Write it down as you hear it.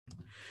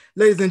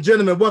Ladies and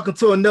gentlemen, welcome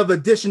to another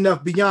edition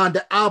of Beyond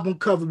the Album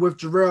Cover with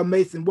Jarrell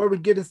Mason, where we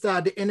get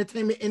inside the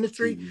entertainment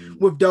industry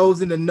with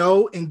those in the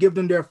know and give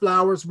them their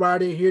flowers while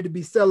they're here to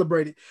be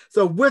celebrated.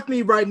 So with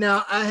me right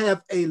now, I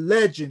have a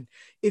legend.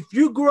 If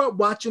you grew up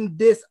watching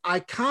this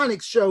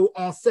iconic show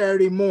on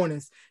Saturday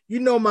mornings, you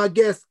know my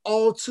guest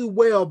all too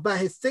well by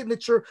his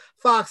signature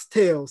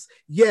foxtails.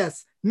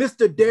 Yes,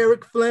 Mr.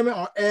 Derek Fleming,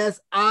 or as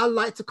I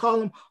like to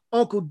call him,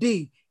 Uncle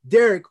D.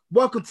 Derek,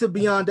 welcome to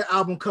Beyond the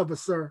Album Cover,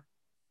 sir.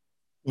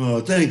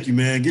 Well, thank you,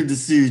 man. Good to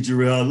see you,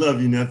 Jarrell. I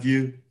love you,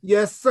 nephew.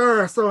 Yes,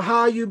 sir. So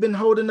how you been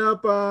holding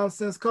up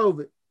since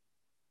COVID?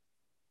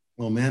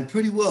 Well, man,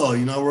 pretty well.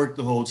 I worked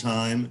the whole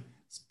time.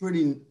 It's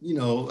pretty,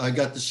 I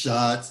got the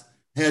shots,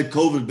 had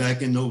COVID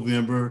back in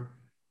November.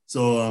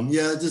 So,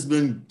 yeah, just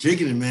been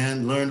kicking it,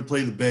 man. Learned to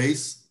play the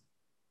bass.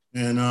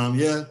 And,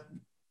 yeah,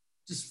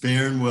 just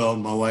faring well,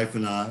 my wife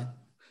and I.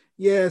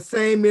 Yeah,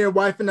 same here.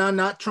 Wife and I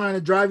not trying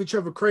to drive each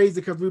other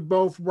crazy because we're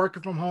both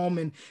working from home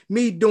and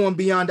me doing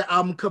Beyond the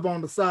Album Cover on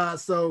the side.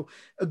 So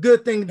a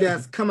good thing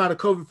that's come out of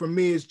COVID for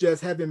me is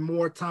just having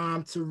more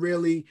time to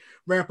really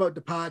ramp up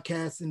the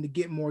podcast and to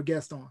get more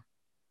guests on.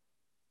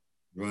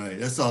 Right.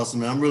 That's awesome,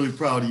 man. I'm really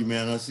proud of you,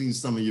 man. I've seen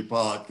some of your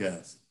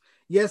podcasts.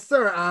 Yes,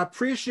 sir. I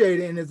appreciate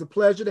it. And it's a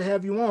pleasure to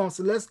have you on.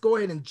 So let's go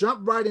ahead and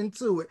jump right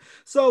into it.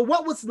 So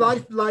what was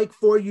life like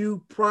for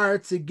you prior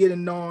to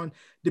getting on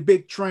the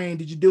big train?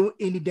 Did you do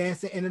any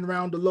dancing in and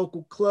around the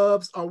local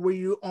clubs, or were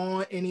you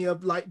on any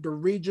of like the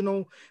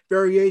regional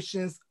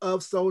variations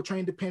of Soul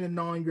Train depending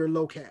on your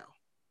locale?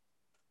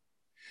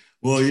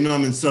 Well,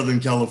 I'm in Southern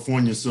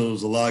California, so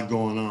there's a lot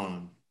going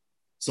on.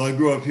 So I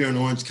grew up here in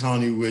Orange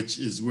County, which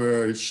is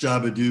where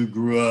Shabba-Doo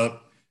grew up.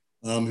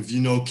 If you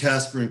know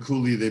Casper and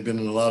Cooley, they've been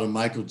in a lot of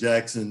Michael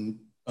Jackson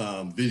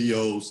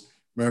videos.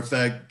 Matter of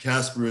fact,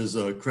 Casper is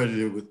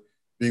credited with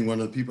being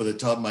one of the people that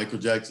taught Michael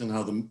Jackson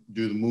how to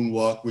do the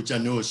moonwalk, which I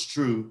know is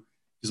true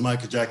because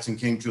Michael Jackson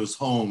came to his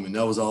home and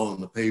that was all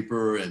in the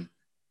paper. And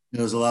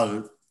there's a lot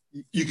of,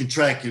 you can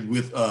track it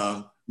with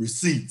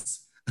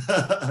receipts.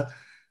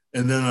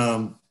 And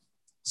then,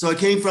 so I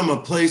came from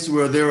a place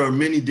where there are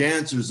many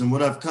dancers. And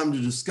what I've come to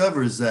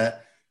discover is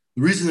that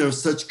the reason there was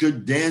such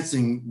good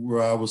dancing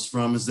where I was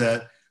from is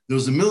that there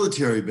was a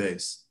military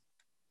base.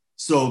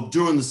 So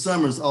during the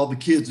summers, all the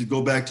kids would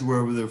go back to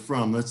wherever they're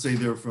from. Let's say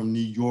they're from New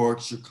York,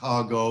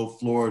 Chicago,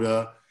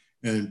 Florida,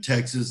 and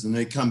Texas, and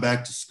they come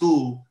back to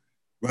school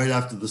right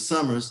after the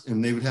summers,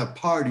 and they would have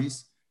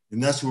parties.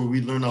 And that's where we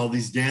learn all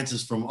these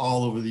dances from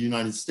all over the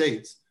United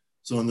States.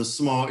 So in the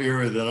small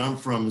area that I'm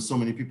from, and so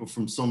many people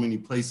from so many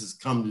places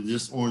come to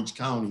this Orange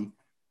County,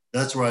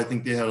 that's where I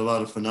think they had a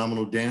lot of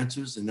phenomenal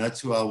dancers, and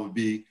that's who I would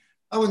be.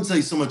 I wouldn't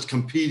say so much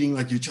competing,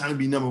 like you're trying to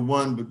be number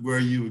one, but where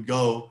you would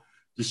go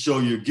to show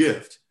your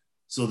gift.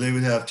 So they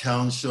would have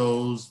talent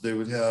shows. They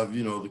would have,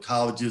 the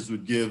colleges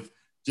would give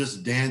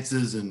just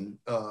dances and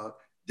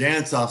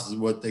dance-offs is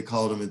what they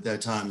called them at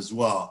that time as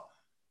well.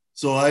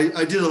 So I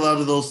did a lot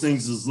of those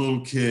things as a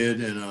little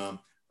kid, and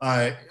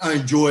I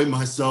enjoyed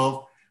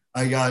myself.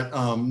 I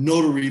got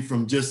notary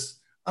from just,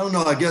 I don't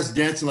know, I guess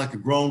dancing like a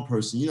grown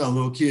person. A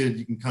little kid,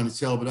 you can kind of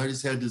tell, but I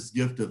just had this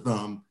gift of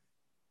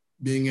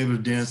being able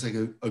to dance like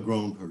a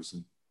grown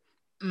person.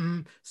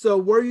 Mm-hmm. So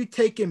were you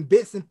taking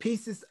bits and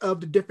pieces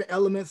of the different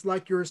elements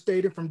like you were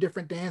stating from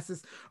different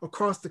dances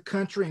across the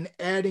country and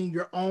adding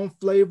your own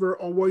flavor,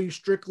 or were you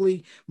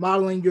strictly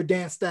modeling your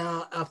dance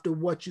style after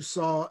what you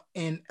saw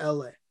in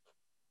LA?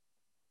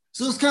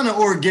 So it's kind of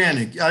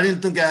organic. I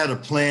didn't think I had a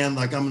plan,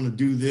 like I'm going to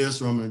do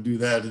this or I'm going to do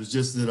that. It was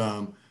just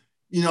that,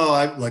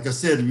 like I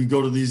said, we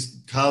go to these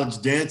college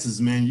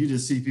dances, man, you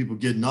just see people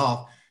getting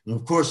off. And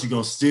of course, you're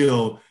going to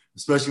steal,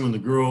 especially when the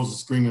girls are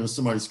screaming or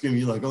somebody's screaming.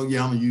 You're like, oh,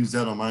 yeah, I'm going to use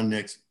that on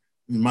when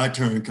my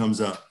turn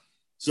comes up.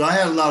 So I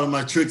had a lot of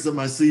my tricks up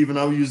my sleeve, and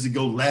I would usually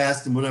go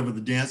last in whatever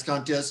the dance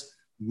contest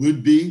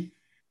would be.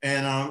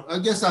 And I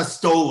guess I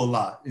stole a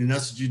lot, and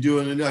that's what you do.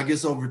 And I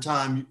guess over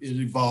time, it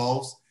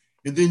evolves.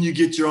 And then you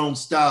get your own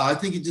style. I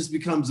think it just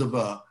becomes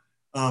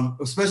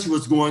especially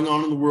what's going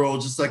on in the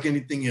world, just like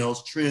anything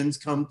else, trends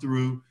come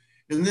through.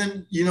 And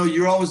then,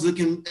 you're always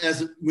looking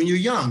when you're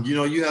young,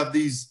 you have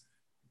these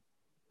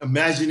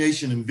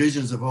imagination and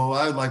visions of, oh,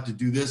 I would like to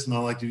do this and I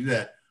like to do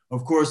that.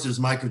 Of course, there's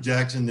Michael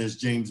Jackson, there's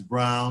James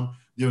Brown,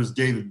 there was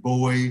David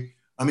Bowie.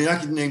 I mean, I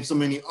could name so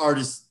many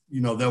artists,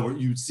 that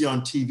you'd see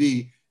on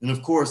TV. And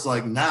of course,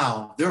 like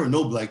now, there are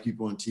no Black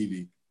people on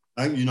TV.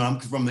 I'm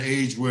from the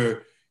age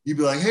where you'd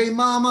be like, hey,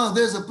 mama,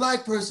 there's a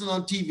Black person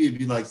on TV. It'd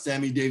be like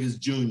Sammy Davis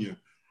Jr.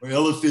 or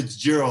Ella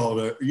Fitzgerald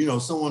or,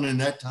 someone in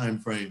that time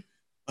frame.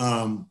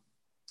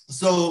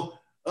 So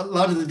a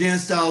lot of the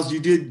dance styles you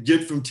did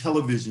get from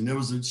television. There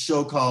was a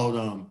show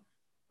called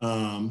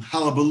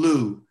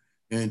Hullabaloo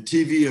and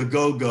TV A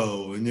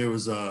Go-Go. And there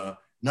was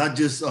not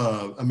just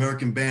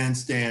American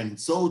Bandstand,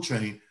 Soul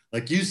Train.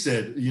 Like you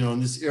said, in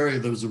this area,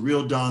 there was a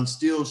real Don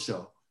Steele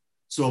show.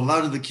 So a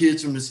lot of the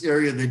kids from this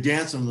area, they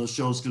dance on those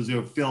shows because they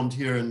were filmed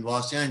here in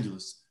Los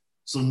Angeles.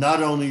 So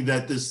not only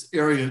that this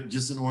area,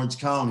 just in Orange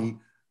County,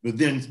 but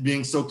then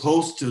being so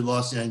close to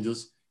Los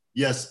Angeles,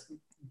 yes,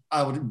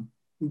 I would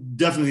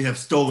definitely have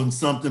stolen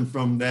something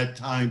from that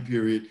time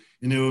period.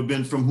 And it would have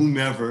been from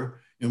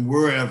whomever and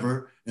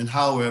wherever and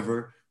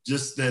however,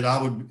 just that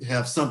I would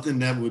have something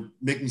that would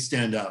make me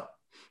stand out.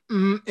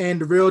 And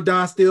the real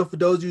Don Steele, for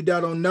those of you that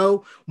don't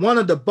know, one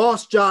of the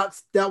boss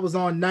jocks that was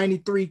on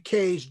 93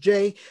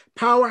 KHJ,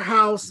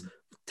 Powerhouse,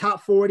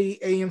 top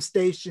 40 AM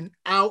station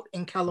out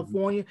in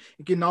California.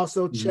 You can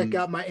also check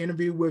out my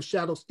interview with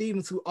Shadow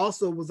Stevens, who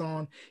also was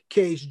on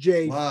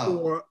KHJ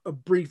for a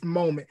brief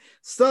moment.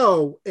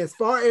 So as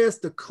far as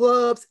the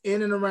clubs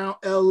in and around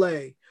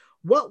LA,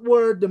 what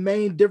were the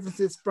main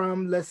differences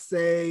from, let's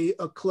say,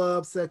 a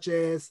club such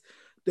as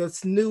the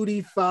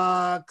Snooty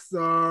Fox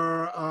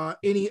or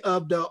any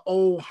of the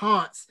old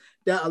haunts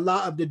that a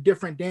lot of the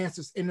different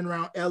dancers in and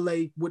around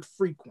LA would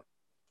frequent?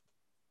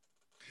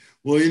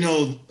 Well, you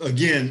know,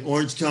 again,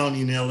 Orange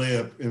County and LA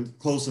are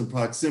close in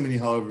proximity,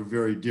 however,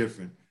 very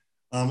different.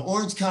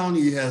 Orange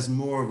County has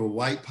more of a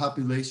white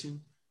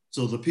population.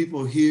 So the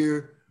people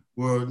here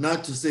were,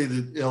 not to say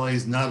that LA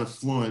is not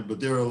affluent, but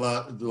there are a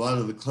lot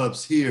of the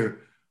clubs here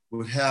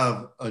would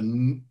have a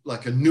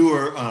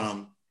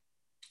newer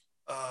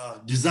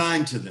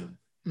design to them.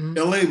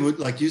 LA would,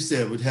 like you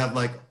said, would have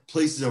like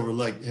places that were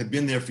like, had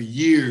been there for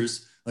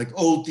years, like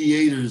old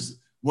theaters.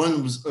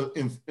 One was,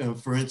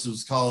 for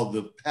instance, called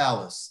the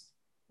Palace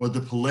or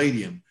the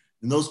Palladium.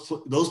 And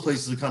those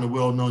places are kind of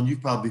well known.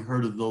 You've probably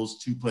heard of those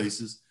two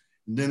places.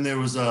 And then there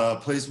was a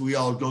place we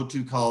all go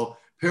to called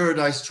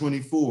Paradise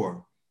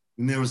 24.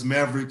 And there was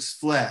Mavericks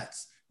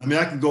Flats. I mean,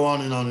 I can go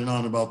on and on and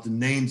on about the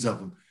names of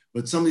them.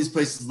 But some of these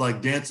places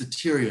like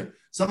Danceteria,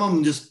 some of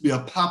them just be a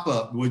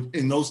pop-up.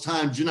 In those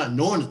times, you're not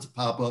knowing it's a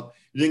pop-up.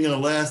 It ain't gonna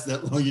last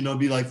that long, you know,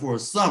 be like for a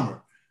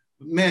summer.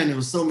 But man, there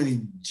was so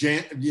many,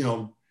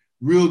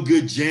 real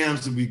good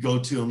jams that we go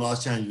to in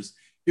Los Angeles.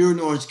 Here in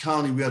Orange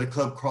County, we had a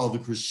club called the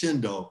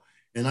Crescendo.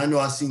 And I know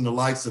I've seen the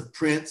likes of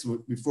Prince.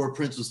 Before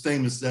Prince was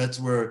famous, that's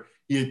where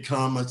he had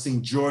come. I've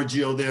seen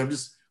Giorgio there. I'm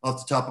just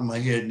off the top of my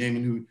head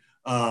naming who,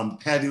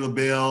 Patti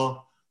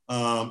LaBelle,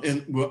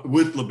 and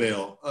with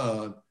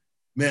LaBelle.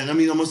 Man, I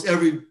mean, almost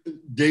every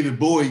David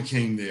Bowie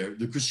came there.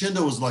 The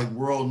Crescendo was like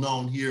world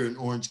known here in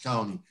Orange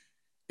County.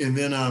 And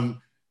then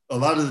a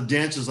lot of the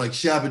dancers like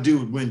Shabba-Doo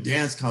would win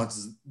dance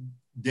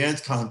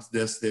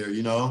contests there,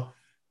 you know.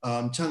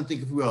 I'm trying to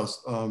think of who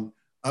else. And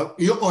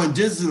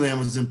Disneyland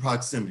was in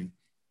proximity.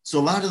 So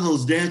a lot of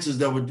those dancers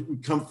that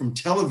would come from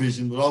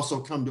television would also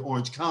come to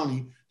Orange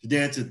County to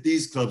dance at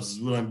these clubs is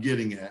what I'm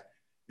getting at.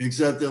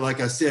 Except that, like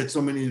I said,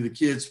 so many of the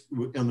kids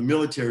on the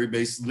military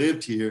base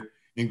lived here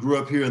and grew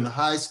up here in the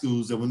high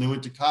schools that when they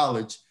went to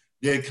college,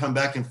 they had come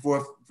back and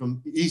forth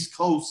from the East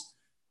Coast.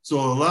 So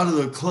a lot of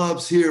the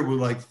clubs here were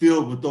like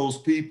filled with those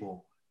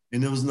people.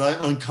 And it was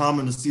not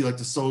uncommon to see like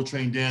the Soul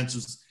Train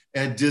dancers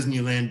at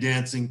Disneyland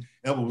dancing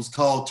at what was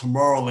called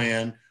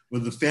Tomorrowland,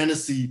 where the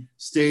fantasy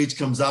stage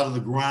comes out of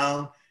the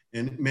ground.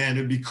 And man,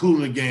 it'd be Kool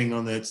and the Gang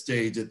on that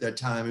stage at that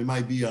time. It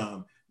might be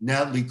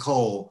Natalie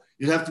Cole.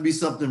 It'd have to be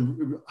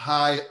something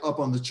high up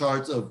on the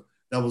charts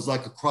that was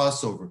like a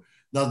crossover.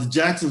 Now the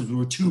Jacksons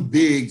were too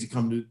big to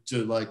come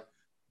to like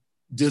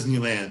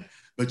Disneyland,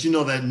 but you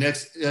know that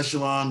next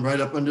echelon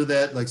right up under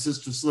that, like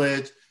Sister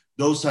Sledge,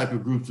 those type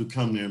of groups would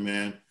come there,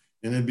 man,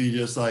 and it'd be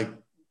just like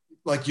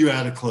you're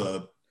at a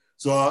club.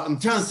 So I'm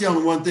trying to see on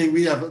the one thing,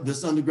 we have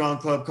this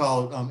underground club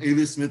called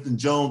Alias Smith and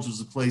Jones,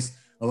 was a place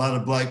a lot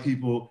of Black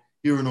people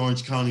here in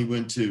Orange County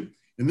went to.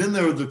 And then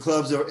there were the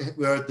clubs that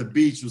were at the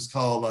beach, was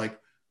called like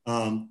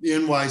the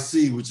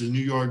NYC, which is New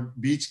York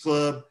Beach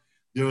Club.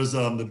 There was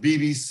the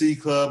BBC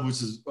Club,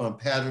 which is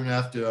patterned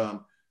after,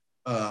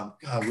 God,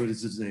 what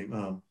is his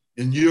name?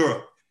 In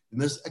Europe.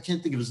 And I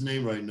can't think of his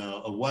name right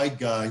now, a white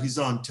guy. He's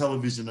on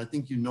television. I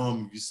think you know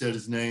him if you said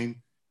his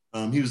name.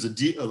 He was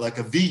like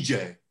a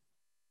VJ,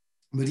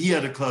 but he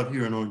had a club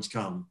here in Orange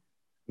County.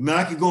 I mean,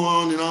 I could go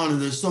on,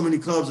 and there's so many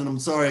clubs, and I'm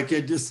sorry, I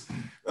can't just,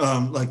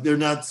 like they're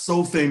not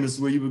so famous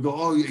where you would go,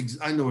 oh,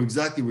 I know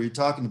exactly what you're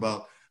talking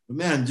about. But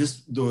man,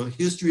 just the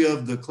history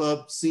of the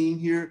club scene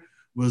here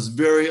was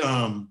very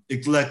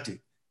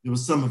eclectic. There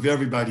was some of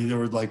everybody. There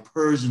were like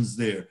Persians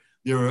there.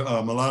 There were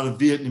a lot of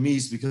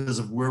Vietnamese because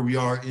of where we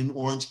are in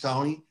Orange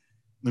County.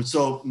 And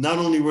so not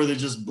only were there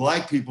just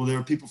Black people, there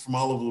were people from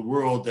all over the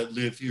world that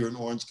lived here in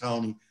Orange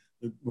County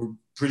that were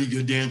pretty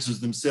good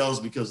dancers themselves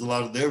because a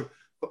lot of their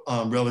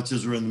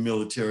relatives were in the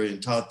military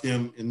and taught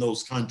them in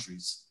those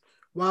countries.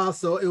 Wow,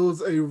 so it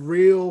was a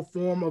real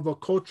form of a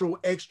cultural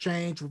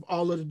exchange with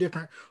all of the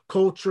different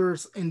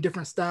cultures and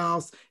different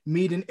styles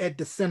meeting at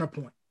the center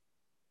point.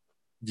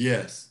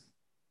 Yes.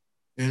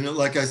 And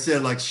like I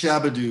said, like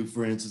Shabba-Doo,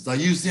 for instance, I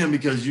use him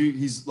because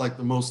he's like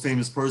the most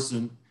famous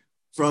person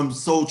from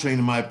Soul Train,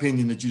 in my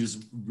opinion, that you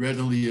just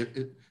readily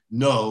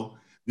know.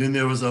 Then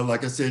there was,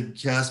 like I said,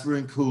 Casper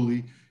and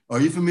Cooley. Are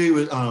you familiar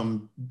with,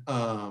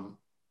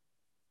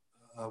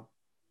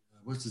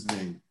 what's his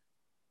name?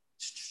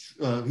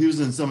 He was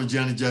in some of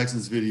Janet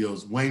Jackson's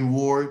videos, Wayne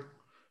Ward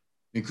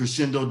and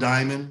Crescendo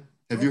Diamond.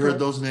 Have you heard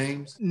those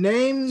names? So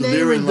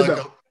they're in like,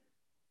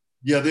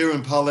 they were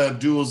in Paula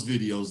Abdul's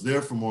videos.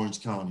 They're from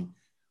Orange County.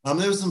 There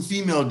were some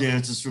female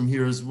dancers from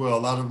here as well. A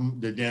lot of them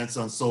that danced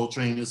on Soul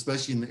Train,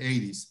 especially in the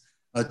 80s.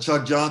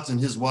 Chuck Johnson,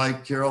 his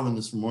wife, Carolyn,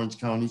 is from Orange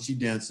County. She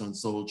danced on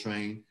Soul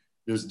Train.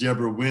 There's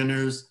Deborah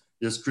Winters.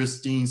 There's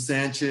Christine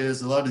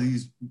Sanchez. A lot of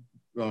these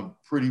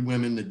pretty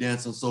women that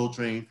dance on Soul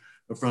Train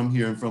are from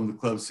here and from the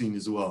club scene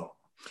as well.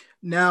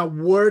 Now,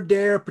 were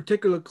there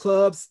particular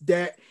clubs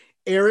that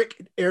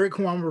Eric,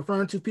 who I'm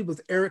referring to,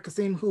 people's Eric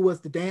Kasim, who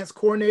was the dance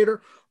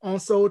coordinator on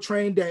Soul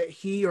Train, that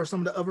he or some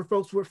of the other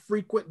folks would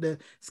frequent, the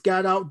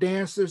scout out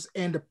dancers,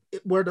 and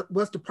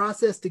what's the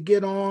process to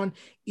get on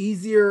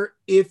easier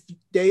if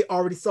they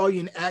already saw you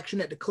in action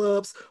at the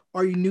clubs,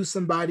 or you knew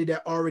somebody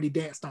that already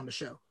danced on the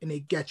show and they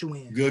got you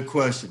in? Good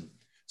question.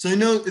 So, you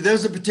know,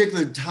 there's a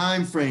particular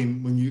time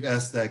frame when you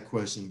ask that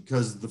question,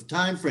 because the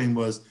time frame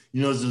was,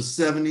 you know, there's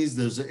the 70s,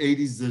 there's the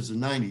 80s, there's the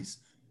 90s.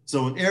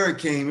 So when Eric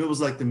came, it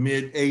was like the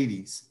mid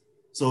 80s.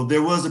 So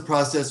there was a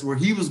process where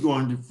he was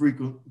going to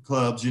frequent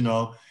clubs, you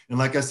know, and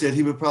like I said,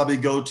 he would probably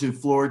go to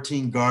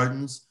Florentine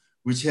Gardens,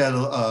 which had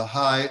a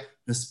high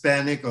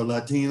Hispanic or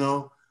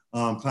Latino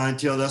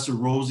clientele. That's where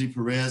Rosie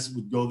Perez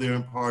would go there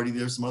and party.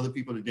 There's some other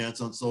people that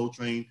dance on Soul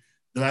Train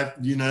that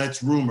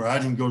that's rumor. I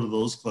didn't go to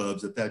those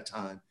clubs at that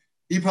time.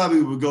 He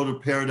probably would go to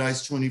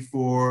Paradise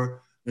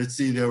 24. Let's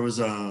see, there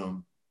was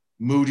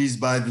Moody's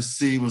by the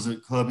Sea was a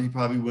club he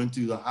probably went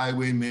to, the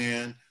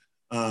Highwayman.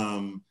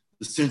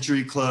 The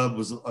Century Club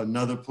was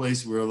another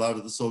place where a lot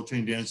of the Soul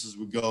Train dancers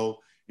would go,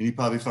 and he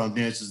probably found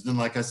dancers. Then,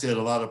 like I said,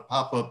 a lot of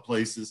pop-up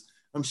places.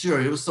 I'm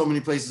sure it was so many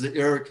places that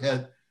Eric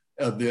had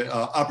the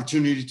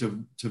opportunity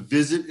to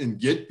visit and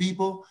get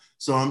people.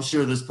 So I'm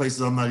sure there's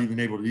places I'm not even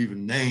able to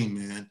even name,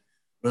 man.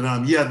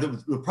 But yeah,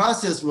 the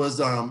process was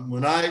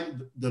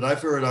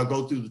I've heard, I'll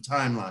go through the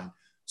timeline.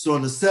 So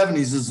in the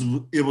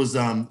 70s, it was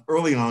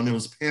early on, it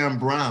was Pam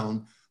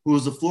Brown, who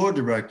was the floor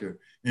director.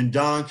 And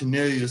Don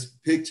Cornelius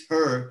picked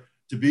her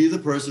to be the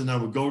person that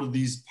would go to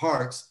these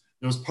parks.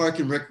 There was park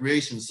and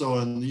recreation. So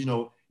in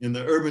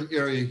the urban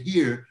area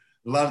here,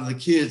 a lot of the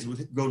kids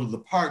would go to the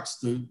parks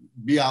to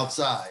be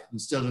outside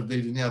instead of they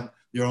didn't have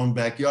their own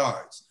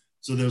backyards.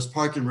 So there was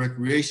park and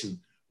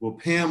recreation. Well,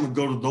 Pam would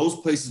go to those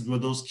places where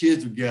those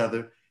kids would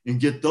gather and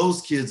get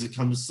those kids to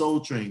come to Soul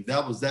Train.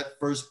 That was that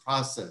first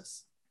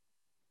process.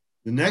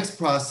 The next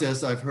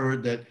process, I've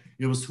heard that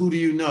it was, who do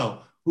you know?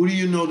 Who do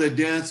you know that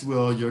dance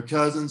well? Your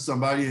cousin,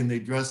 somebody, and they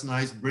dress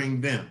nice,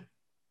 bring them.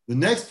 The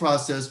next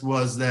process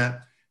was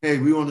that, hey,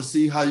 we want to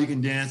see how you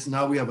can dance.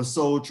 Now we have a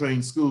Soul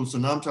Train school. So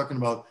now I'm talking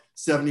about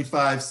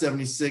 75,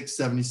 76,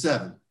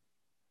 77.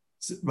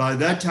 By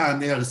that time,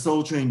 they had a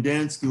Soul Train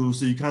dance school.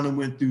 So you kind of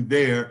went through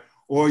there,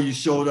 or you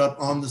showed up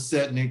on the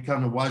set and they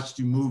kind of watched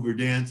you move or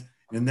dance,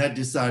 and that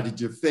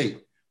decided your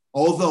fate.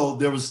 Although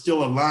there was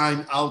still a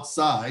line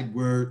outside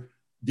where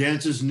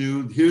dancers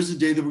knew, here's the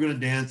day that we're going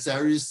to dance,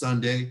 Saturday,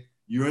 Sunday.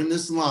 You're in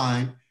this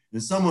line,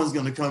 and someone's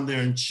going to come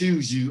there and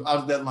choose you out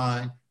of that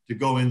line to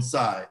go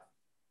inside.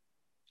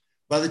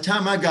 By the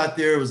time I got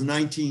there, it was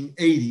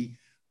 1980,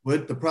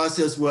 but the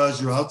process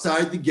was, you're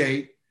outside the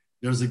gate.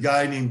 There was a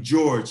guy named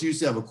George. He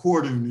used to have a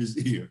quarter in his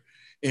ear,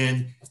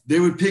 and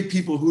they would pick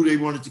people who they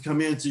wanted to come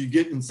in. So you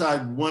get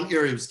inside one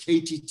area. It was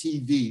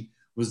KTTV,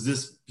 was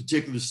this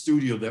particular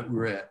studio that we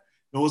were at.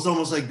 It was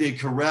almost like they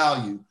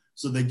corral you.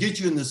 So they get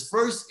you in this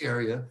first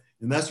area,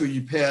 and that's where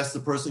you pass the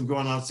person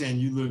going out saying,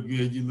 you look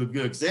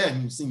good, because they hadn't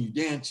even seen you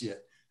dance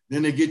yet.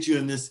 Then they get you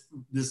in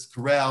this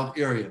corralled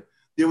area.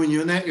 Then when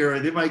you're in that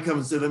area, they might come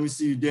and say, let me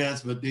see you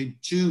dance, but they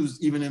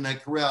choose, even in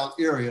that corralled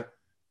area,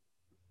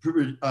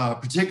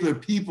 particular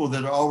people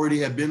that already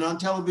have been on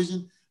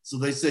television. So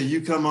they say,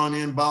 you come on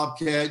in,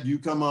 Bobcat, you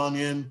come on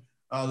in,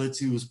 let's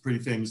see who was pretty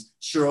famous,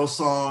 Cheryl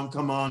Song,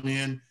 come on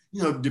in,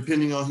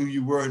 depending on who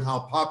you were and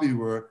how popular you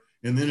were.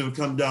 And then it would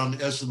come down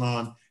the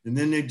echelon, and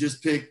then they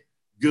just pick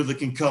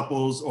good-looking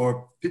couples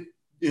or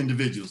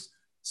individuals.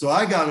 So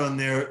I got on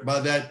there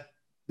by that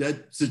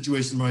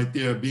situation right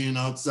there, being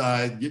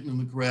outside, getting in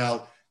the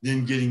crowd,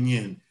 then getting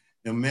in.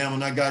 And man,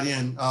 when I got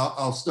in,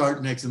 I'll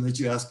start next and let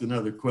you ask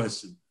another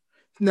question.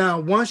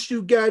 Now, once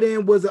you got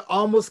in, was it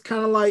almost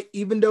kind of like,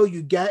 even though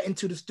you got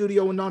into the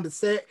studio and on the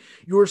set,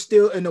 you were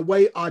still in a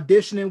way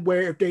auditioning,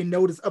 where if they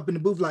notice up in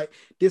the booth, like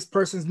this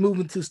person's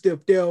moving too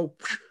stiff, they'll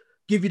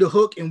give you the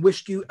hook and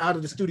whisk you out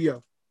of the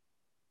studio?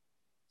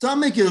 So I'll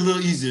make it a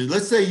little easier.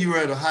 Let's say you were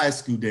at a high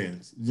school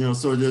dance,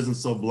 so it isn't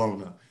so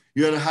blown up.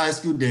 You're at a high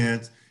school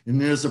dance and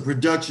there's a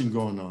production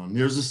going on.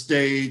 There's a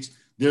stage,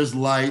 there's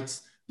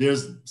lights,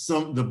 there's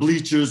the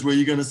bleachers where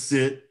you're gonna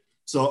sit.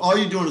 So all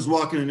you're doing is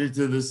walking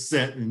into this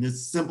set, and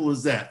it's simple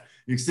as that,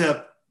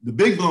 except the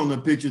big blown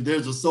up picture,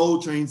 there's a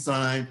Soul Train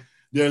sign,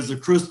 there's a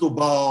crystal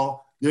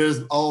ball,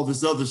 there's all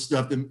this other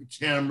stuff, the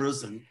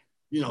cameras and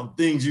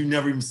things you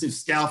never even see,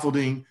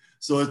 scaffolding.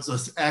 So it's an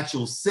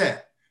actual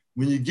set.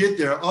 When you get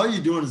there, all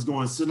you're doing is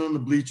going to sit on the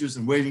bleachers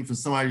and waiting for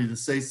somebody to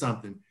say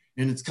something.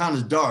 And it's kind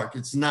of dark.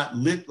 It's not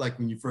lit like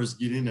when you first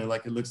get in there,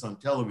 like it looks on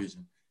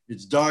television.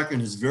 It's dark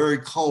and it's very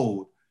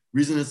cold.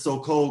 Reason it's so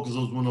cold,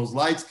 because when those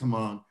lights come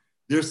on,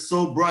 they're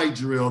so bright,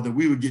 Jarrell, that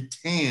we would get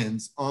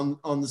tans on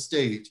the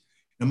stage.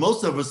 And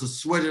most of us have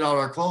sweated out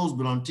our clothes,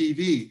 but on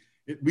TV,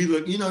 We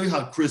look, you know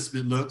how crisp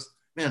it looks.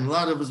 Man, a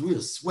lot of us, we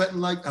are sweating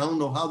like, I don't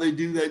know how they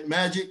do that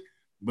magic,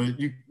 but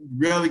you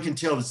rarely can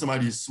tell that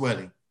somebody is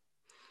sweating.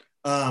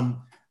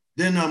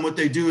 Then what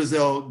they do is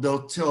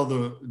they'll tell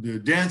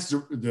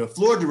the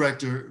floor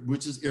director,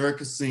 which is Eric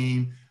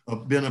Kassim,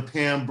 been a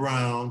Pam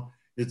Brown,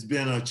 it's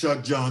been a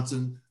Chuck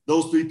Johnson.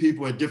 Those three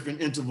people at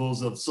different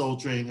intervals of Soul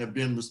Train have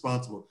been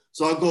responsible.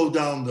 So I'll go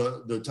down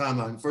the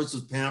timeline. First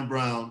was Pam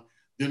Brown,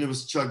 then it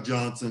was Chuck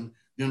Johnson,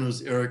 then it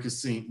was Eric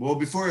Kassim. Well,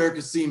 before Eric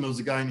Kassim, there was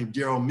a guy named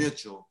Daryl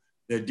Mitchell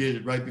that did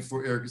it right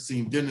before Eric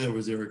Kassim. Then there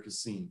was Eric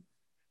Kassim.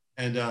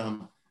 And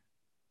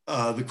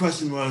the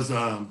question was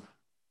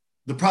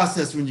the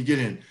process when you get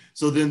in.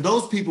 So then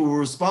those people were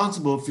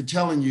responsible for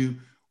telling you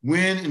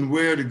when and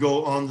where to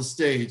go on the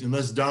stage,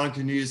 unless Don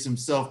Cornelius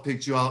himself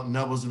picked you out, and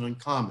that wasn't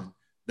uncommon.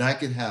 That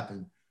could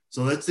happen.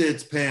 So let's say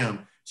it's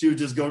Pam. She would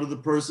just go to the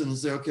person and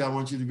say, okay, I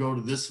want you to go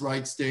to this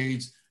right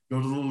stage,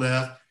 go to the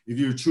left. If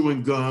you're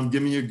chewing gum,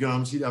 give me your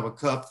gum. She'd have a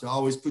cup to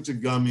always put your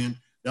gum in.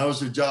 That was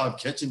her job,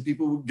 catching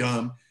people with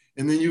gum.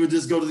 And then you would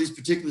just go to these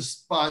particular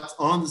spots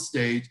on the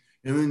stage,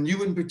 and then you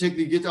wouldn't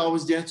particularly get to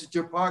always dance with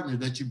your partner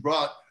that you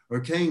brought or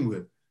came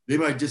with. They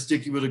might just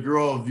stick you with a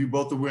girl. If you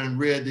both are wearing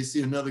red, they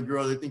see another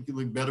girl they think you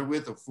look better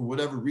with, or for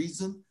whatever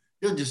reason,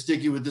 they'll just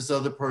stick you with this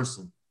other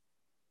person.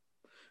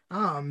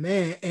 Oh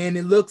man, and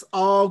it looks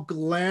all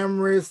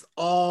glamorous,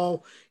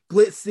 all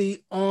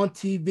glitzy on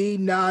TV.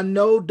 Now I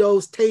know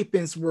those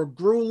tapings were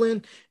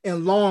grueling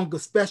and long,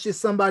 especially if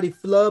somebody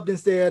flubbed and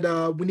said,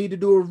 we need to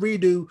do a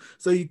redo.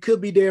 So you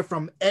could be there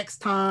from X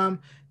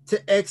time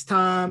to X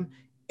time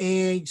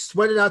and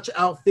sweated out your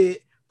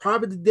outfit,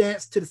 probably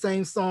dance to the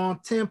same song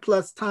 10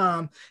 plus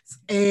times.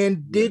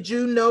 And did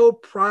you know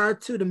prior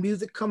to the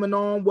music coming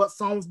on what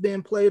song was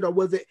being played, or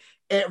was it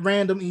at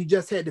random and you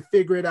just had to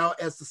figure it out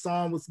as the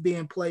song was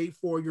being played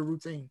for your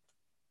routine?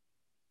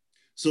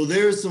 So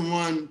there's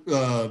someone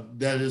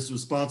that is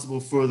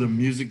responsible for the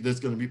music that's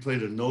going to be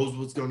played or knows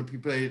what's going to be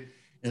played.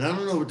 And I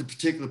don't know what the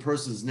particular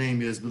person's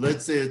name is, but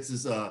let's say it's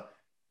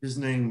his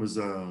name was,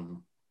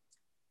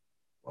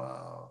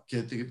 wow,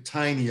 can't think of,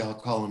 Tiny, I'll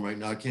call him right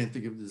now. I can't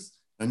think of this.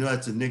 I know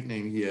that's a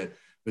nickname he had,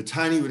 but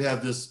Tiny would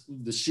have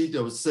the sheet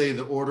that would say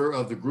the order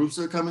of the groups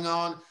that are coming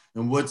on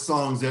and what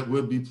songs that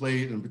would be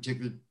played in a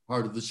particular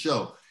part of the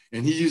show.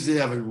 And he usually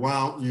have it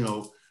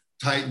wound,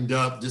 tightened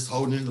up, just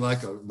holding it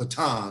like a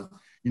baton,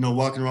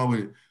 walking around with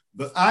it.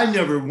 But I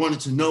never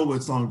wanted to know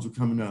what songs were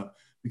coming up,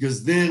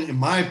 because then, in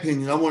my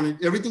opinion,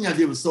 everything I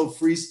did was so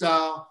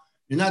freestyle.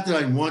 And not that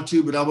I didn't want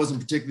to, but I wasn't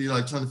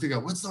particularly trying to figure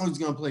out what song is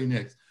going to play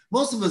next.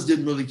 Most of us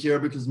didn't really care,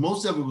 because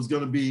most of it was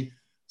going to be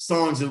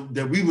songs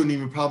that we wouldn't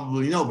even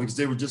probably know, because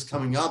they were just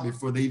coming out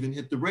before they even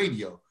hit the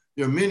radio.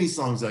 There are many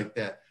songs like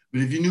that.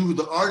 But if you knew who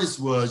the artist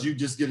was, you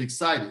just get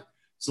excited.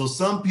 So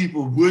some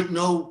people would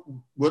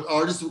know what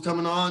artists were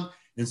coming on.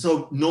 And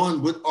so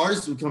knowing what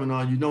artists were coming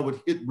on,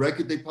 what hit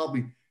record they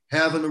probably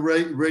have on the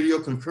radio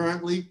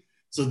concurrently.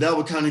 So that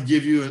would kind of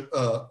give you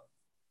a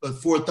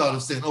forethought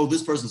of saying, oh,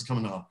 this person's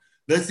coming on.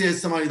 Let's say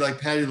it's somebody like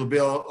Patti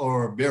LaBelle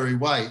or Barry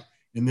White,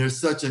 and they're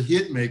such a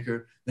hit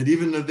maker that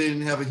even if they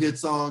didn't have a hit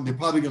song, they're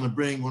probably going to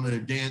bring one of their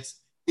dance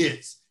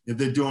hits if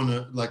they're doing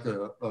a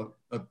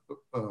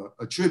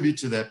tribute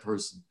to that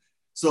person.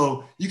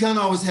 So you kind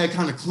of always had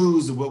kind of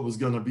clues of what was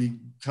going to be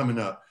coming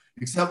up,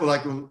 except for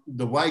like when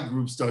the white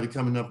group started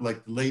coming up,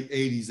 like the late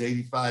 80s,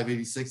 85,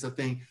 86, I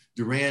think,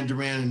 Duran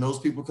Duran and those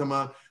people come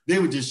out, they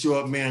would just show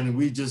up, man, and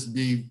we'd just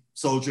be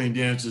Soul Train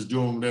dancers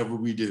doing whatever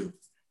we do.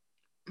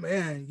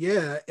 Man,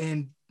 yeah,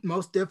 and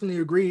most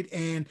definitely agreed.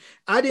 And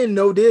I didn't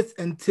know this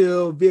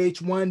until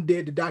VH1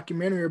 did the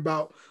documentary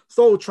about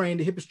Soul Train,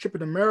 the hippest trip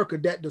in America,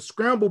 that the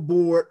scramble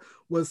board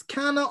was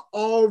kind of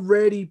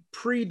already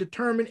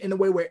predetermined in a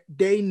way where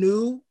they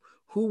knew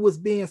who was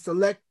being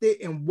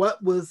selected and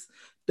what was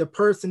the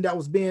person that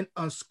was being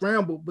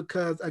unscrambled,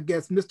 because I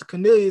guess Mr.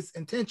 Cornelius'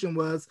 intention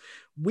was,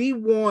 we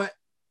want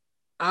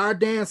our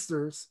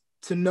dancers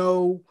to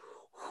know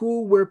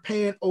who we're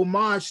paying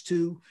homage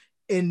to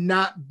and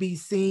not be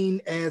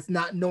seen as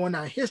not knowing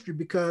our history.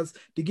 Because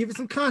to give you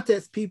some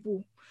context,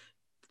 people,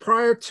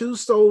 prior to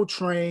Soul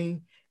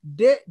Train,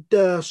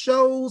 the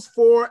shows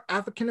for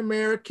African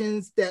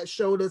Americans that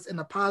showed us in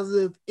a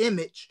positive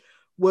image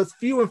was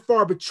few and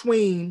far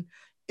between.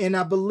 And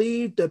I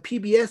believe the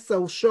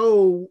PBS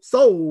show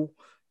Soul,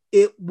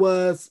 it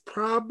was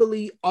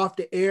probably off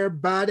the air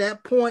by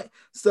that point.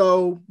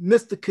 So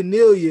Mr.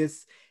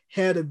 Cornelius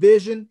had a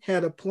vision,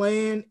 had a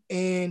plan,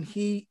 and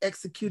he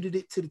executed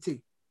it to the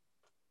T.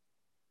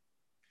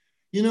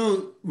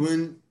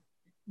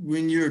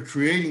 When you're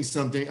creating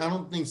something, I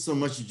don't think so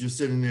much you're just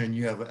sitting there and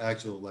you have an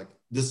actual,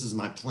 this is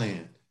my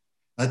plan.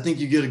 I think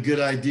you get a good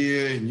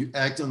idea and you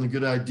act on the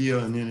good idea,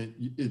 and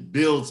then it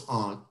builds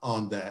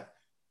on that.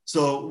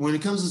 So when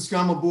it comes to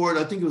Scramble Board,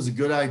 I think it was a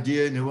good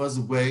idea and it was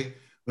a way,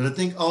 but I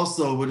think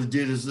also what it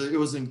did is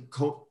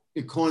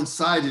it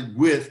coincided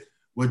with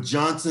what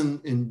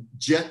Johnson and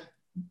Jet,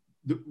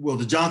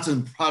 the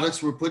Johnson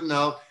products were putting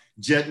out,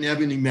 Jet and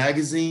Ebony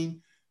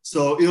magazine.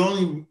 So it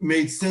only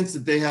made sense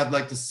that they have the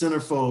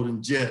centerfold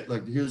and Jet,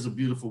 here's a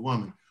beautiful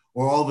woman.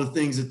 or all the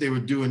things that they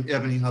would do in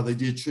Ebony, how they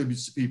did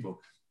tributes to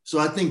people. So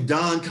I think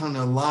Don kind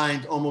of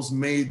aligned, almost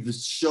made the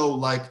show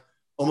like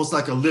almost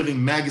like a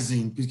living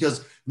magazine,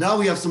 because now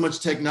we have so much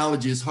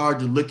technology, it's hard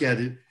to look at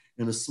it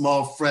in a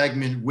small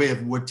fragmented way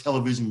of what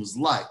television was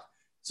like.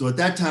 So at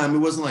that time, it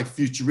wasn't like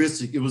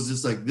futuristic. It was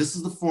just like, this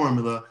is the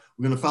formula.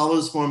 We're going to follow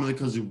this formula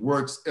because it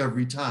works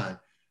every time.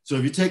 So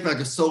if you take like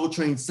a Soul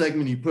Train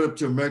segment, you put up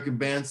to American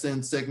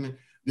Bandstand segment,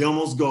 they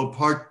almost go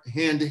part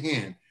hand to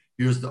hand.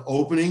 Here's the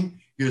opening,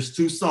 here's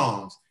 2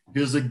 songs,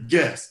 here's a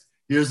guest,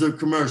 here's a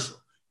commercial,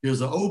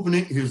 here's an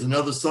opening, here's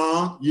another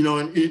song, you know,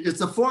 and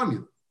it's a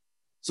formula.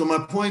 So my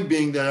point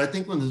being that I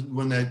think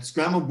when that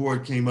scramble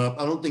board came up,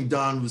 I don't think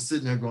Don was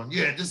sitting there going,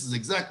 yeah, this is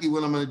exactly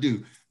what I'm going to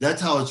do.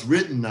 That's how it's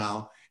written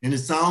now. And it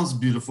sounds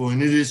beautiful.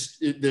 And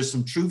there's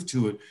some truth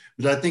to it.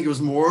 But I think it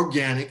was more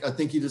organic. I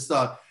think he just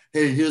thought,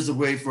 hey, here's a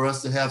way for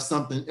us to have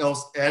something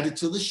else added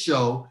to the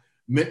show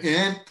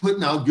and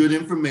putting out good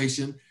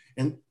information.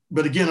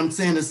 But again, I'm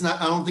saying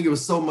I don't think it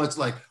was so much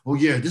like, oh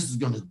yeah, this is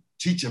going to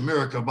teach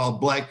America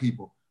about Black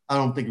people. I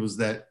don't think it was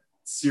that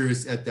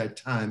serious at that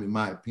time, in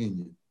my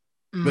opinion.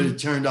 But it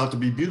turned out to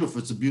be beautiful.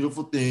 It's a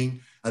beautiful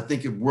thing. I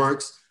think it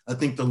works. I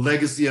think the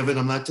legacy of it,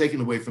 I'm not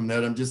taking away from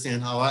that. I'm just saying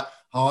how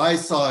I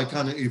saw it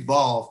kind of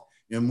evolve.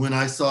 And when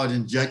I saw it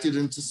injected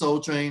into Soul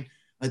Train,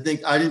 I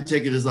think I didn't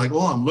take it as like,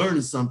 oh, I'm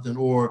learning something,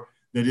 or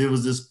that it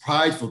was this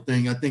prideful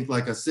thing. I think,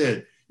 like I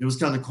said, it was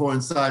kind of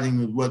coinciding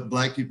with what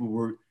Black people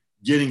were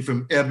getting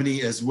from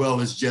Ebony as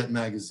well as Jet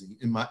Magazine.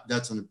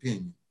 That's an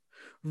opinion.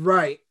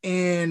 Right.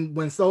 And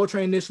when Soul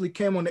Train initially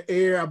came on the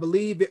air, I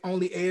believe it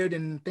only aired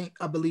in,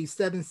 I believe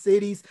 7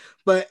 cities.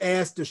 But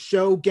as the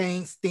show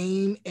gained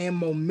steam and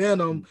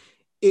momentum,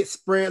 it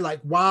spread like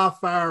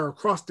wildfire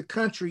across the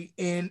country,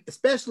 and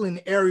especially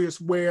in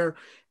areas where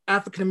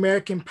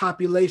African-American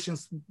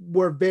populations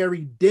were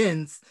very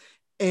dense.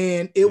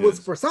 And it was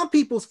for some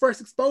people's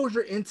first exposure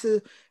into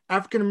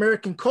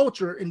African-American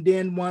culture. And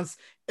then once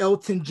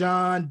Elton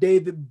John,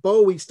 David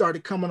Bowie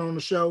started coming on the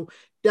show,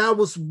 that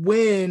was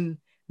when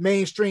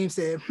mainstream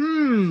said,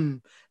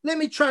 let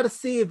me try to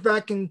see if I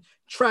can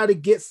try to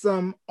get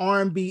some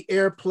R&B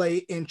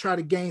airplay and try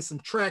to gain some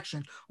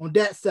traction on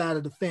that side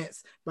of the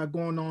fence by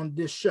going on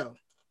this show.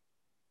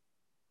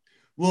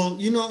 Well,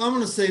 you know, I'm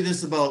going to say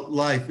this about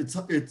life.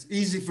 It's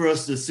easy for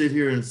us to sit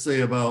here and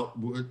say about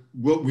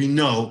what we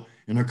know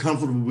and are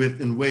comfortable with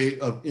in way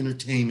of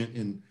entertainment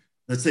and,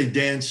 let's say,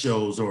 dance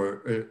shows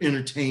or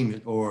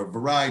entertainment or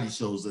variety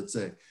shows, let's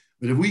say.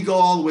 But if we go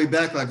all the way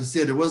back, like I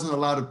said, there wasn't a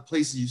lot of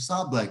places you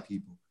saw Black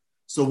people.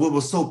 So what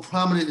was so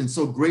prominent and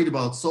so great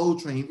about Soul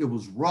Train, it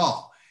was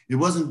raw. It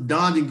wasn't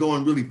Don didn't go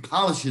and really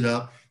polish it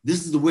up.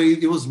 This is the way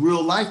it was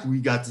real life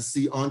we got to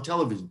see on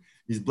television.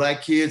 These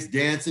Black kids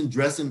dancing,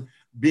 dressing,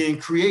 being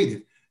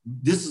creative.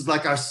 This is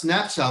like our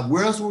snapshot.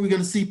 Where else were we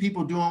going to see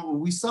people doing what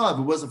we saw if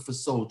it wasn't for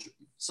Soul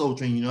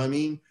Train, you know what I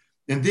mean?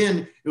 And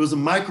then it was a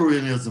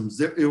microorganisms.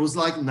 It was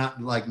like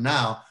not like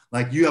now,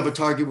 like you have a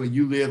Target where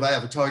you live, I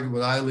have a Target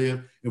where I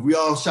live. If we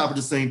all shop at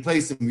the same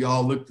place and we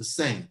all look the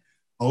same.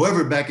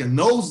 However, back in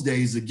those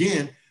days,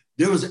 again,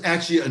 there was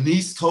actually an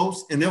East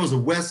Coast and there was a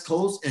West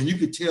Coast, and you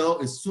could tell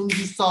as soon as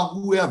you saw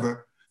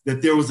whoever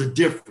that there was a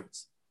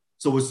difference.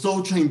 So what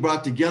Soul Train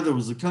brought together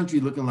was a country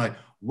looking like,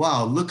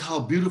 wow, look how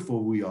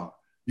beautiful we are.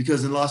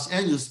 Because in Los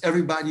Angeles,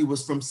 everybody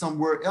was from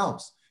somewhere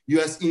else. You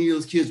ask any of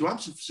those kids, well, I'm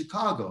from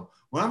Chicago.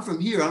 Well, I'm from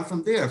here, I'm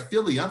from there,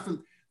 Philly, I'm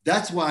from,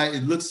 that's why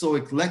it looks so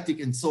eclectic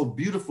and so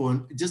beautiful,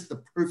 and just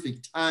the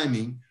perfect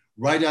timing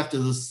right after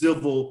the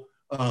civil,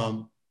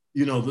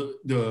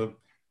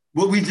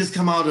 what we just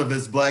come out of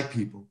as Black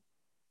people.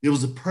 It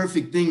was a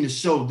perfect thing to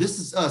show, this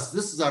is us,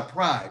 this is our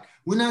pride.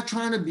 We're not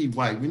trying to be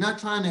white. We're not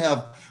trying to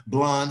have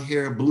blonde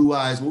hair, blue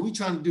eyes. What we're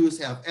trying to do is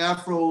have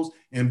afros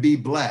and be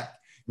Black.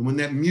 And when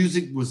that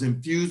music was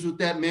infused with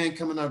that, man,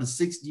 coming out of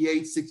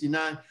 68,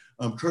 69,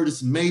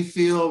 Curtis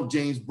Mayfield,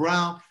 James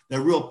Brown,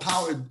 that real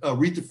power,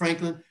 Aretha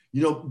Franklin,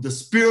 you know, the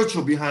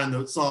spiritual behind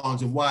the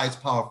songs and why it's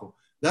powerful.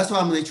 That's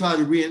why when they try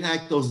to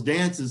reenact those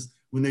dances,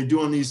 when they're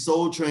doing these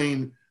Soul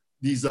Train,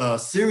 these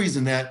series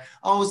and that,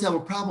 I always have a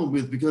problem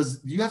with, because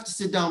you have to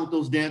sit down with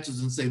those dancers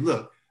and say,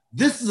 look,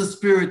 this is the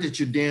spirit that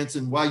you're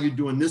dancing while you're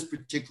doing this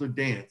particular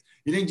dance.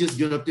 You didn't just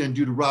get up there and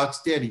do the rock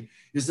steady.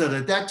 It's that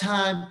at that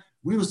time,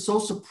 we were so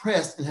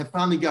suppressed and have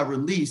finally got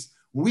released.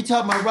 When we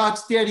talk about rock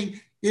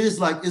steady, it is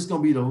like, it's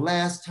gonna be the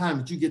last time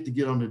that you get to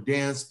get on the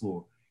dance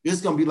floor.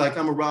 It's gonna be like,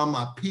 I'm around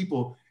my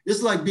people.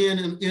 It's like being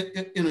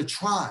in a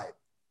tribe.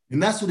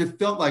 And that's what it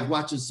felt like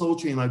watching Soul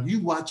Train, like you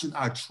watching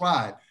our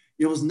tribe.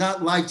 It was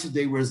not like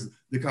today, whereas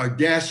the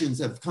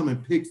Kardashians have come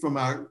and picked from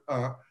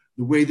the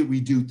way that we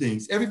do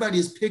things. Everybody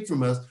has picked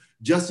from us.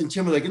 Justin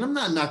Timberlake, and I'm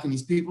not knocking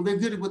these people. They're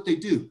good at what they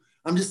do.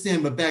 I'm just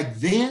saying, but back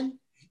then,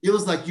 it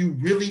was like you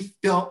really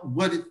felt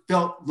what it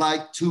felt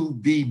like to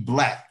be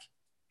Black.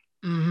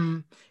 Mm-hmm.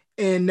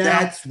 And now,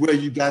 that's where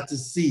you got to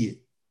see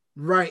it.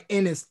 Right,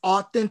 in its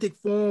authentic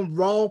form,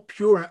 raw,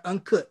 pure, and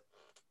uncut.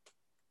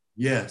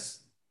 Yes,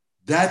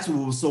 that's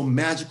what was so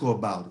magical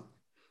about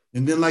it.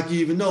 And then, like you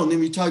even know, and then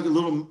we talk a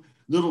little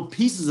little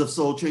pieces of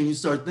Soul Train, you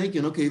start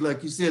thinking, okay,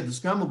 like you said, the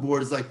scramble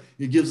board is like,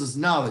 it gives us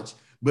knowledge.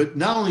 But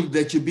not only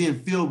that you're being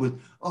filled with,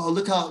 oh,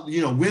 look how,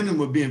 women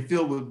were being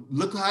filled with,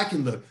 look how I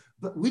can look.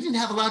 But we didn't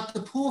have a lot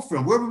to pull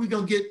from. Where were we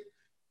going to get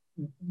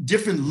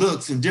different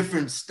looks and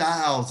different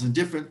styles and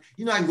different,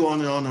 I can go on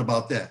and on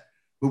about that.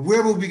 But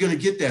where were we going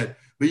to get that?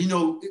 But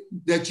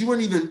that you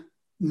weren't even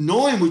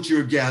knowing what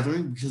you're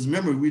gathering, because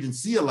remember, we didn't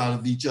see a lot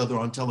of each other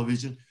on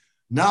television.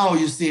 Now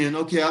you're seeing,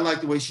 okay, I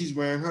like the way she's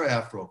wearing her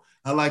afro.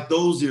 I like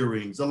those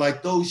earrings. I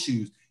like those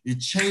shoes. It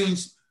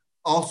changed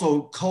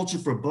also culture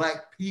for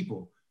Black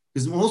people,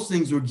 because most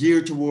things were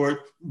geared toward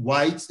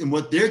whites and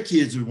what their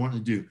kids would want to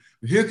do.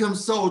 But here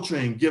comes Soul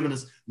Train giving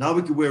us, now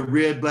we can wear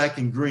red, black,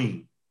 and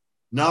green.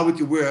 Now we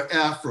can wear an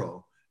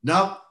afro.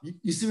 Now,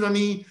 you see what I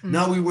mean? Mm-hmm.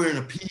 Now we're wearing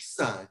a peace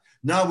sign.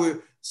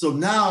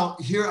 Now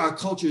here our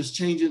culture is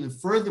changing, and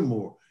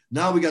furthermore,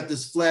 now we got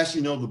this flash,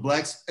 the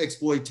Black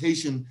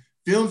exploitation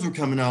films were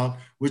coming out,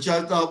 which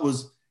I thought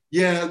was,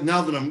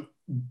 now that I'm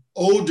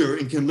older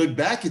and can look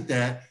back at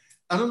that,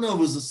 I don't know if it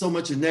was so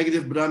much a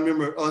negative, but I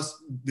remember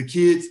us, the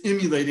kids,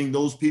 emulating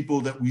those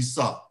people that we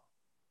saw.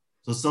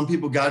 So some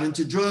people got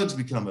into drugs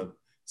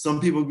some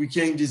people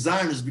became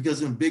designers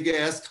because of big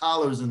ass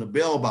collars and the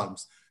bell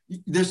bottoms.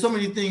 There's so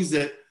many things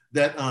that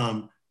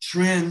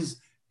trends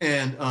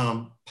and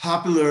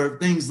popular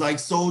things like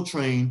Soul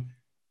Train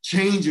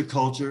change your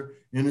culture.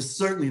 And it's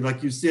certainly,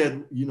 like you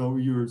said,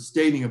 you were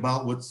stating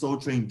about what Soul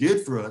Train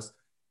did for us.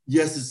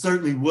 Yes, it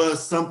certainly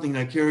was something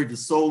that carried the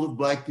soul of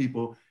Black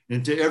people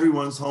into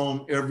everyone's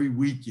home every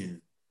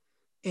weekend.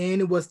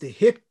 And it was the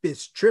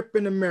hippest trip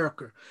in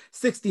America.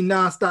 60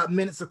 nonstop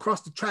minutes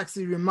across the tracks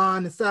of your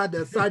mind inside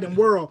the exciting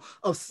world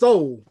of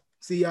soul.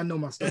 See, I know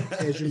my stuff,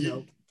 as you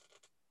know.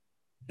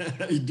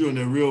 You're doing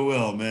it real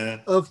well,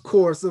 man. Of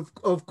course.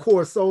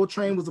 Soul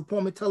Train was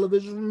appointment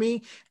television for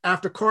me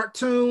after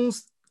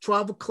cartoons,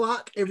 12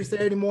 o'clock every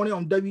Saturday morning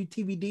on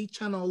WTVD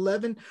Channel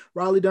 11,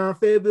 Raleigh, Durham,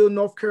 Fayetteville,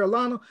 North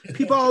Carolina.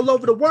 People all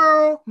over the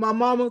world. My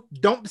mama,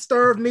 don't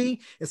disturb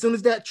me. As soon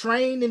as that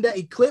train and that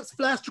eclipse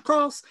flashed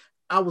across,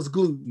 I was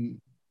glued.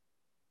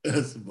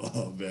 That's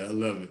bomb, man. I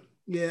love it.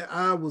 Yeah,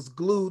 I was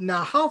glued.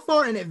 Now, how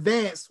far in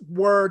advance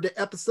were the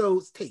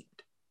episodes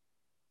taped?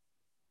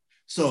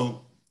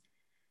 So,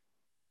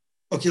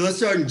 okay, let's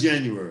start in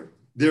January.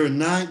 There are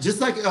 9,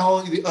 just like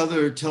all the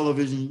other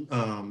television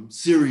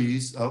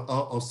series,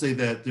 I'll say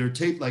that they're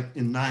taped like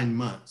in 9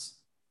 months.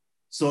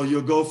 So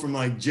you'll go from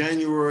like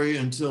January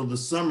until the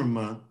summer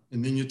month,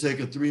 and then you take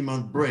a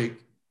 3-month break,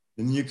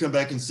 and then you come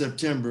back in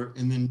September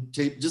and then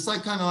tape, just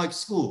like kind of like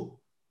school.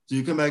 So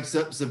you come back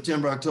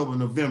September, October,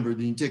 November,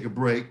 then you take a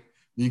break,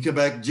 then you come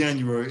back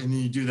January, and then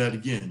you do that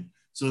again.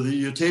 So that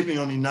you're taping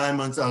only 9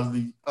 months out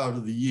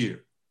of the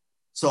year.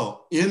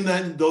 So in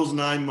those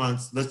 9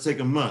 months, let's take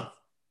a month.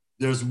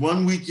 There's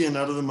one weekend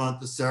out of the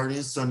month, the Saturday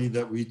and Sunday,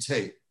 that we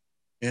tape.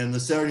 And the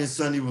Saturday and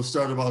Sunday will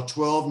start about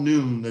 12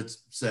 noon,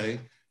 let's say.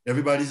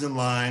 Everybody's in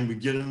line. We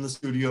get in the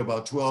studio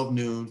about 12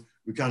 noon.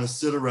 We kind of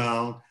sit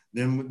around.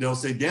 Then they'll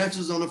say,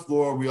 dancers on the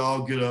floor. We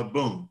all get up,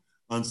 boom.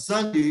 On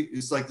Sunday,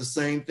 it's like the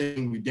same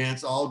thing. We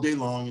dance all day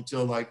long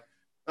until like,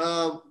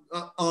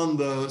 on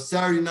the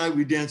Saturday night,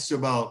 we dance to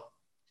about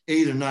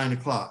 8 or 9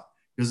 o'clock.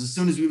 Because as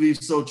soon as we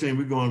leave Soul Train,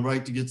 we're going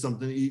right to get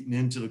something to eat and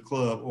into the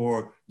club,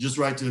 or just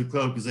right to the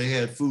club because they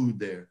had food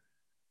there.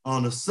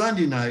 On a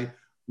Sunday night,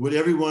 what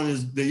everyone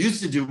we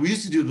used to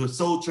do the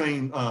Soul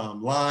Train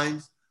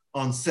lines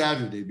on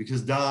Saturday,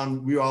 because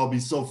we all be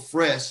so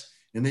fresh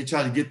and they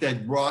try to get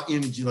that raw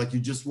energy like you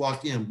just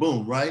walked in,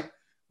 boom, right?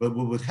 But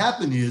what would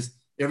happen is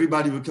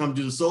everybody would come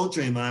to the Soul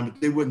Train line,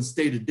 but they wouldn't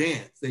stay to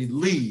dance. They'd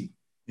leave,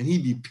 and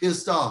he'd be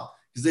pissed off,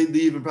 because they'd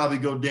leave and probably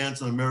go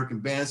dance on American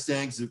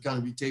Bandstand, because they'd kind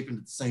of be taping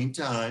at the same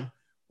time,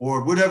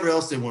 or whatever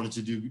else they wanted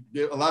to do.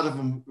 A lot of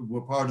them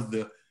were part of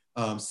the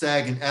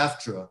SAG and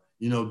AFTRA,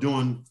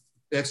 doing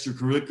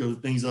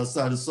extracurricular things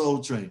outside of Soul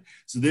Train.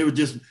 So they would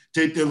just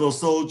take their little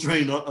Soul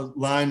Train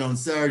line on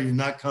Saturday and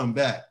not come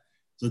back.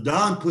 So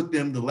Don put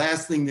them, the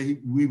last thing that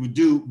we would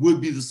do would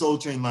be the Soul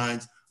Train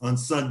lines on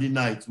Sunday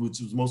nights, which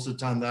was most of the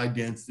time that I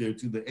danced there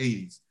to the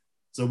 80s.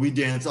 So we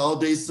dance all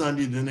day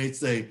Sunday, then they'd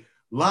say,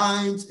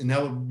 lines, and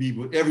that would be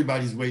what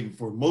everybody's waiting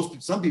for.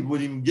 Some people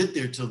wouldn't even get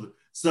there till the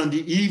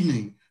Sunday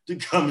evening to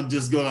come and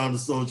just go down the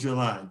Soul Train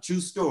line.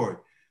 True story.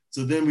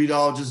 So then we'd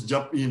all just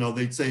jump,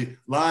 they'd say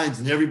lines,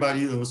 and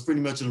everybody was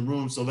pretty much in a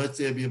room. So let's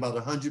say it'd be about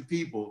 100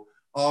 people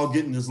all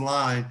getting this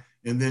line,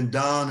 and then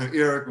Don or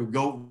Eric would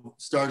go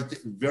start at the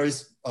very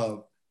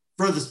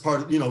furthest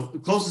part,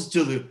 closest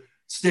to the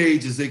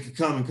stage as they could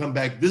come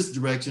back this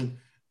direction,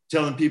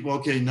 telling people,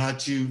 okay,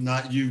 not you,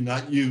 not you,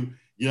 not you.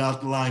 Get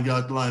out the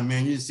line,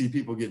 man. You see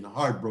people getting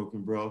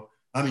heartbroken, bro.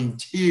 I mean,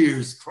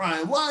 tears,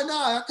 crying. Why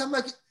not? I come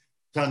back,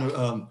 kind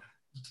of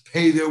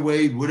pay their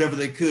way, whatever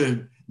they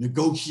could,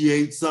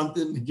 negotiate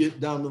something to get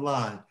down the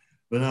line.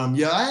 But I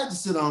had to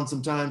sit down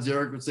sometimes.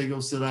 Eric would say, go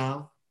sit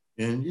down.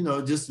 And,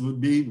 it just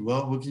would be,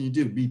 well, what can you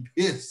do? Be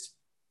pissed.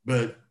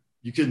 But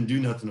you couldn't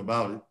do nothing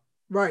about it.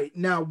 Right.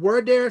 Now,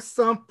 were there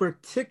some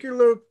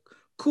particular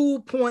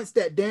cool points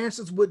that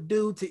dancers would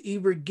do to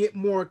either get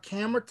more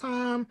camera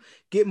time,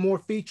 get more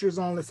features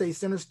on, let's say,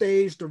 center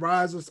stage, the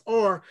risers,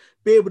 or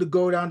be able to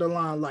go down the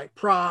line like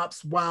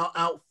props, wild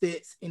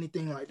outfits,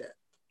 anything like that?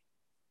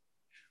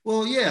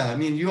 Well, yeah, I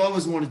mean, you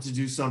always wanted to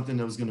do something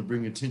that was going to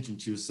bring attention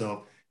to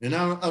yourself. And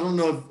I don't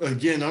know, if,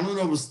 again, I don't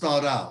know if it was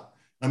thought out.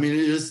 I mean, it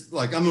is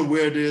like, I'm going to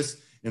wear this,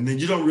 and then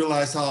you don't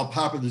realize how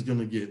popular it's going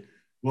to get.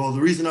 Well,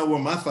 the reason I wore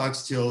my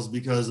foxtails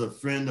because a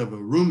friend of a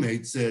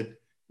roommate said,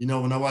 you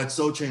know, when I watch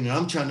Soul Train, and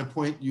I'm trying to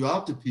point you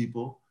out to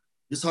people,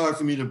 it's hard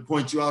for me to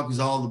point you out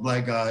because all the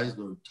black guys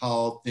are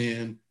tall,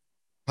 thin,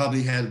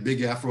 probably had a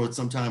big afro at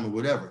some time or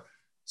whatever.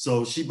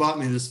 So she bought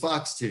me this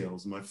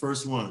foxtails, my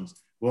first ones.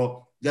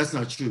 Well, that's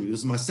not true.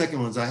 This is my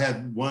second ones. I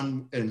had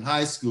one in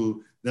high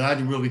school that I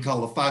didn't really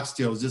call a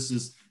foxtail. It was just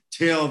this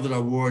tail that I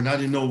wore, and I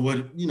didn't know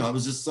what, you know, it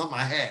was just something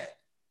I had.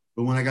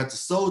 But when I got to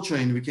Soul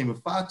Train, it became a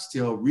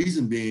foxtail,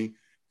 reason being,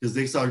 because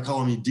they started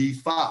calling me D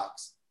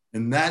Fox.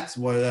 And that's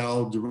where that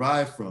all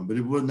derived from. But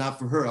it was not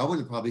for her. I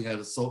wouldn't have probably had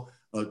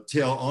a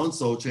tail on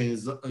Soul Train,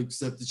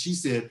 except that she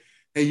said,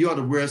 hey, you ought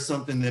to wear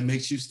something that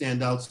makes you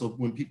stand out. So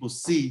when people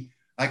see,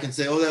 I can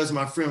say, oh, that's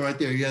my friend right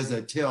there. He has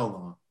that tail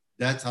on.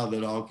 That's how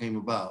that all came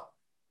about.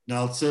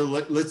 Now, so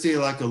let's say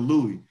like a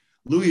Louis.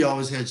 Louis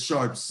always had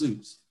sharp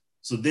suits.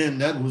 So then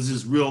that was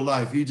his real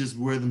life. He just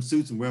wear them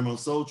suits and wear them on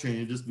Soul Train.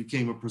 It just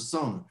became a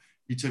persona.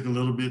 He took a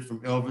little bit from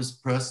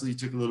Elvis Presley,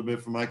 took a little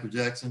bit from Michael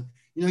Jackson.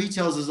 You know, he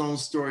tells his own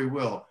story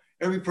well.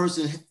 Every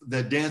person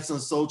that danced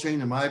on Soul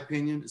Train, in my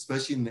opinion,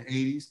 especially in the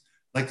 80s,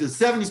 like the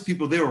 70s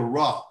people, they were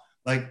raw.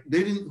 Like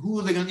they didn't, who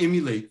were they gonna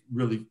emulate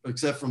really,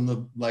 except from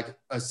the, like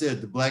I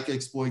said, the black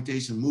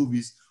exploitation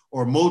movies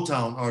or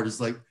Motown artists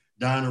like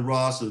Diana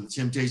Ross or the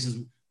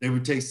Temptations. They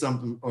would take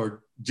something,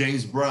 or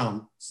James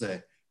Brown,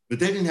 say, but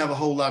they didn't have a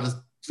whole lot of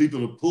people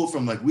to pull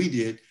from like we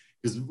did.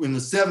 Because in the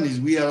 70s,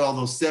 we had all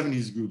those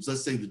 70s groups,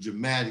 let's say the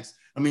Dramatics.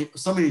 I mean,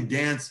 so many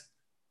dance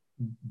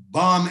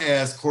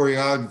bomb-ass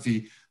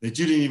choreography that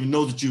you didn't even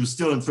know that you were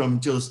stealing from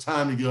until it's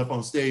time to get up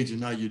on stage,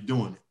 and now you're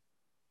doing it.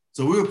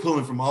 So we were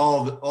pulling from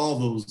all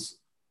those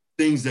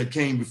things that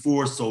came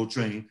before Soul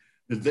Train.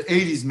 The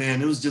 80s,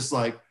 man, it was just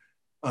like,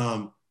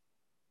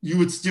 you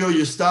would steal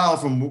your style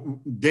from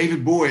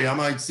David Bowie. I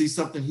might see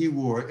something he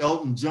wore,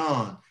 Elton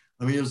John.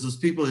 I mean, it was those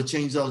people that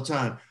changed all the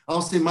time.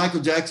 I'll say Michael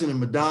Jackson and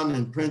Madonna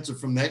and Prince are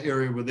from that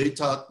area where they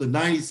taught the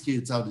 90s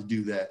kids how to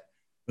do that.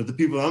 But the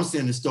people I'm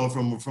saying they stole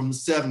from were from the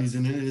 70s,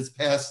 and then it is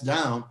passed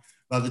down.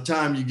 By the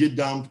time you get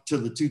down to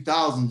the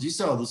 2000s, you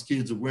saw those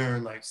kids are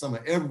wearing like some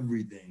of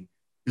everything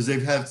because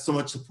they've had so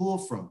much to pull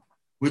from,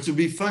 which would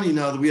be funny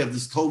now that we have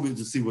this COVID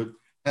to see what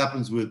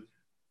happens with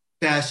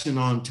fashion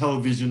on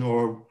television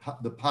or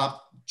the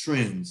pop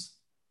trends.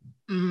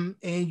 And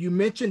you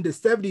mentioned the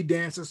 70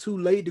 dancers who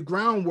laid the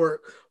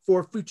groundwork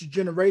for future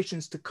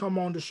generations to come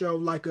on the show,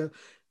 like a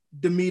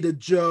Demita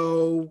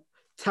Joe,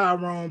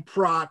 Tyrone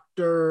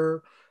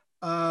Proctor,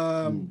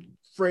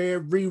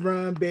 Fred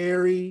Rerun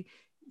Barry,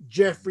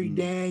 Jeffrey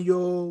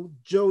Daniel,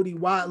 Jody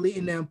Watley.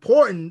 And the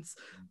importance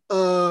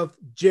of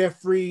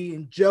Jeffrey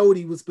and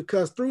Jody was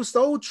because through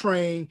Soul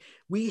Train,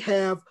 we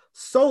have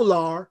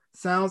Solar,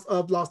 Sounds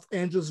of Los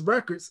Angeles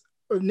Records,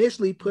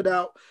 initially put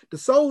out the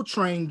Soul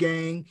Train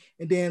Gang,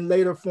 and then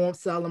later formed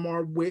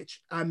Shalamar,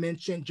 which I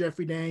mentioned,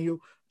 Jeffrey Daniel,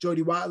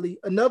 Jody Watley.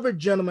 Another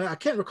gentleman, I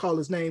can't recall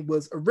his name,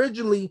 was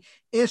originally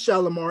in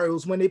Shalamar. It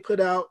was when they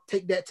put out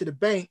Take That to the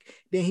Bank.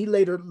 Then he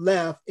later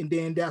left, and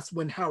then that's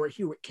when Howard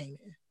Hewitt came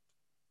in.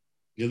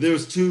 Yeah, there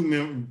was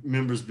two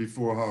members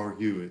before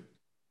Howard Hewitt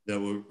that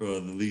were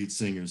the lead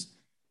singers.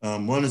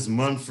 One is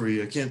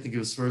Munfree. I can't think of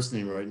his first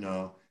name right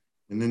now.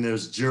 And then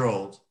there's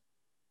Gerald.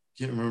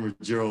 Can't remember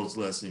Gerald's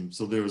last name.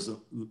 So there was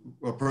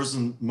a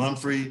person,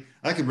 Munfree.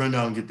 I could run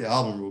down and get the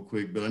album real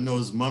quick, but I know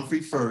it's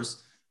Munfree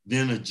first,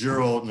 then a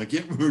Gerald, and I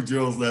can't remember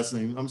Gerald's last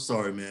name. I'm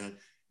sorry, man.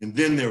 And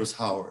then there was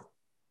Howard.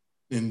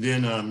 And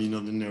then,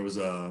 then there was,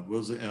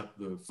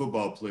 the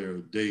football player,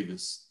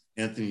 Davis,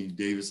 Anthony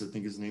Davis, I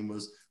think his name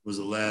was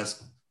the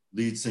last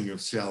lead singer of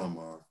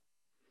Shalamar.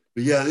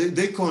 But yeah,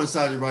 they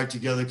coincided right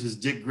together because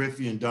Dick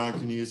Griffey and Don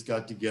Cornelius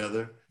got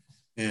together.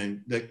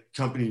 And that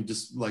company,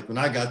 just like when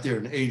I got there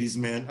in the 80s,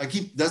 man,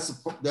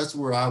 that's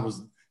where I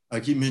was. I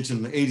keep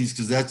mentioning the 80s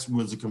because that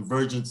was a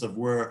convergence of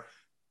where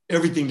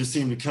everything just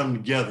seemed to come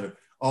together.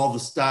 All the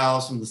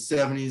styles from the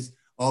 70s,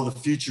 all the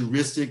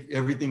futuristic,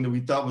 everything that we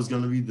thought was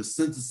going to be the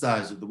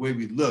synthesizer, the way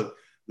we look,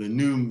 the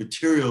new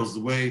materials,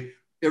 the way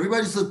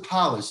everybody's looked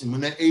polished. And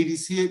when that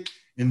 80s hit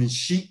and then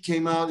Chic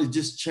came out, it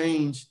just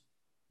changed.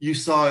 You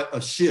saw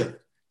a shift.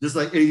 Just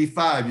like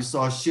 85, you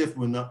saw a shift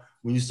when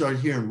you started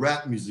hearing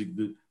rap music,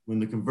 when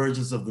the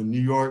convergence of the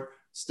New York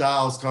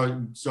styles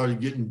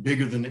started getting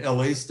bigger than the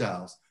LA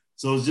styles.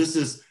 So it's just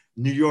this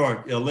New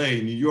York, LA,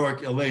 New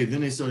York, LA. Then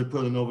they started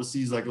putting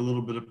overseas like a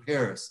little bit of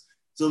Paris.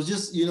 So it's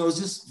just, it's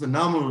just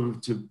phenomenal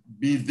to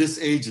be this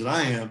age that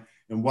I am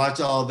and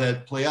watch all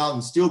that play out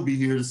and still be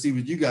here to see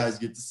what you guys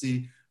get to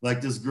see.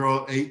 Like this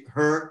girl,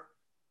 Her.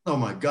 Oh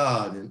my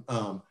God.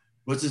 And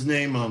what's his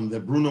name?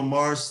 That Bruno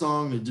Mars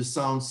song. It just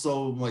sounds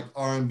so like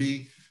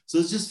R&B. So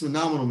it's just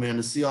phenomenal, man,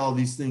 to see all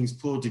these things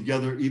pulled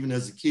together, even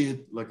as a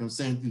kid, like I'm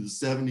saying, through the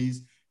 70s,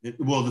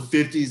 well, the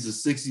 50s,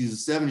 the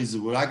 60s, the 70s is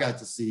what I got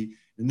to see.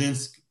 And then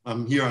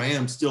here I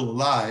am still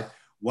alive,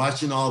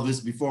 watching all this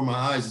before my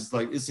eyes. It's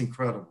like, it's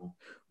incredible.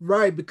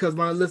 Right, because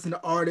when I listen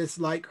to artists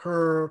like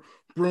her,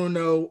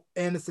 Bruno,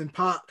 Anderson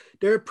 .Paak,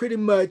 they're pretty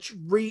much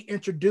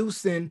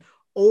reintroducing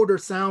older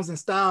sounds and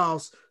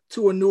styles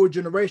to a newer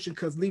generation,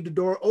 because Leave the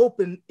Door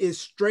Open is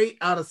straight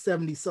out of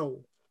 70s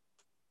soul.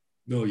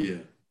 Oh, yeah.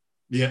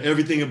 Yeah,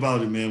 everything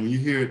about it, man. When you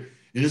hear it,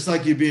 and it's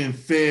like you're being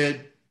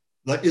fed,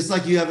 like it's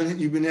like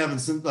you've been having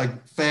some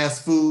like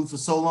fast food for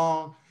so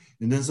long,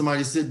 and then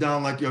somebody sit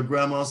down like your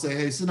grandma and say,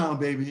 hey, sit down,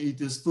 baby, and eat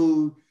this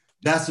food.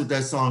 That's what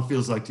that song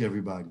feels like to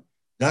everybody.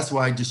 That's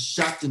why I just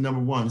shot to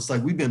 #1. It's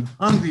like we've been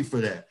hungry for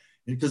that,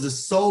 because it's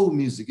soul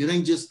music. It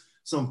ain't just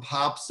some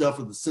pop stuff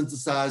with the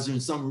synthesizer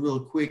and something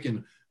real quick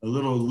and a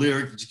little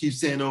lyric that you keep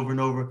saying over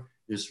and over.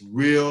 It's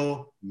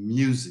real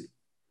music.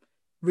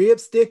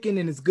 Rib sticking,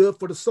 and it's good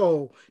for the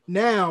soul.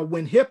 Now,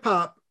 when hip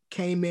hop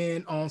came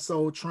in on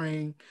Soul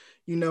Train,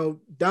 you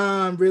know,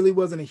 Don really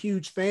wasn't a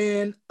huge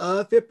fan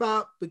of hip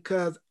hop,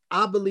 because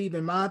I believe,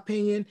 in my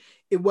opinion,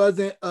 it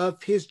wasn't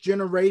of his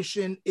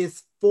generation.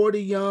 It's for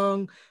the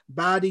young,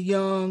 by the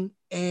young.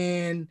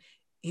 And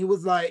he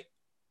was like,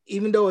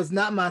 even though it's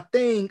not my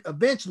thing,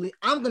 eventually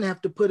I'm going to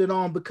have to put it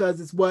on,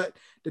 because it's what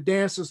the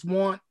dancers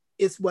want.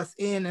 It's what's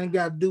in, and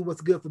got to do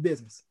what's good for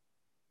business.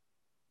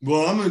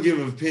 Well, I'm going to give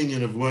an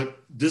opinion of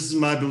this is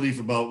my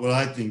belief about what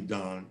I think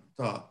Don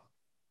thought,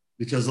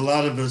 because a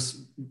lot of us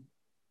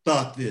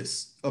thought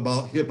this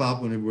about hip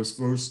hop when it was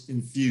first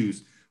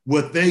infused.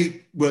 What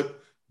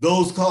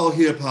those call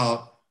hip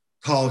hop,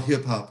 called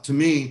hip hop. To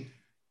me,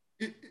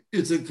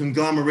 it's a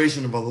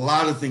conglomeration of a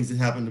lot of things that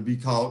happen to be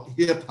called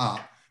hip hop.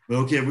 But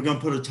okay, we're going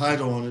to put a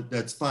title on it,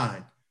 that's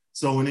fine.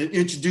 So when it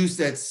introduced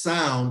that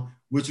sound,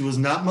 which was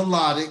not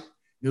melodic,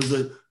 it was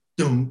a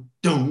dum,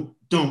 dum,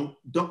 dum,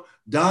 dum.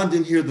 Don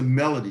didn't hear the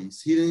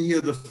melodies. He didn't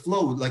hear the flow,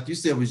 like you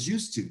said, was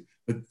used to.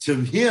 But to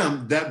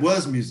him, that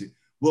was music.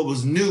 What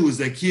was new is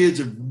that kids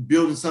are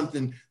building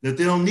something that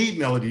they don't need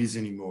melodies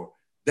anymore.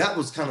 That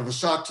was kind of a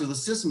shock to the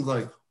system.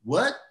 Like,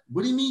 what?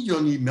 What do you mean you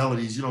don't need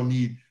melodies? You don't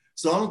need.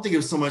 So I don't think it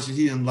was so much that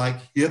he didn't like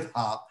hip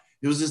hop.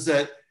 It was just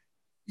that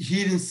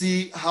he didn't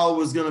see how it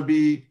was going to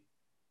be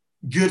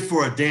good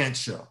for a dance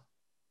show,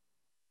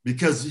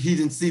 because he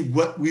didn't see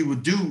what we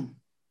would do.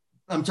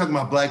 I'm talking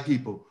about Black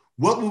people.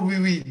 What would we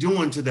be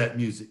doing to that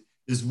music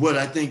is what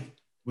I think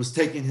was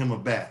taking him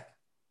aback.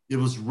 It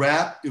was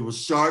rap, it was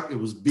sharp, it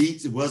was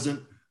beats. It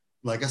wasn't,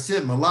 like I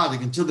said,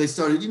 melodic, until they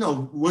started,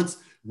 once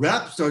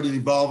rap started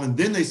evolving,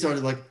 then they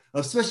started, like,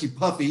 especially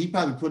Puffy, he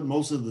probably put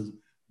most of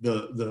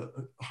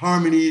the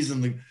harmonies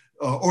and the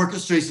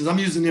orchestrations. I'm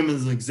using him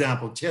as an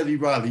example. Teddy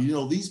Riley,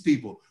 these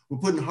people were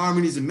putting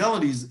harmonies and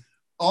melodies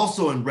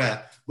also in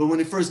rap. But when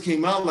it first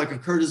came out, like a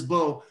Curtis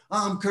Blow,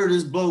 I'm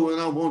Curtis Blow,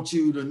 and I want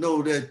you to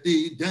know that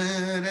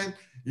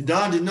and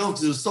Don didn't know,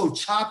 because it was so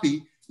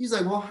choppy. He's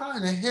like, well, how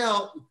in the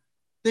hell?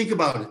 Think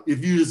about it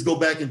if you just go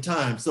back in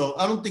time. So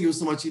I don't think it was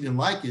so much he didn't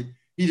like it,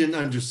 he didn't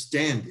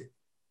understand it.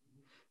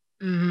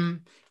 Mm-hmm.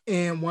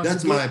 And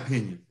that's my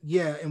opinion.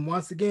 Yeah, and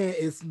once again,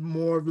 it's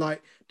more of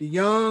like the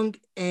young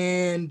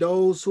and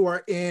those who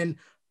are in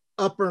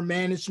upper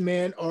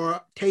management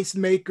or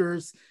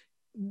tastemakers.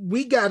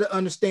 We got to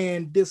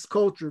understand this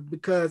culture,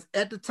 because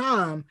at the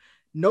time,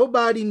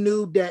 nobody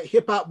knew that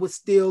hip hop would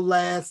still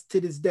last to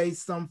this day,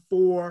 some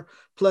 4+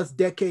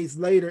 decades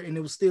later, and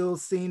it was still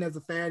seen as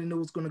a fad, and it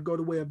was going to go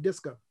the way of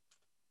disco.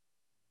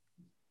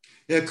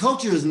 Yeah,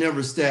 culture is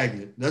never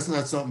stagnant. That's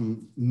not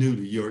something new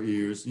to your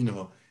ears.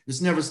 It's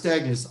never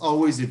stagnant. It's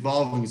always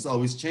evolving. It's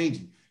always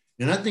changing.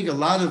 And I think a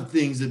lot of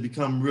things that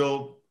become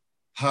real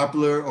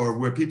popular, or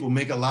where people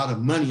make a lot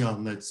of money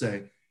on, let's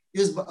say,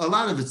 is a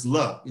lot of it's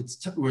luck.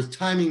 It's where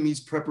timing meets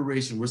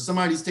preparation, where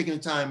somebody's taking the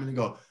time and they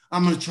go,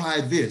 I'm going to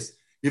try this.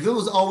 If it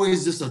was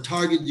always just a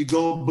target, you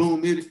go,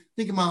 boom,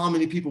 think about how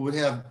many people would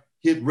have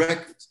hit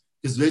records,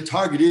 because their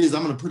target is,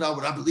 I'm going to put out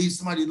what I believe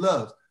somebody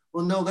loves.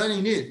 Well, no, that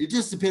ain't it. It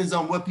just depends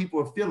on what people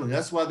are feeling.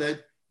 That's why that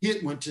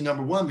hit went to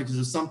 #1, because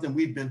it's something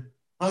we've been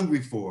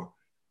hungry for.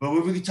 But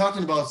when we were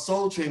talking about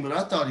Soul Train, what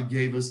I thought it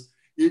gave us,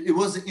 it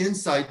was an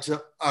insight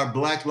to our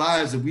Black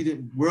lives that we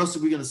didn't, where else are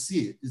we going to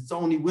see it? It's the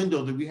only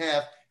window that we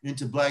have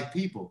into Black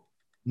people.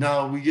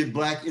 Now we get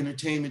Black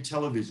entertainment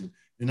television.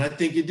 And I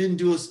think it didn't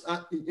do us,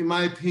 in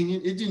my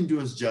opinion, it didn't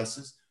do us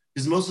justice,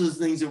 because most of the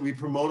things that we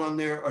promote on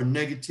there are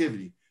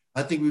negativity.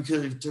 I think we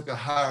could have took a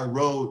higher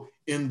road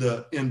in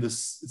the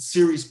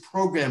series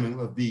programming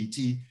of BET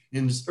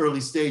in its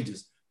early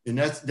stages. And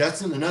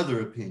that's in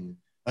another opinion.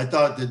 I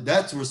thought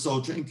that's where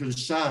Soul Train could have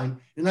shined.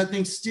 And I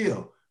think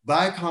still,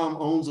 Viacom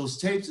owns those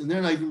tapes, and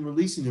they're not even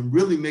releasing them,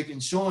 really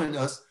showing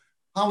us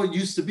how it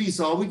used to be.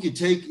 So all we could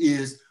take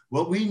is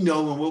what we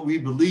know and what we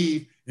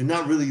believe, and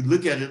not really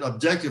look at it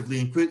objectively,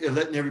 and quit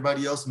letting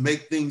everybody else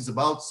make things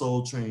about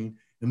Soul Train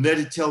and let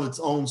it tell its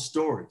own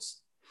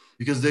stories.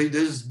 Because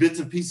there's bits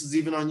and pieces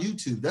even on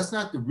YouTube. That's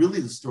not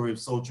really the story of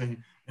Soul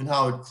Train and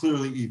how it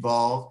clearly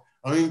evolved.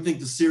 I don't even think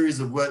the series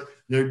of what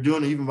they're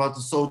doing, even about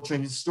the Soul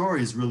Train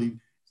story, is really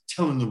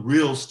telling the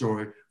real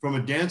story from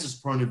a dancer's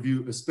point of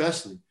view,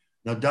 especially.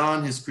 Now,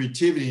 Don, his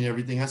creativity and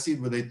everything, I see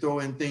where they throw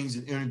in things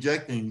and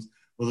interject things.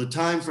 Well, the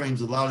time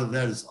frames, a lot of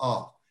that is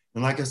off.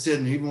 And like I said,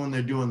 and even when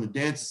they're doing the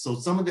dances, so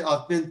some of the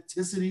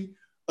authenticity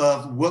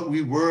of what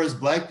we were as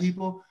Black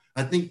people,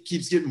 I think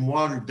keeps getting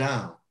watered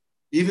down.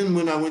 Even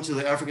when I went to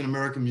the African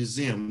American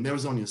Museum, there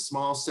was only a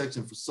small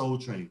section for Soul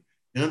Train.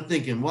 And I'm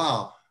thinking,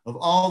 wow, of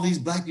all these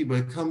Black people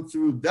that come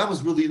through, that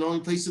was really the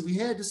only place that we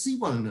had to see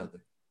one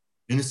another.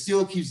 And it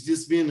still keeps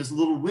just being this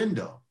little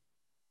window.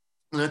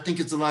 And I think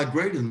it's a lot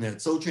greater than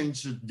that. Soul Train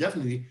should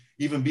definitely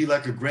even be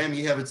like a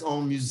Grammy, have its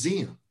own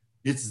museum.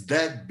 It's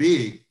that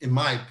big, in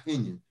my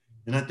opinion.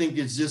 And I think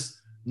it's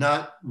just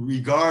not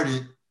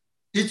regarded,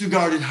 it's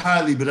regarded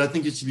highly, but I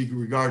think it should be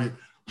regarded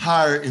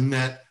higher in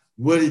that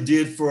what it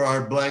did for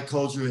our Black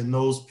culture and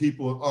those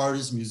people,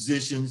 artists,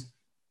 musicians,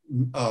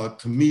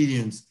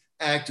 comedians,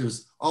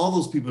 actors, all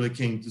those people that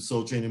came to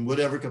Soul Train in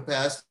whatever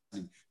capacity,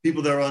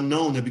 people that are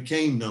unknown that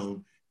became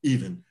known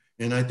even.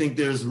 And I think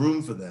there's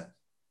room for that.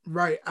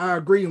 Right, I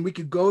agree. And we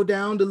could go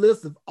down the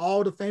list of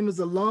all the famous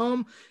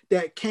alum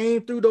that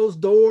came through those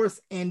doors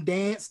and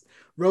danced.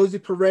 Rosie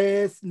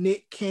Perez,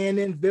 Nick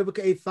Cannon,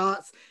 Vivica A.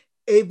 Fox,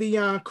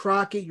 Avion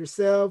Crockett,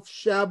 yourself,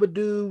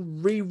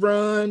 Shabba-Doo,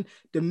 Rerun,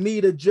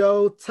 Demita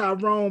Joe,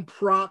 Tyrone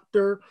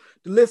Proctor.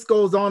 The list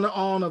goes on and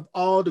on of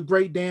all the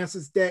great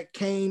dancers that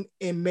came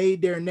and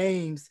made their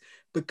names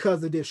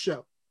because of this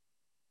show.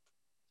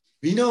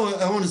 You know,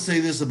 I want to say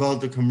this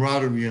about the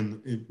camaraderie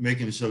in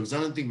making the show, because I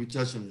don't think we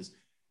touched on this.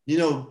 You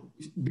know,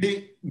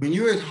 when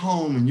you're at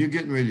home and you're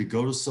getting ready to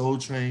go to Soul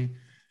Train,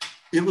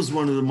 it was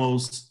one of the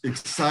most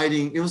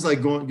exciting. It was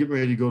like getting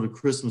ready to go to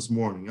Christmas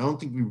morning. I don't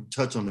think we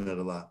touch on that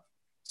a lot.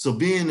 So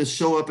being to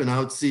show up and I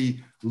would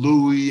see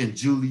Louis and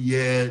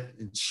Juliet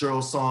and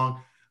Cheryl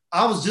Song,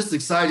 I was just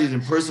excited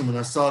in person when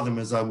I saw them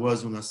as I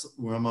was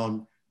when I'm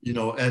on, you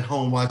know, at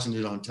home watching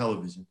it on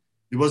television.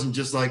 It wasn't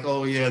just like,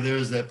 oh yeah,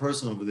 there's that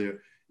person over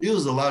there. It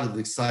was a lot of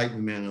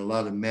excitement, man, and a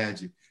lot of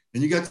magic.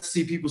 And you got to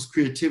see people's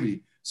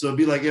creativity. So it'd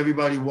be like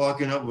everybody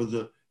walking up with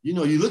you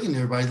know, you look at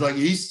everybody, it's like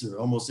Easter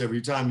almost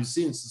every time you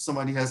see it. So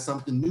somebody has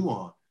something new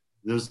on.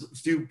 There's a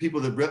few people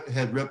that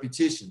had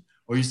repetition,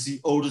 or you see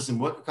Otis and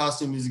what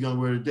costume is he gonna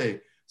wear today?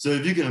 So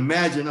if you can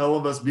imagine all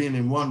of us being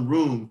in one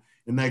room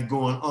and that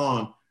going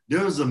on,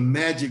 there was a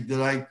magic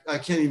that I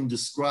can't even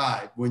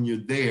describe when you're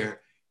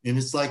there. And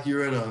it's like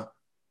you're at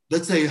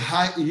let's say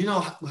you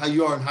know how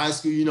you are in high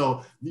school, you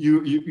know,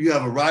 you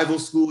have a rival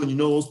school and you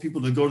know those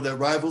people that go to that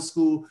rival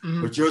school,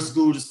 mm-hmm. But your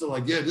school just feel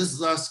like, yeah, this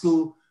is our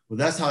school. Well,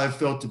 that's how I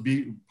felt to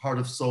be part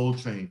of Soul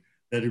Train,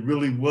 that it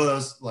really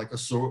was like a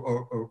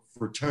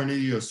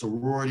fraternity or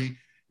sorority.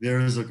 There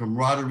is a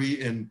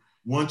camaraderie. And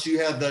once you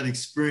have that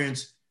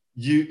experience,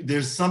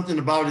 there's something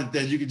about it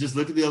that you can just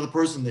look at the other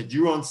person that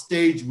you're on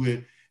stage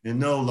with and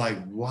know like,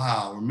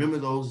 wow, remember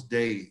those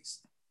days.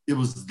 It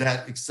was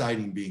that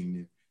exciting being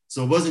there.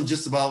 So it wasn't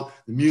just about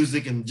the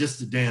music and just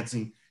the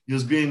dancing. It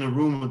was being in a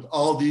room with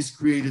all these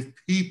creative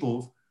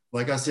people,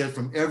 like I said,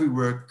 from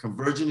everywhere,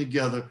 converging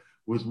together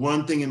with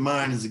one thing in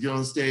mind, is to get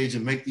on stage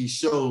and make these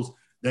shows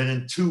that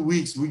in 2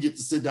 weeks, we get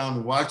to sit down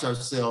and watch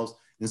ourselves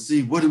and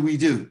see, what do we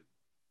do?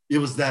 It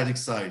was that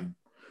exciting.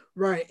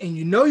 Right. And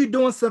you know you're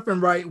doing something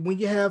right when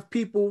you have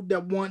people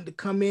that want to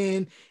come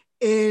in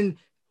and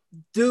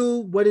do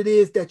what it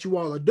is that you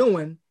all are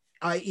doing,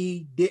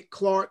 i.e. Dick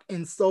Clark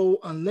and Soul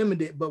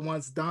Unlimited. But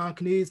once Don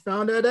Cornelius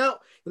found that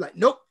out, you're like,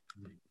 nope,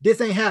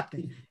 this ain't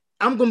happening.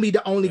 I'm going to be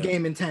the only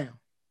game in town.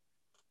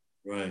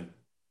 Right.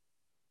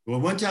 Well,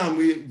 one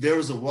time there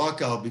was a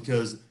walkout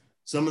because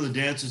some of the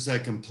dancers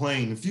had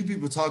complained. A few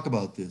people talk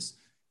about this,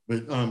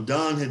 but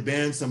Don had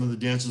banned some of the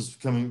dancers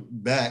coming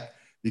back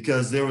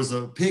because there was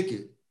a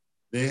picket.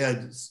 They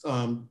had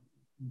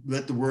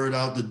let the word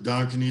out that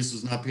Don Cornelius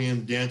was not paying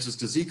the dancers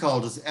because he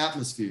called us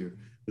atmosphere,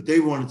 but they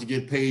wanted to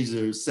get paid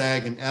their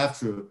SAG and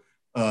AFTRA,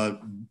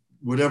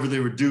 whatever they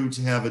were due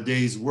to have a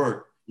day's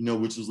work, you know,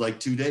 which was like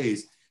 2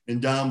 days.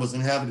 And Don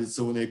wasn't having it.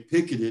 So when they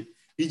picketed,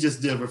 he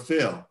just never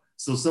fell.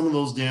 So some of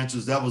those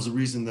dancers, that was the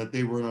reason that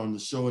they weren't on the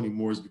show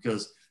anymore, is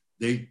because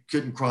they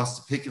couldn't cross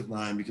the picket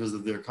line because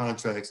of their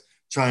contracts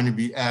trying to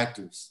be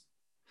actors.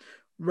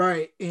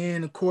 Right.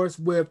 And of course,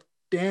 with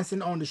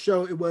dancing on the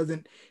show, it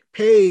wasn't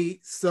paid.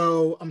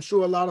 So I'm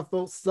sure a lot of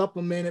folks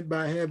supplemented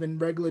by having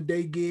regular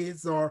day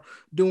gigs or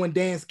doing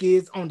dance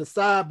gigs on the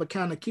side, but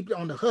kind of keep it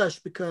on the hush,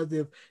 because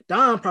if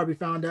Don probably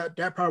found out,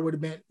 that probably would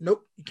have been,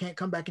 nope, you can't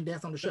come back and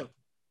dance on the show.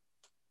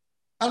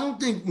 I don't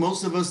think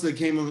most of us that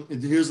came on,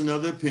 here's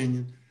another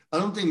opinion, I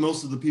don't think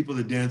most of the people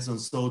that danced on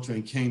Soul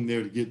Train came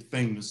there to get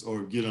famous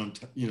or get on,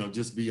 you know,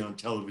 just be on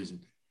television.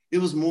 It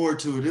was more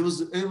to it. It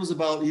was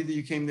about either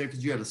you came there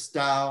because you had a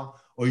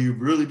style or you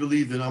really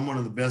believe that I'm one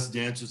of the best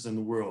dancers in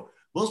the world.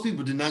 Most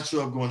people did not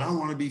show up going, I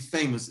want to be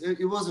famous.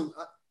 It wasn't,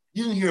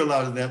 you didn't hear a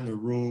lot of that in the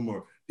room,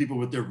 or people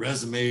with their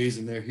resumes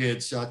and their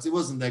headshots. It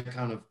wasn't that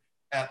kind of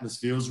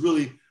atmosphere. It was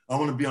really, I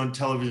want to be on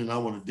television, I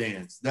want to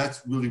dance.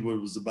 That's really what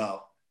it was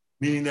about.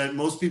 Meaning that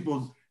most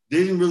people they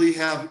didn't really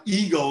have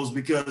egos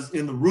because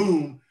in the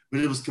room,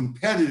 but it was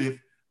competitive.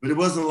 But it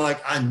wasn't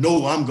like, I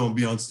know I'm going to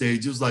be on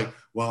stage. It was like,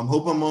 well, I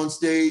hope I'm on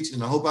stage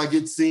and I hope I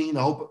get seen.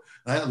 I hope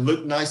I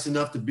look nice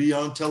enough to be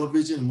on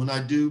television. And when I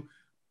do,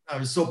 I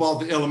just hope all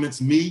the elements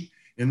meet.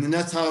 And then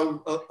that's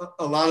how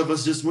a lot of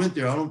us just went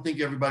there. I don't think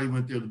everybody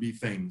went there to be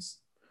famous.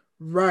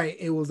 Right.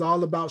 It was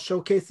all about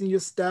showcasing your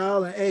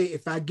style. And hey,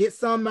 if I get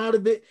something out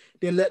of it,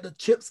 then let the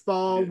chips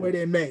fall where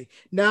they may.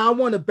 Now, I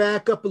want to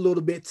back up a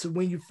little bit to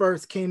when you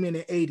first came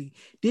in 80.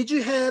 Did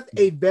you have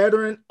a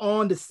veteran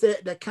on the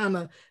set that kind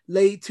of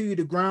laid to you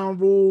the ground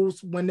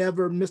rules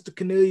whenever Mr.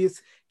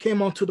 Cornelius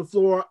came onto the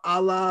floor,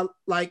 a la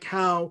like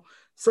how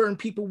certain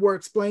people were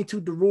explained to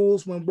the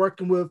rules when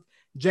working with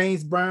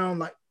James Brown,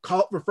 like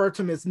refer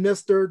to him as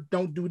Mr.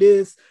 Don't do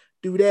this,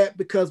 do that,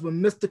 because when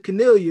Mr.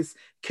 Cornelius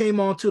came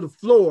onto the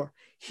floor,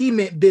 he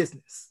meant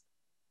business.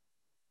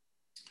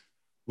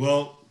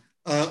 Well,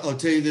 I'll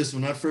tell you this.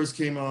 When I first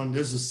came on,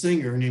 there's a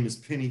singer. Her name is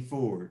Penny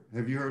Ford.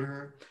 Have you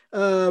heard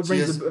of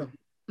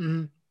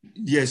her?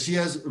 Yeah, she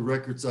has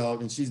records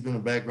out, and she's been a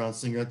background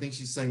singer. I think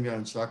she sang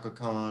on Chaka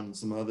Khan and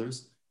some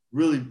others.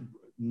 Really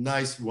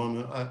nice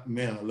woman.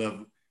 Man, I love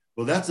her.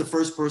 Well, that's the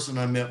first person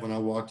I met when I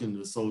walked into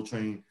the Soul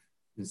Train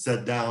and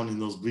sat down in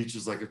those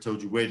bleachers, like I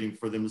told you, waiting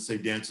for them to say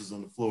dancers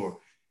on the floor.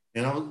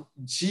 And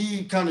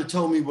she kind of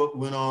told me what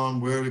went on,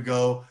 where to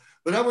go.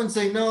 But I wouldn't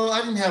say, no, I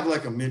didn't have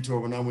like a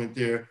mentor when I went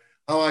there.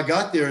 How I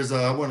got there is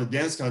I won a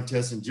dance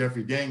contest, and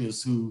Jeffrey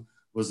Daniels, who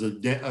was one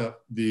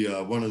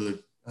of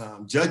the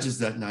judges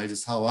that night,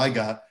 is how I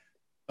got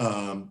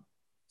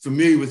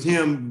familiar with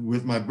him,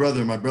 with my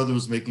brother. My brother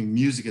was making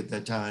music at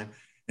that time.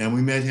 And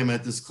we met him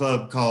at this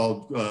club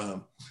called,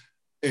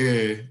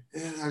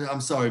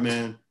 I'm sorry,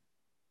 man.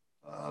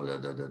 Oh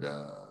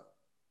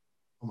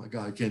my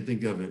God, I can't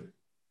think of it.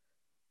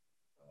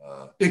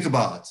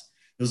 Ichabod's.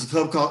 There's a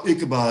club called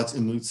Ichabod's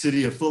in the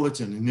city of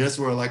Fullerton. And that's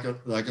where, like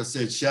I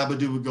said,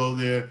 Shabba-Doo would go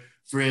there,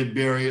 Fred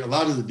Berry, a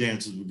lot of the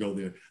dancers would go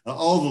there.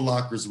 All the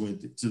lockers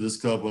went to this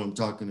club, what I'm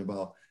talking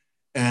about.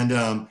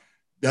 And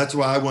that's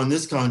why I won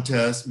this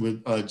contest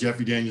with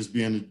Jeffrey Daniels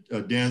being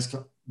a dance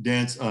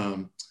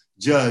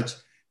judge,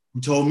 who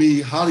told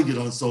me how to get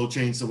on Soul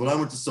Train. So when I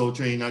went to Soul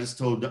Train, I just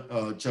told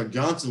Chuck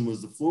Johnson,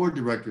 was the floor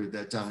director at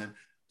that time,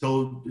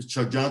 told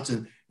Chuck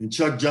Johnson, and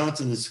Chuck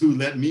Johnson is who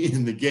let me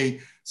in the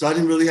gate. So I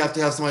didn't really have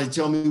to have somebody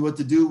tell me what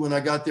to do when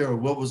I got there, or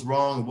what was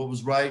wrong or what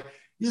was right.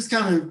 He just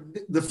kind of,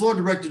 the floor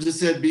director just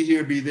said, be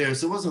here, be there.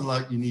 So it wasn't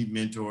like you need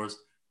mentors.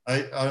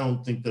 I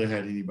don't think that I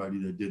had anybody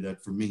that did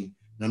that for me.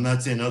 And I'm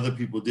not saying other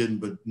people didn't,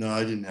 but no,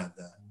 I didn't have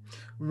that.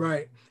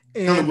 Right.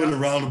 And kind of went a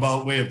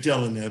roundabout way of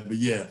telling that, but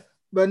yeah.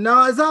 But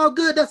no, it's all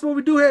good. That's what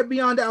we do here at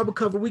Beyond the Album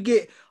Cover. We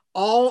get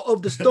all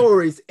of the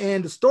stories.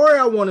 And the story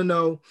I want to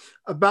know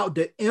about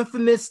the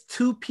infamous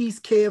two-piece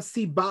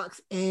KFC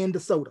box and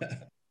the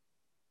soda.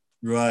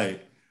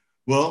 Right.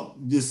 Well,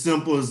 as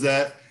simple as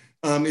that.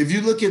 If you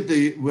look at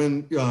the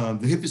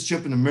hippest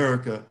trip in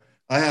America,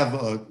 I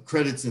have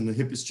credits in the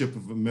hippest trip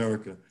of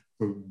America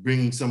for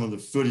bringing some of the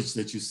footage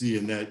that you see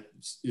in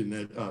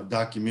that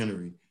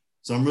documentary.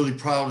 So I'm really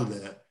proud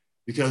of that.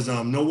 Because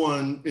no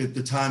one at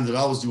the time that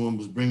I was doing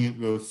was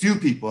bringing, a few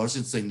people, I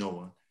should say no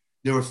one.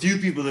 There were a few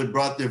people that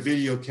brought their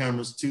video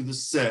cameras to the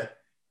set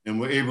and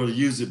were able to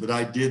use it, but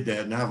I did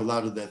that. And I have a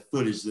lot of that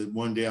footage that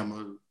one day I'm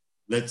gonna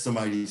let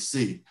somebody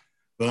see.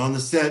 But on the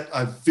set,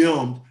 I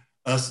filmed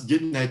us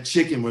getting that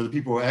chicken where the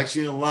people were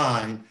actually in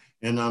line.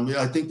 And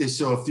I think they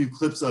show a few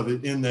clips of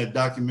it in that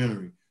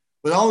documentary.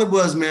 But all it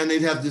was, man,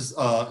 they'd have this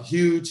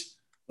huge,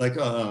 like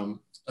a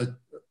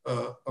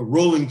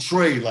rolling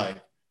tray, like,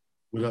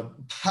 with a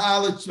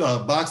pile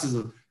of boxes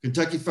of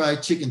Kentucky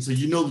Fried Chicken. So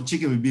you know the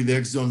chicken would be there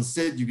because on the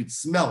set, you could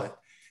smell it.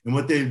 And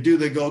what they do,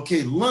 they go,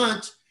 okay,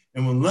 lunch.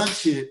 And when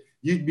lunch hit,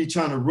 you'd be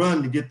trying to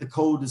run to get the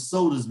coldest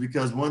sodas,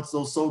 because once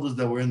those sodas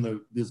that were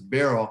in this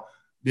barrel,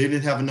 they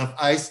didn't have enough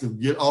ice to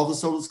get all the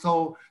sodas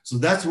cold. So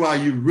that's why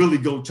you really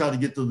go try to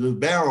get to the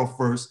barrel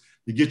first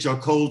to get your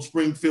cold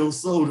Springfield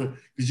soda,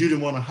 because you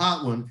didn't want a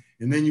hot one.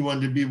 And then you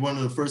wanted to be one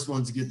of the first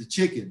ones to get the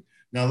chicken.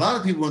 Now, a lot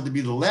of people want to be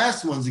the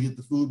last ones to get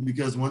the food,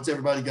 because once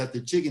everybody got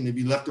their chicken, there'd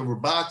be leftover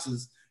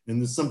boxes, and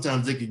then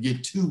sometimes they could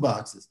get 2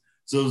 boxes.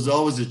 So there's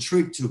always a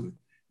trick to it.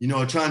 You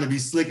know, trying to be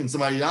slick, and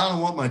somebody, I don't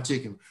want my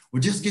chicken.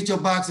 Well, just get your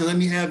box and let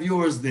me have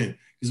yours then.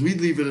 Because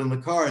we'd leave it in the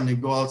car and then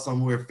go out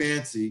somewhere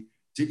fancy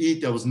to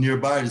eat that was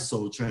nearby the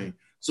Soul Train.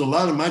 So a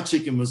lot of my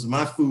chicken was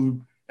my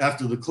food.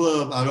 After the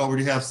club, I'd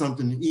already have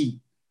something to eat.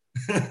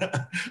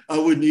 I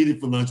wouldn't eat it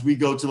for lunch. We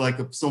go to like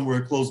somewhere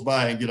close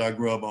by and get our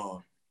grub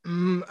on.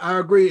 I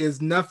agree.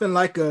 It's nothing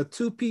like a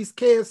two-piece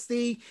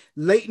KFC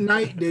late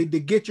night to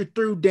get you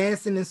through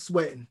dancing and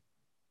sweating.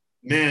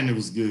 Man, it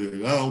was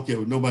good. I don't care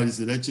what nobody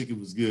said. That chicken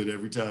was good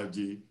every time,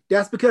 G.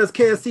 That's because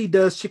KFC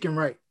does chicken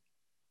right.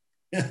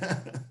 I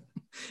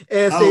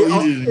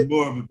don't eat it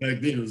anymore, but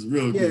back then it was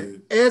real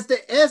good. As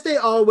they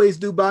always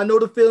do, but I know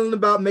the feeling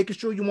about making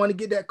sure you want to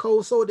get that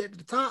cold soda at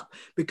the top,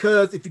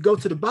 because if you go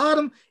to the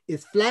bottom,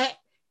 it's flat,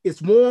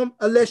 it's warm,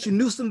 unless you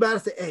knew somebody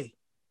say,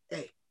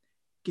 hey,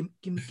 give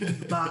me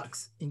the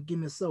box and give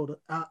me a soda.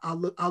 I'll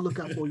look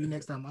out for you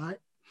next time. All right.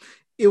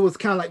 It was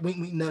kind of like wink,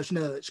 wink, nudge,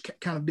 nudge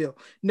kind of deal.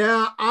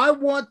 Now, I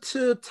want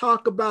to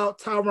talk about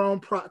Tyrone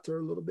Proctor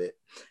a little bit.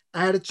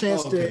 I had a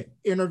chance to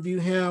interview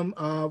him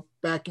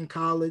back in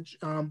college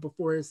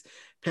before his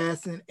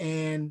passing,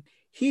 and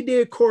he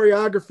did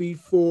choreography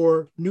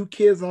for New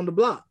Kids on the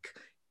Block.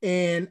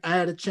 And I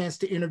had a chance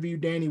to interview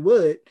Danny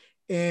Wood.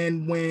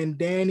 And when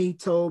Danny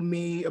told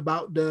me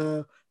about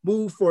the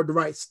move for The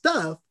Right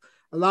Stuff,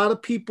 a lot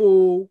of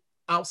people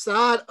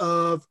outside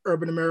of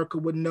urban America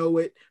would know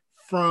it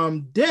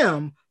from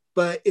them,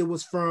 but it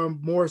was from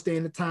Morris Day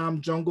and the Time,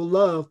 Jungle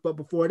Love. But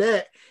before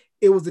that,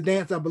 it was a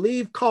dance, I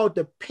believe, called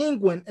the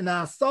Penguin. And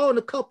I saw in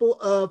a couple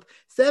of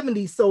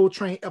 70s Soul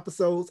Train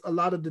episodes, a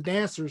lot of the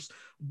dancers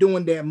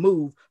doing that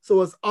move.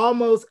 So it's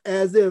almost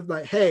as if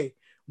like, hey,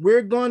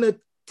 we're going to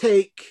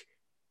take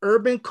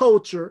urban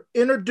culture,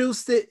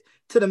 introduce it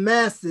to the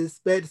masses,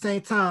 but at the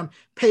same time,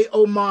 pay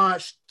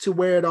homage to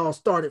where it all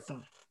started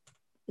from.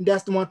 And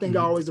that's the one thing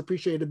I always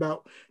appreciate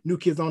about New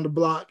Kids on the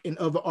Block and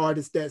other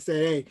artists that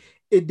say, hey,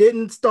 it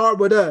didn't start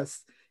with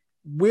us.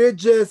 We're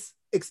just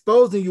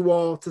exposing you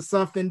all to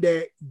something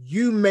that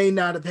you may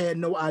not have had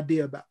no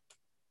idea about.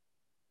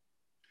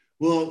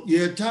 Well,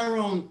 yeah,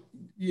 Tyrone,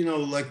 you know,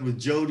 like with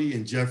Jody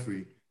and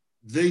Jeffrey,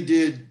 they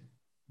did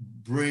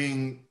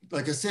bring,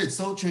 like I said,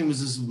 Soul Train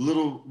was this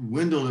little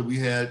window that we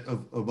had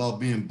about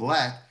being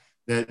Black,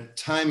 that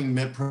timing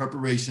meant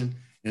preparation.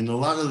 And a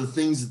lot of the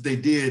things that they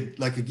did,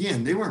 like,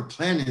 again, they weren't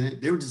planning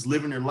it. They were just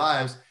living their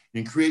lives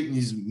and creating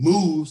these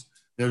moves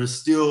that are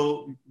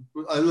still,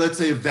 let's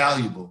say,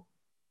 valuable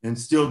and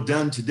still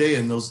done today.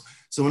 And those,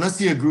 so when I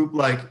see a group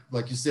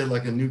like you said,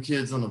 like a New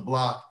Kids on the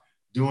Block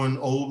doing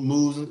old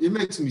moves, it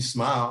makes me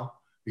smile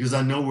because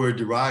I know where it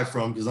derived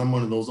from, because I'm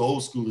one of those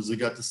old schoolers that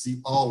got to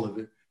see all of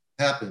it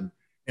happen.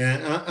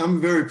 And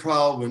I'm very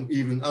proud when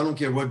even, I don't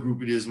care what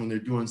group it is, when they're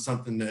doing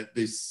something that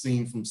they've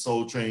seen from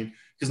Soul Train,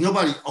 because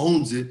nobody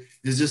owns it.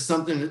 It's just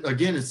something that,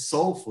 again, it's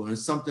soulful. And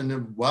it's something that,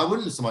 why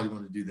wouldn't somebody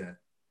want to do that?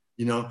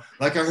 You know,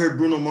 like I heard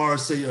Bruno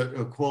Mars say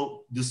a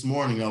quote this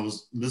morning. I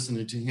was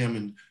listening to him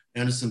and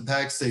Anderson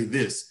 .Paak say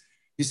this.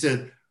 He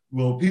said,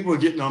 well, people are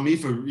getting on me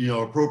for, you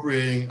know,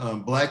 appropriating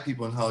Black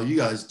people and how you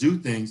guys do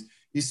things.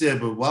 He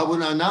said, but why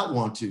wouldn't I not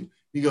want to?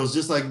 He goes,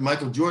 just like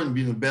Michael Jordan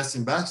being the best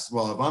in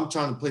basketball. If I'm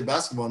trying to play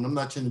basketball and I'm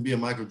not trying to be a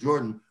Michael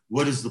Jordan,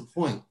 what is the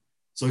point?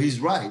 So he's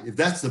right. If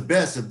that's the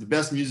best, if the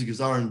best music is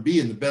R&B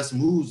and the best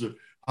moves are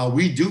how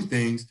we do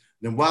things,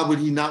 then why would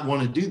he not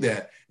want to do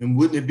that? And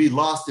wouldn't it be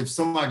lost if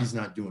somebody's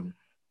not doing it?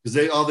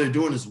 Because all they're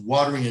doing is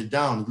watering it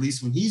down. At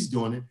least when he's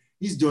doing it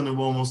with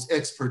almost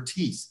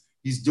expertise.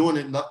 He's doing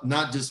it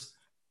not just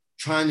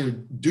trying to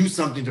do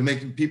something to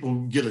make people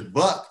get a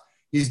buck.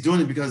 He's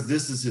doing it because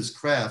this is his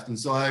craft. And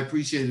so I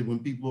appreciate it when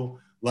people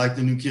like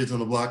the New Kids on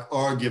the Block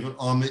are giving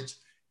homage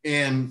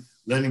and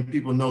letting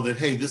people know that,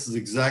 hey, this is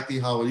exactly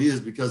how it is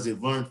because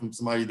they've learned from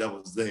somebody that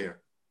was there.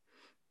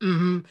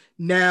 Mm-hmm.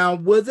 Now,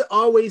 was it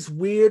always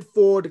weird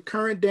for the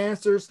current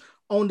dancers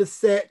on the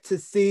set to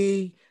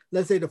see,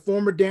 let's say, the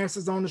former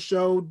dancers on the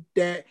show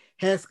that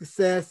had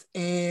success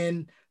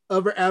in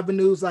other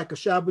avenues like a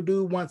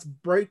Shabba-Doo once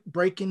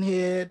Breaking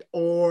Head,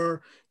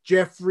 or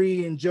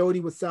Jeffrey and Jody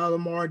with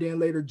Salomar, then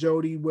later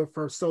Jody with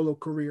her solo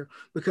career?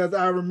 Because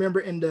I remember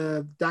in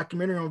the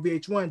documentary on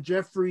VH1,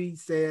 Jeffrey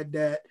said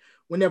that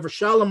whenever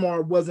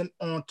Shalimar wasn't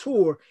on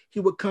tour, he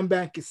would come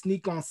back and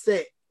sneak on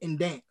set and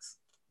dance.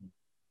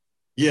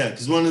 Yeah,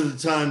 because one of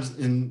the times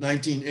in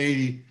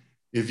 1980,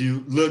 if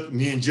you look,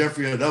 me and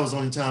Jeffrey, that was the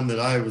only time that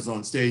I was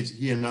on stage.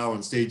 He and I were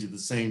on stage at the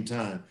same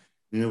time.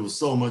 And it was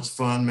so much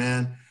fun,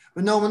 man.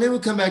 But no, when they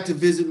would come back to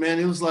visit, man,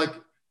 it was like,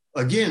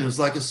 again, it was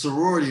like a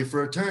sorority, a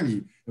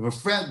fraternity. If a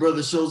frat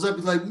brother shows up,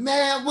 he's like,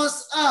 man,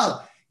 what's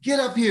up? Get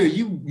up here.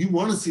 You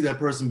want to see that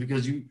person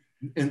because you,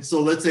 and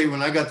so let's say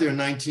when I got there in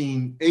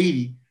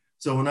 1980,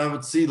 so when I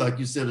would see, like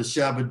you said, a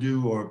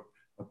Shabba-Doo or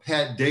a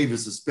Pat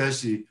Davis,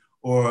 especially,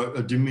 or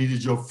a Demeter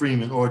Joe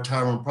Freeman or a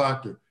Tyrone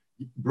Proctor,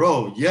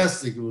 bro,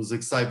 yes, it was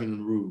excitement in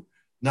the room.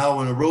 Now,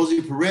 when a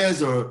Rosie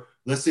Perez or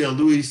let's say a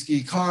Louis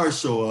Ski Carr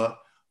show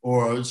up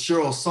or a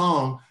Cheryl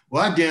Song,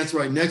 well, I dance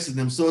right next to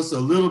them. So it's a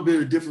little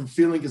bit of different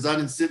feeling because I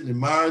didn't sit and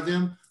admire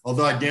them,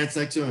 although I danced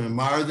next to them and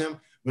admire them.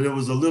 But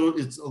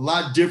it's a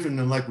lot different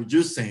than like what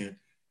you're saying.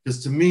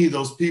 Because to me,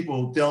 those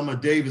people, Thelma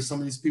Davis, some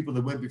of these people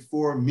that went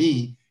before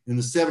me in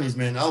the 70s,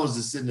 man, I was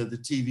just sitting at the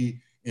TV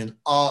in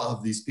awe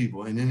of these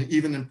people. And then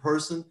even in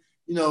person,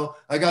 you know,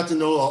 I got to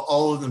know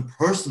all of them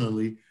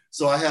personally.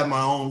 So I have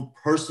my own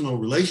personal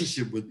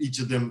relationship with each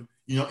of them,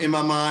 you know, in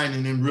my mind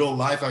and in real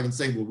life. I can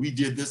say, well, we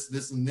did this,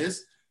 this, and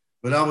this.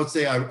 But I would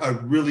say I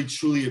really,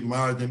 truly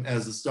admire them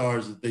as the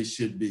stars that they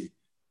should be.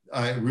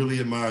 I really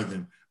admire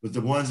them. But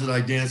the ones that I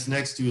dance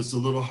next to, it's a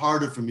little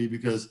harder for me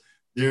because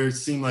they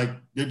seem like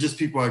they're just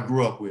people I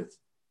grew up with.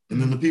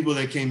 And then the people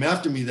that came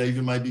after me that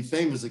even might be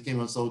famous that came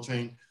on Soul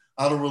Train,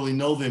 I don't really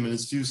know them. And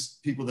it's few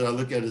people that I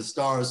look at as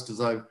stars because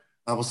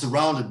I was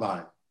surrounded by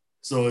it.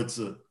 So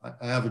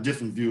I have a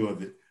different view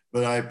of it.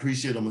 but I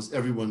appreciate almost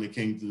everyone that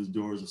came through the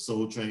doors of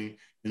Soul Train.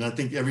 And I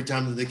think every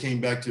time that they came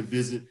back to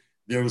visit,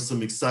 there was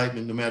some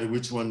excitement, no matter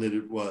which one that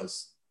it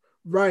was.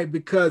 Right,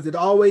 because it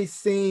always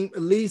seemed,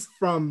 at least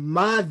from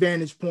my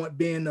vantage point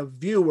being a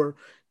viewer,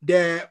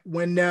 that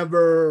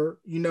whenever,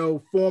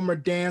 former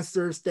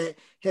dancers that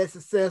had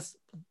success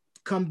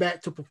come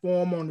back to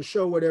perform on the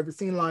show, whatever, it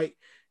seemed like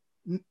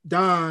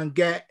Don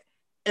got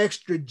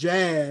extra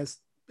jazz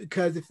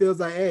because it feels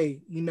like,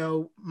 hey,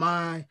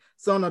 my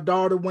son or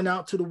daughter went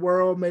out to the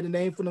world, made a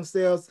name for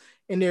themselves,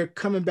 and they're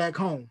coming back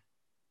home.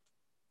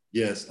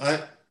 Yes,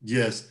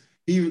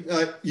 you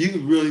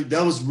really,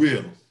 that was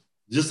real.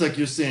 Just like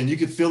you're saying, you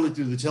could feel it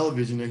through the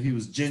television that he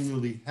was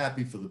genuinely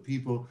happy for the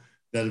people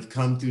that have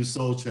come through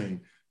Soul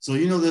Train. So,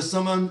 there's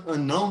some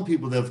unknown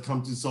people that have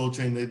come through Soul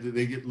Train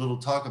they get little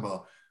talk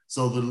about.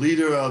 So the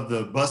leader of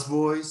the Bus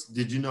Boys,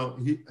 did you know,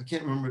 I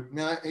can't remember,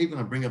 man, I hate when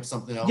I bring up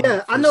something else.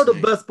 Yeah, I know the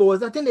Bus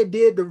Boys. I think they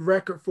did the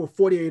record for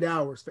 48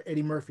 hours for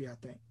Eddie Murphy, I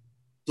think.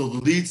 So the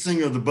lead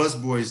singer of the Bus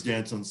Boys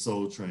danced on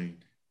Soul Train.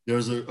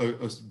 There's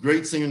a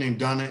great singer named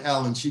Donna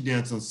Allen. She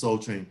danced on Soul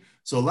Train.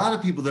 So a lot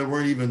of people that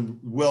weren't even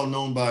well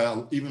known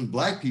by even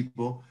Black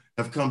people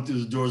have come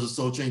through the doors of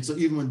Soul Train. So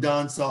even when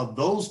Don saw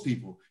those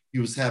people, he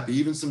was happy.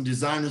 Even some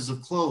designers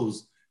of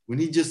clothes, when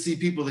he just see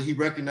people that he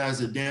recognized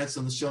that danced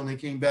on the show and they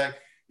came back,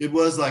 it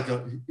was like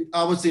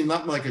I would say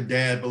not like a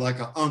dad, but like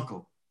an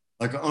uncle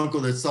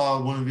that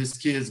saw one of his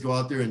kids go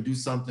out there and do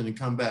something and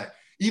come back.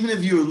 Even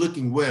if you were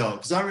looking well,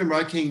 because I remember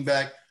I came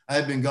back, I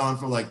had been gone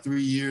for like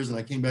 3 years and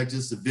I came back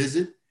just to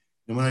visit.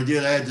 And when I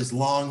did, I had this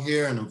long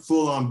hair and a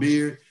full on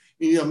beard.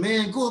 And,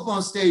 man, go up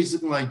on stage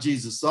looking like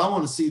Jesus. So I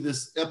want to see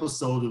this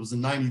episode. It was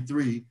in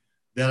 '93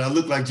 that I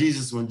looked like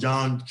Jesus when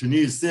John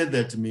Cornelius said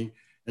that to me.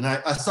 And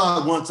I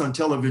saw it once on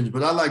television,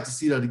 but I'd like to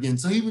see that again.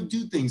 So he would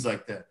do things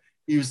like that.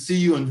 He would see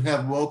you and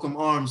have welcome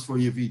arms for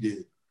you if he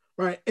did.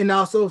 Right. And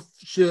also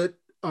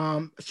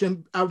I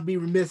would be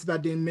remiss if I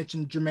didn't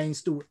mention Jermaine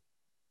Stewart.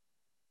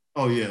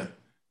 Oh, yeah.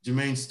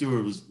 Jermaine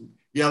Stewart was,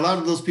 a lot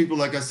of those people,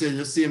 like I said,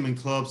 you'll see them in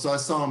clubs. So I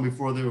saw them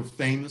before they were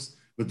famous,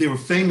 but they were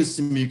famous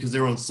to me because they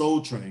were on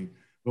Soul Train.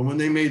 But when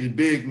they made it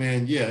big,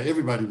 man,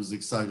 everybody was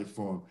excited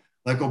for him.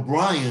 Like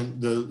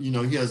O'Brien,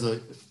 he has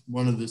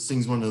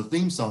sings one of the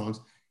theme songs.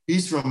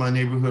 He's from my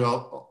neighborhood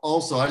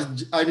also.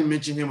 I didn't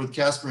mention him with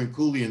Casper and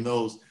Cooley and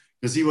those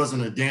because he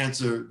wasn't a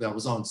dancer that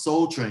was on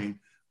Soul Train,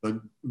 but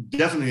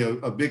definitely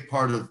a big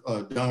part of,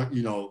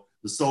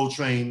 the Soul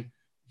Train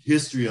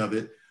history of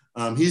it.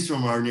 He's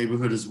from our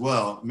neighborhood as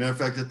well. Matter of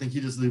fact, I think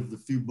he just lived a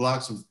few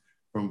blocks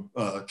from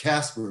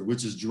Casper,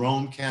 which is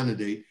Jerome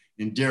Candidate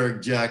and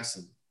Derek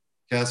Jackson,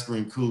 Casper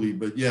and Cooley.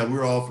 But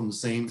we're all from the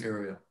same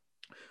area.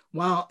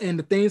 Wow. And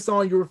the theme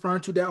song you're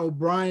referring to that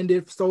O'Brien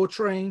did for Soul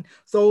Train.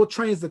 Soul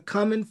Train's a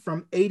coming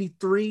from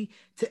 83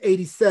 to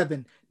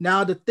 87.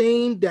 Now, the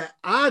theme that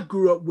I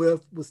grew up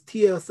with was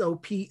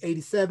TSOP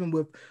 87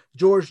 with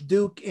George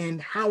Duke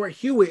and Howard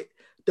Hewitt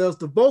does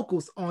the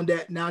vocals on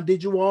that. Now,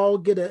 did you all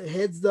get a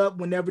heads up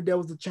whenever there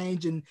was a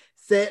change in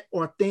set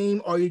or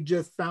theme, or you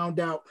just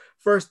found out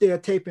first day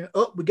of taping,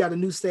 we got a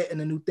new set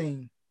and a new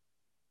theme?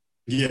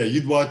 Yeah,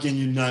 you'd walk in,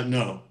 you'd not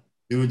know.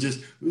 It would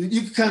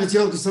you could kind of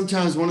tell because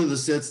sometimes one of the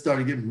sets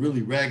started getting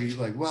really raggedy,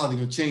 like, wow, they're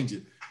gonna change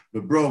it.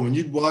 But bro, when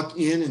you'd walk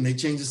in and they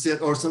change the set,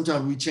 or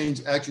sometimes we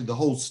changed actually the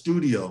whole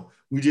studio.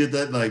 We did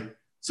that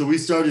so we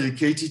started at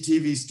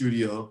KTTV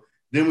studio,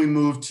 then we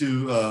moved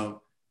to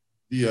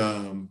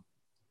the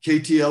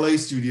KTLA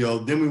studio,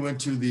 then we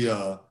went to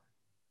the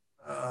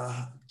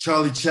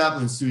Charlie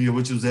Chaplin studio,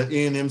 which was at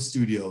A&M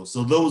studio.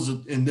 So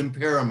and then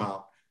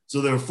Paramount.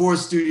 So there are 4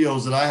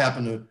 studios that I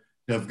happen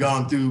to have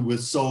gone through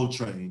with Soul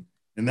Train.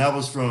 And that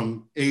was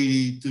from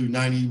 80 through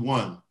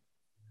 91.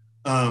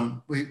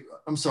 Wait,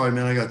 I'm sorry,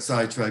 man, I got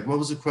sidetracked. What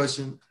was the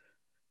question?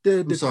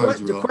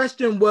 The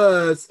question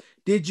was,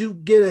 did you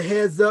get a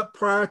heads up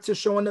prior to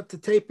showing up to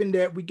taping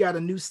that we got a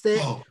new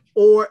set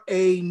or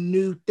a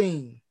new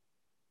theme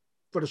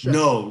for the show?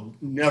 No,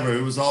 never.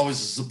 It was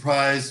always a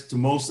surprise to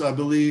most, I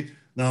believe.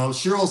 Now,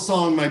 Cheryl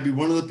Song might be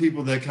one of the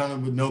people that kind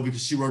of would know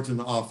because she worked in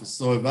the office.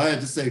 So if I had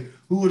to say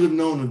who would have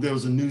known if there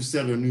was a new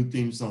set or a new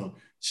theme song,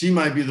 she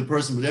might be the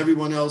person, but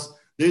everyone else,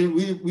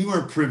 we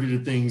weren't privy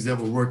to things that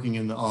were working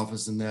in the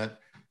office and that.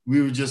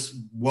 We would just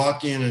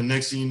walk in and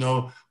next thing you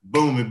know,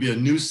 boom, it'd be a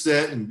new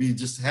set and be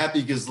just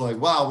happy because like,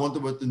 wow, I wonder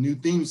what the new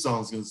theme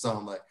song is going to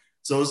sound like.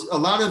 So a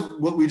lot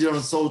of what we did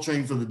on Soul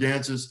Train for the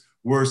dancers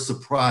were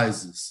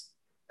surprises,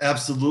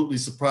 absolutely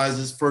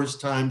surprises, first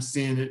time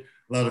seeing it,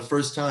 a lot of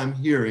first time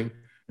hearing,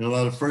 and a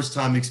lot of first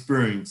time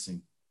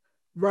experiencing.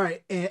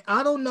 Right. And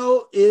I don't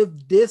know if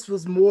this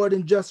was more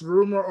than just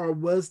rumor or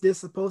was this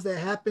supposed to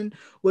happen?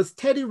 Was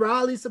Teddy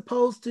Riley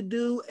supposed to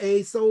do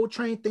a Soul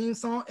Train theme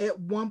song at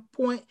one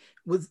point?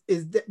 Was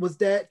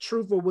that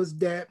truth or was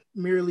that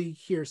merely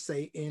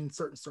hearsay in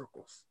certain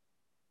circles?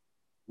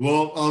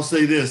 Well, I'll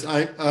say this.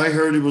 I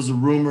heard it was a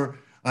rumor.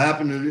 I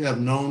happen to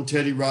have known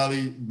Teddy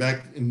Riley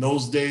back in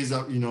those days.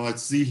 I'd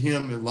see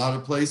him in a lot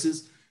of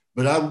places,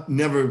 but I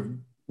never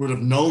would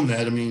have known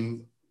that. I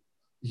mean,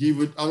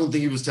 I don't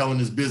think he was telling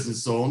his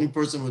business. So only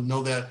person would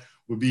know that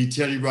would be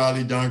Teddy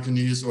Riley, Don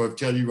Cornelius, or if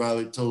Teddy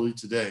Riley Totally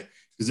Today,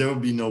 because there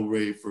would be no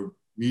way for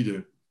me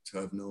to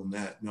have known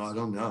that. No, I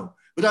don't know.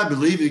 But I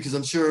believe it because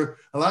I'm sure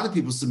a lot of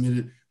people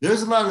submitted.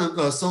 There's a lot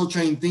of Soul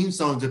Train theme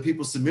songs that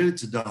people submitted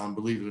to Don,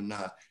 believe it or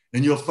not.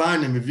 And you'll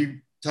find them if you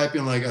type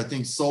in, like, I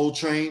think Soul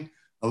Train,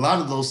 a lot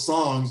of those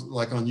songs,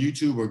 like on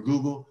YouTube or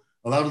Google,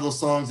 a lot of those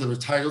songs that are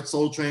titled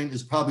Soul Train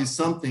is probably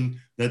something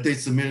that they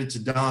submitted to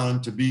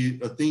Don to be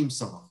a theme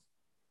song.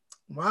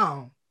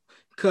 Wow.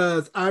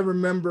 Because I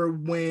remember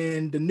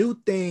when the new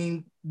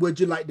theme, Would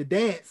You Like to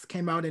Dance,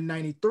 came out in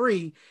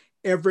 93,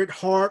 Everett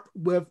Harp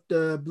with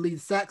the, I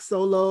believe, sax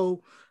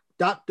solo,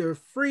 Dr.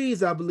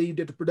 Freeze, I believe,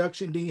 did the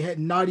production. Then you had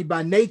Naughty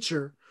by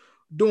Nature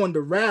doing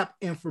the rap.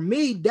 And for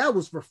me, that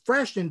was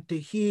refreshing to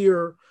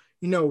hear,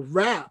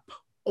 rap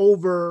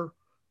over,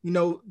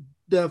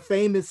 the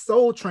famous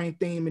Soul Train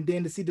theme, and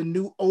then to see the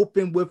new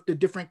open with the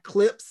different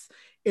clips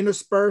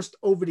interspersed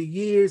over the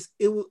years.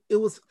 It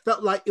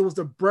felt like it was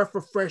a breath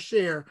of fresh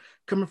air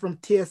coming from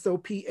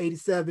TSOP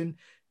 87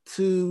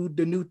 to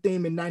the new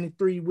theme in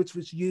 93, which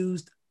was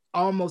used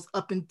almost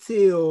up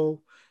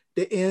until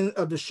the end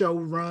of the show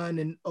run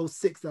in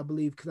 06, I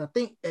believe, because I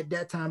think at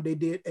that time they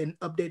did an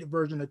updated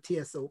version of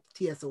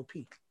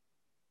TSOP.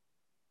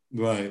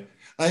 Right.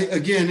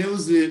 Again, it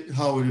was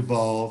how it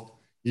evolved,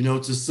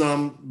 to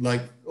some,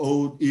 like,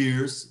 old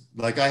ears,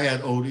 like I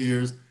had old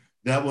ears,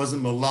 that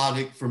wasn't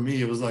melodic for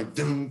me. It was like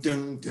dum,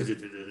 dum, dum,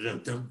 dum,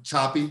 dum, dum,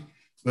 choppy.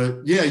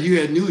 But yeah, you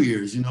had new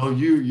ears,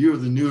 you're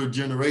the newer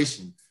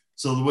generation.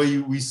 So the way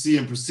we see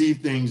and perceive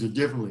things are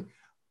differently.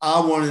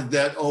 I wanted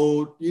that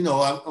old,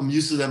 I'm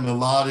used to that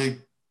melodic,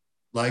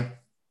 like,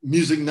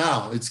 music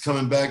now. It's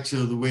coming back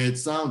to the way it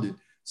sounded.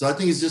 So I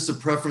think it's just a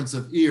preference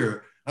of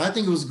ear. And I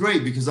think it was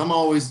great because I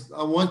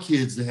want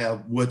kids to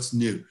have what's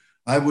new.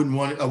 I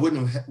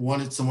wouldn't have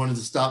wanted someone to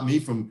stop me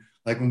from,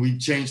 like, when we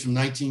changed from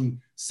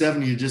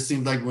 1970, it just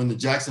seemed like when the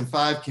Jackson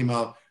 5 came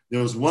out,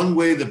 there was one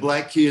way that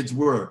Black kids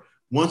were.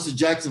 Once the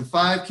Jackson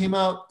 5 came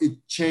out, it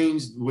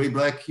changed the way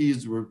Black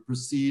kids were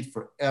perceived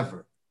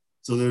forever.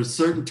 So there's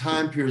certain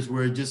time periods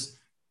where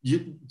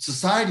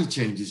society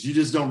changes. You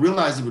just don't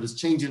realize it, but it's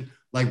changing,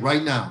 like,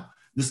 right now.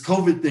 This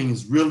COVID thing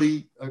is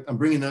really, I'm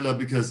bringing that up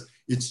because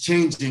it's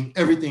changing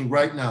everything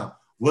right now.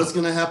 What's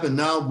going to happen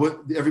now?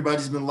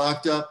 Everybody's been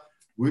locked up.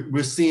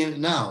 We're seeing it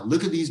now.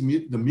 Look at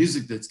the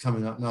music that's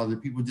coming out now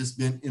that people just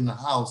been in the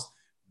house.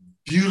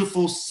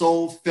 Beautiful,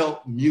 soul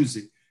felt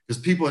music, because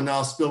people are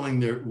now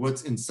spilling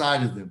what's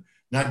inside of them,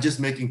 not just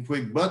making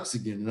quick bucks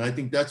again. And I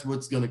think that's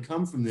what's going to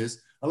come from this.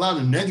 A lot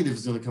of negative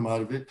is going to come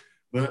out of it.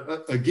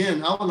 But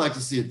again, I would like to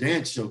see a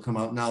dance show come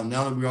out now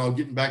that we're all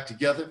getting back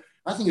together.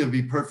 I think it would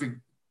be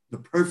the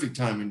perfect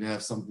timing to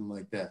have something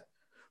like that.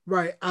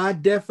 Right. I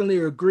definitely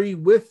agree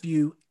with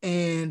you.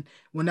 And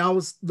when I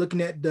was looking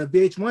at the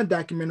VH1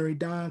 documentary,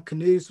 Don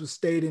Cornelius was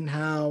stating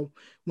how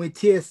when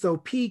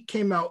TSOP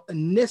came out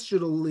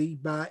initially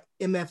by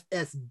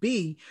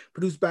MFSB,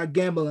 produced by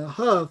Gamble and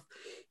Huff,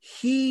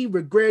 he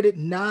regretted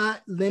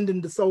not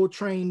lending the Soul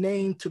Train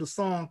name to the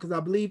song, because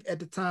I believe at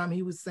the time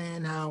he was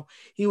saying how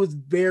he was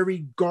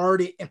very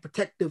guarded and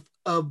protective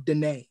of the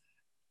name.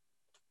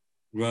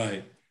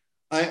 Right.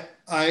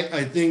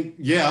 I think,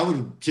 yeah, I would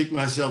have kicked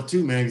myself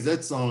too, man, because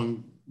that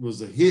song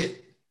was a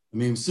hit. I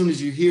mean, as soon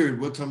as you hear it,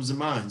 what comes to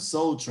mind?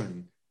 Soul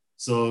Train.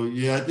 So,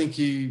 yeah, I think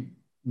he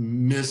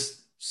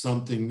missed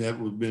something that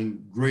would have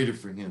been greater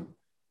for him.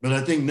 But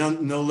I think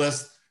no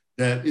less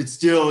that it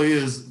still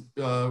is,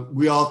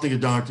 we all think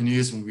of Don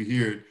Cornelius when we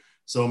hear it.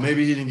 So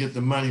maybe he didn't get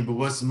the money, but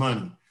what's the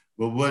money?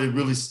 But what it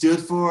really stood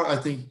for, I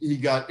think he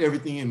got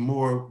everything and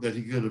more that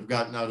he could have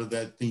gotten out of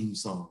that theme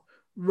song.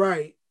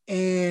 Right.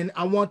 And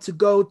I want to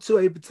go to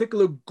a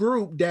particular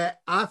group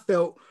that I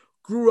felt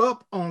grew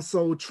up on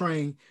Soul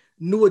Train,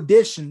 New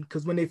Edition,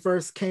 because when they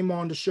first came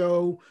on the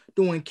show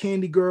doing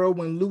Candy Girl,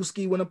 when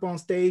Lewski went up on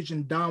stage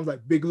and Don was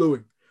like, Big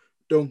Louie,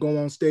 don't go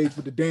on stage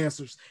with the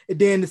dancers. And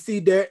then to see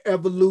their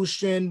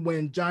evolution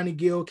when Johnny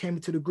Gill came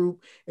into the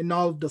group and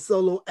all of the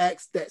solo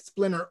acts that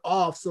splintered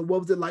off. So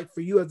what was it like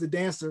for you as a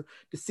dancer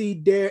to see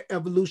their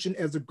evolution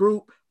as a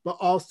group, but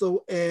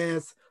also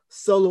as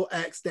solo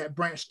acts that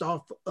branched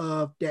off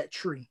of that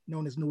tree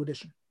known as New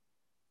Edition?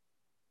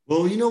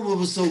 Well, you know what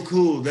was so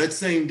cool? That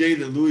same day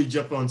that Louie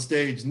jumped on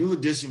stage, New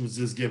Edition was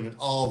just giving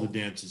all the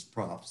dancers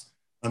props.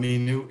 I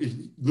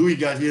mean, Louie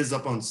got his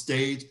up on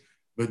stage,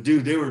 but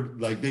dude,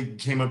 they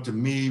came up to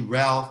me,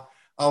 Ralph.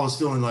 I was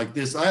feeling like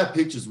this. I have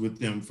pictures with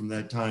them from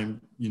that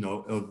time,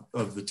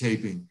 of the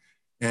taping.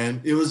 And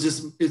it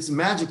was it's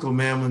magical,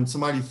 man, when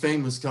somebody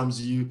famous comes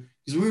to you,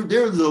 because they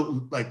were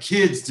little, like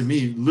kids to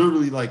me,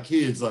 literally like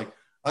kids. Like,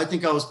 I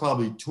think I was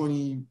probably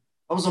 20,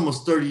 I was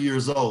almost 30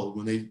 years old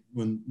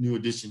when New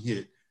Edition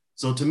hit.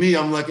 So to me,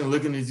 I'm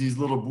looking at these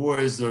little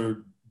boys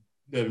that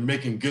are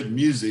making good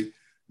music,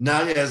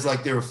 not as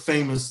like they were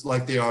famous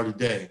like they are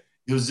today.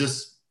 It was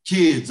just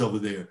kids over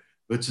there.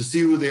 But to see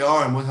who they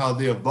are and how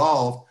they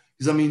evolved,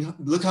 because I mean,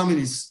 look how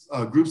many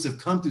groups have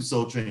come through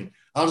Soul Train.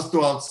 I'll just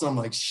throw out some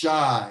like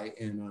Shy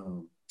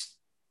and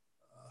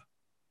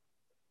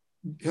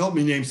help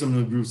me name some of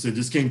the groups that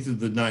just came through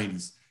the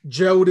 90s.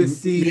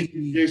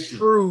 Jodeci,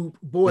 Troop,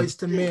 Boys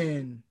to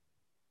Men.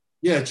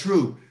 Yeah,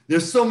 true.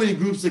 There's so many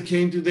groups that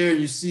came through there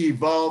and you see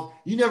evolve.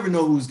 You never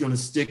know who's going to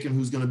stick and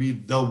who's going to be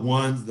the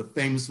ones, the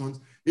famous ones.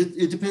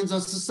 It depends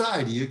on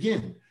society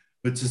again.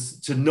 But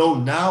to know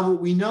now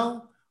what we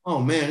know, oh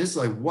man, it's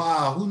like,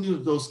 wow, who knew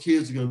that those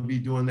kids are going to be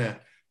doing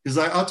that? Because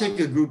I'll take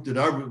a group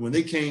that when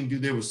they came through,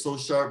 they were so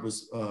sharp,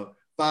 was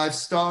Five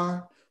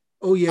Star.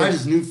 Oh yeah. I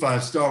just knew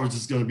Five Star was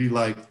just going to be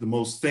like the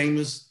most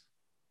famous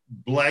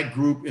Black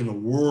group in the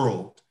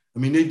world. I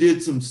mean, they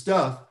did some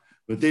stuff,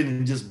 but they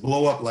didn't just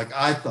blow up like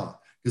I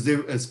thought, because they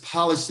were as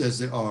polished as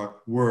they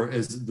were,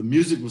 as the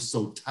music was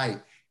so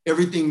tight.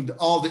 Everything,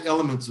 all the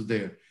elements are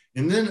there.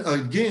 And then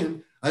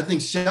again, I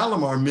think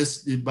Shalamar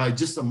missed it by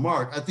just a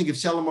mark. I think if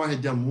Shalamar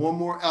had done one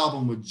more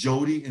album with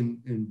Jody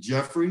and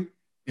Jeffrey,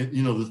 and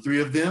the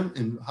three of them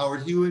and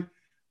Howard Hewitt,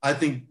 I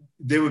think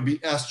they would be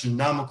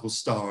astronomical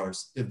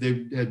stars if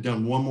they had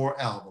done one more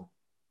album.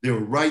 They were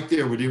right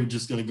there where they were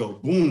just going to go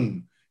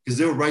boom, because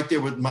they were right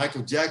there with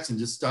Michael Jackson,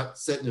 just start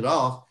setting it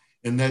off.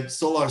 And that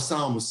Solar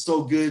sound was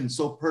so good and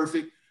so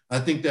perfect. I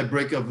think that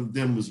breakup of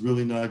them was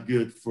really not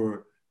good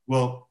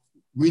well,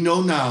 we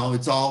know now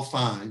it's all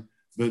fine,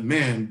 but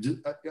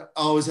man, I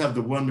always have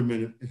the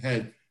wonderment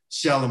had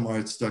Shalamar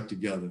had stuck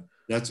together.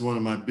 That's one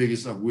of my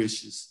biggest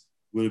wishes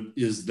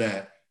is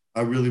that.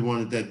 I really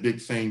wanted that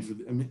big fame for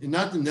them. I mean,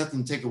 nothing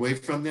to take away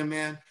from them,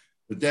 man,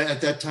 but that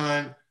at that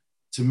time,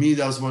 to me,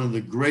 that was one of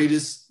the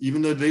greatest,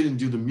 even though they didn't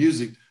do the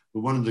music,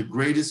 but one of the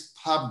greatest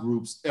pop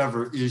groups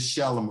ever is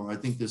Shalamar. I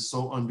think they're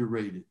so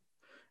underrated.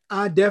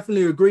 I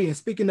definitely agree. And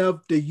speaking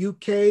of the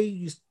UK,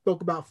 you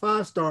spoke about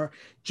Five Star.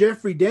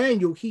 Jeffrey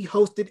Daniel, he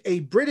hosted a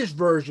British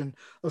version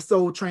of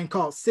Soul Train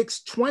called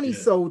 620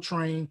 Soul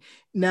Train.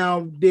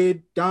 Now,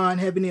 did Don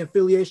have any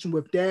affiliation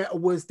with that, or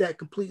was that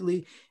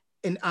completely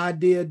an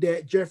idea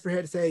that Jeffrey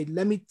had to say,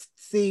 let me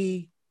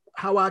see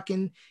how I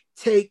can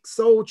take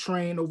Soul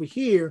Train over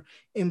here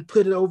and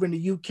put it over in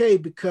the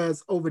UK,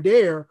 because over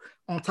there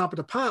on Top of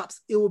the Pops,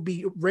 it would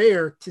be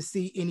rare to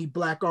see any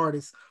Black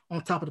artists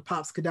on Top of the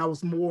Pops, because that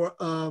was more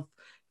of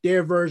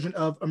their version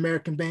of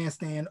American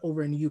Bandstand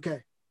over in the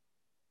UK.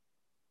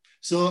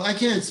 So I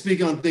can't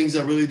speak on things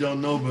I really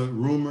don't know, but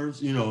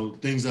rumors,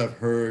 things I've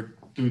heard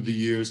through the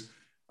years.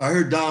 I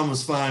heard Don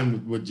was fine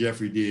with what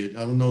Jeffrey did.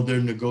 I don't know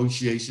their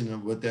negotiation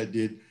of what that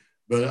did,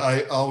 but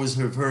I always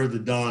have heard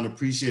that Don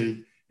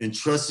appreciated and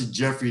trusted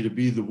Jeffrey to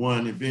be the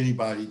one, if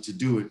anybody, to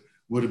do it,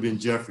 would have been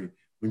Jeffrey.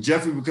 When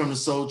Jeffrey became the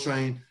Soul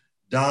Train,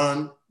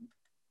 Don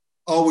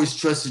always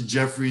trusted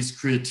Jeffrey's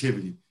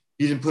creativity.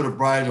 He didn't put a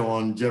bridle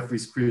on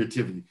Jeffrey's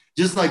creativity.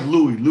 Just like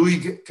Louis. Louis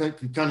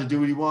could kind of do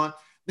what he wanted.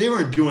 They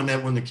weren't doing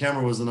that when the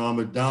camera wasn't on,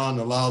 but Don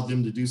allowed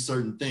them to do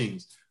certain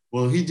things.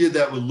 Well, he did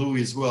that with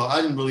Louis as well.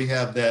 I didn't really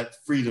have that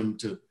freedom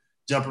to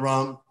jump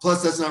around.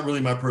 Plus, that's not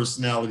really my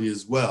personality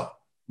as well.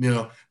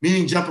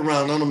 Meaning jump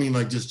around, I don't mean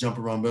like just jump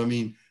around, but I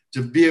mean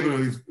to be able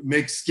to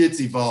make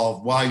skits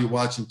evolve while you're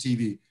watching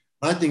TV.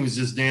 My thing was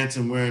just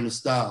dancing, wearing the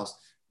styles.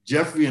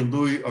 Jeffrey and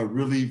Louis are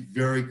really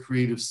very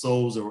creative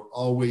souls that are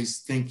always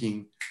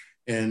thinking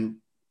and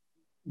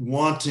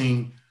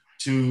wanting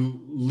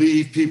to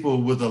leave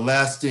people with a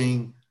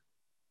lasting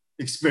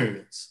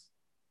experience.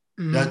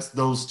 Mm-hmm. That's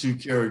those two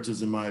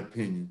characters, in my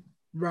opinion.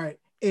 Right.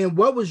 And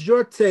what was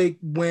your take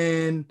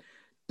when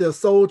the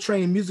Soul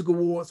Train Music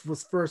Awards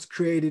was first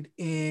created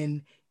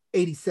in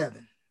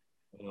 '87?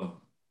 Oh,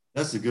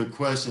 that's a good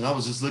question. I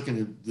was just looking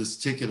at this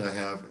ticket I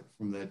have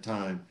from that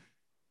time.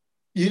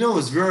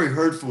 It's very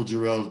hurtful,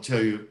 Jarrell, to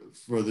tell you,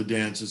 for the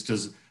dancers,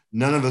 because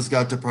none of us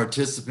got to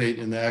participate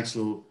in the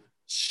actual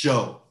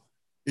show.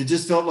 It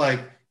just felt like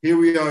here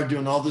we are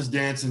doing all this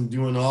dancing,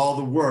 doing all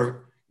the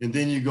work, and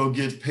then you go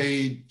get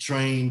paid,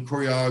 trained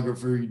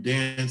choreographer,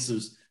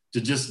 dancers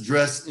to just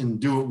dress and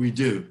do what we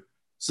do.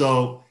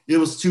 So it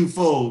was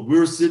twofold. We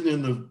were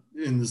sitting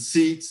in the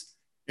seats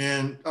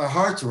and our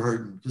hearts were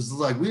hurting because it's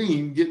like we didn't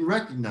even get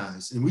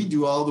recognized, and we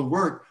do all the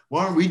work.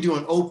 Why aren't we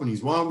doing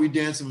openings? Why aren't we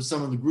dancing with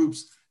some of the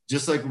groups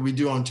just like we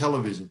do on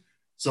television?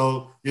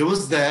 So it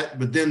was that,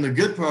 but then the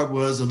good part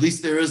was at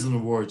least there is an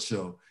award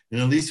show, and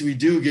at least we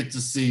do get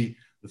to see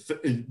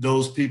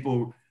those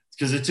people,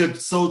 because it took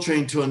Soul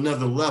Train to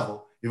another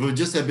level. If it would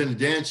just have been a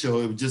dance show,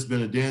 it would just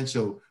been a dance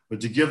show.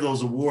 But to give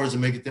those awards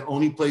and make it the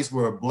only place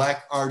where a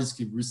Black artist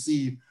could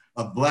receive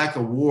a Black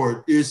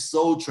award is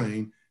Soul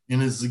Train.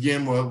 And it's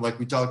again, like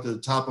we talked at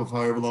the top of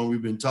however long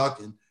we've been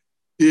talking,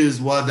 is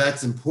why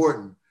that's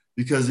important,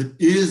 because it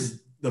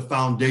is the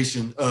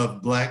foundation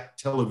of Black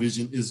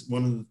television. Is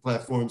one of the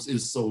platforms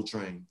is Soul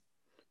Train.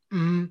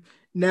 Mm-hmm.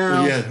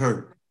 Now, so yeah, it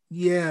hurt.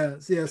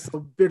 Yes, so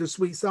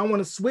bittersweet. So I want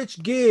to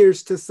switch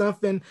gears to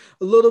something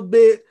a little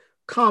bit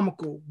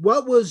comical.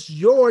 What was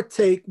your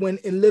take when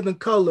In Living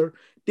Color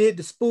did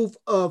the spoof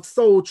of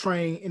Soul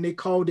Train and they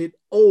called it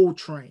Old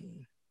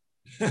Train?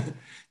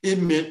 It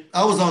meant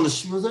I was on the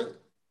show. Was it?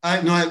 I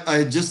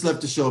had just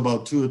left the show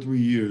about 2 or 3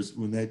 years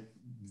when that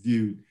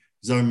viewed,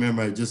 because I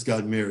remember I just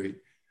got married.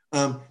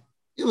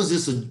 It was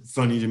just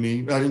funny to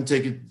me. I didn't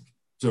take it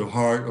to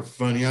heart or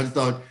funny. I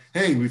thought,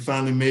 hey, we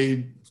finally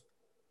made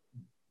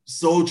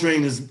Soul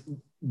Train is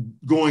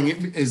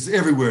is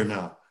everywhere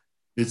now.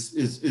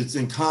 It's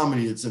in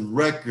comedy, it's in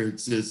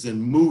records, it's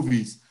in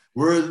movies.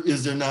 Where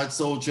is there not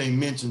Soul Train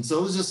mentioned? So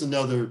it was just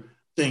another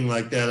thing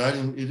like that.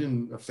 It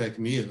didn't affect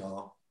me at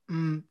all.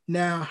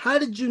 Now, how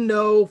did you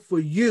know for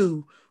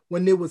you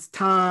when it was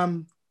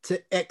time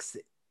to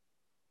exit?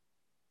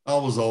 I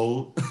was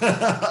old.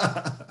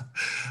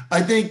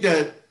 I think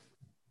that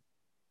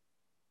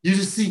you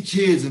just see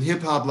kids in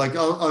hip hop. Like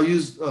I'll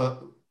use a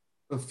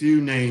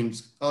few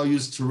names. I'll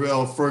use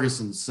Terrell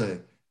Ferguson to say.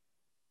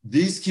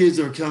 These kids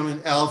are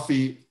coming,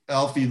 Alfie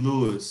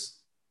Lewis,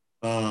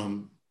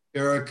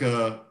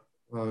 Erica,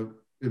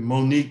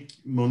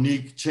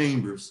 Monique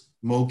Chambers,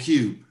 Mo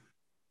Q.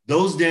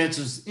 Those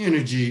dancers'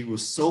 energy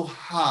was so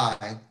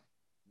high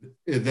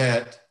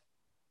that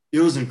it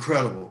was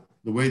incredible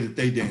the way that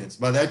they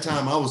danced. By that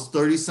time, I was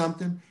 30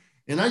 something,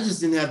 and I just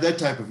didn't have that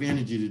type of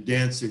energy to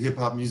dance to hip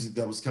hop music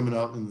that was coming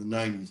out in the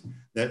 90s.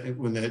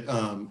 When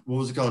what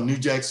was it called? New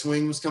Jack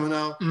Swing was coming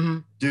out. Mm-hmm.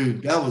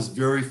 Dude, that was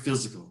very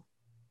physical.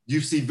 You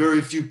see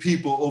very few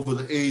people over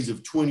the age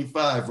of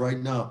 25 right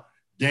now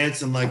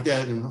dancing like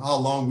that, and how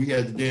long we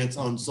had to dance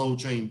on Soul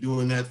Train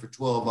doing that for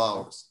 12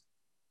 hours.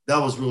 That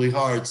was really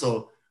hard.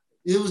 So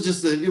it was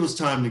just that it was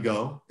time to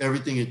go.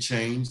 Everything had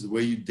changed, the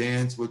way you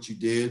dance, what you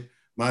did.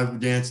 My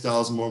dance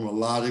style is more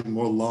melodic,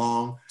 more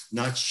long,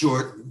 not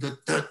short,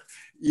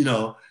 you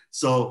know.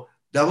 So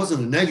that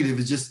wasn't a negative.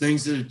 It's just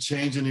things that had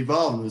changed and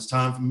evolved. And it was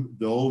time for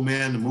the old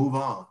man to move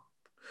on.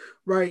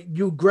 Right.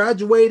 You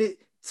graduated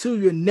to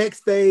your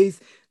next phase.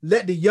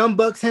 Let the young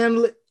bucks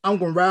handle it. I'm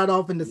going to ride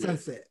off in the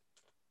sunset.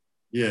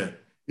 Yeah.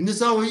 And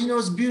it's always,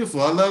 it's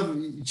beautiful. I love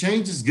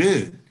change is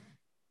good.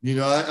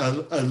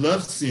 I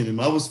love seeing them.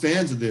 I was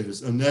fans of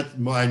theirs. And that's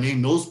why I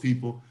named those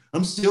people.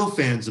 I'm still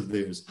fans of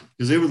theirs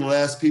because they were the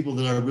last people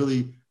that I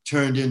really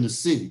turned in to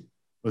see,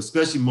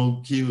 especially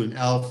Mo Q and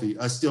Alfie.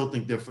 I still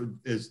think they're,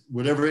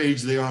 whatever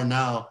age they are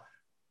now,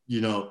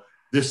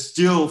 they're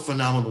still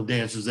phenomenal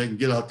dancers that can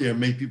get out there and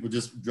make people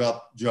just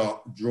drop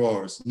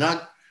drawers,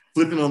 not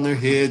flipping on their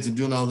heads and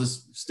doing all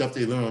this stuff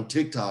they learn on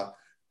TikTok.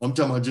 I'm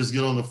talking about just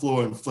get on the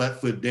floor and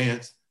flat foot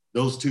dance.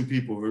 Those two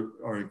people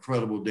are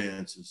incredible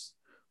dancers.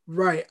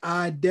 Right.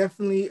 I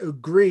definitely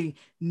agree.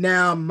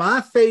 Now, my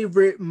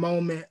favorite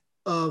moment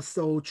of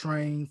Soul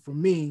Train for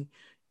me,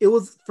 it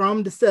was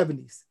from the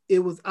 70s.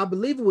 I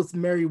believe it was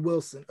Mary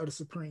Wilson of the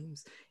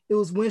Supremes. It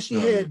was when she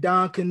had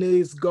Don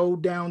Cornelius go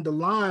down the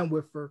line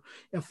with her.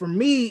 And for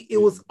me,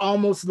 it was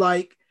almost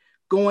like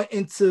going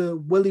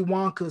into Willy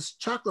Wonka's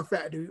Chocolate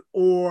Factory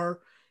or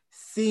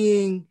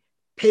seeing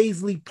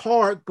Paisley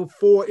Park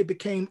before it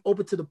became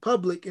open to the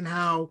public, and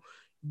how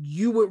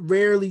you would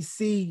rarely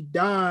see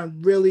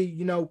Don really,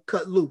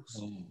 cut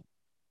loose.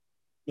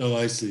 Oh,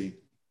 I see.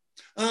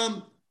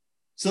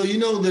 So,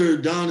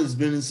 Don has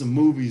been in some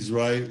movies,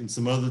 right? And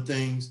some other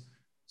things.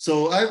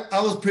 So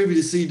I was privy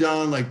to see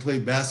Don play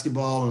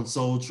basketball on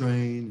Soul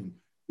Train and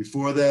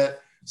before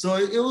that. So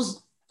it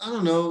was, I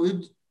don't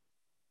know.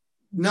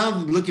 Now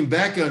looking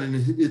back on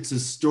it, it's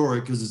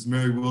historic because it's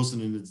Mary Wilson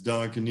and it's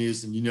Don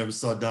Cornelius, and you never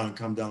saw Don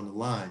come down the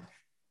line.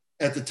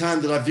 At the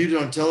time that I viewed it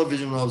on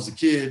television when I was a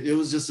kid, it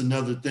was just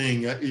another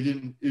thing.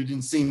 It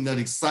didn't seem that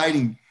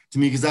exciting to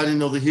me because I didn't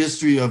know the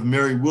history of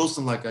Mary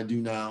Wilson like I do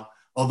now.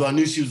 Although I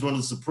knew she was one of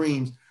the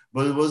Supremes,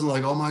 but it wasn't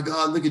like, oh my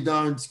God, look at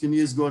Don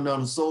Cornelius going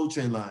down the Soul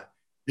Train line.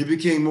 It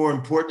became more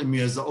important to me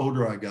as the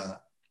older I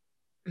got.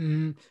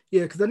 Yeah,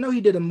 because I know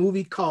he did a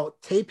movie called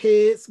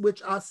Tapeheads,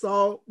 which I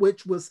saw,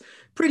 which was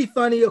pretty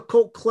funny, a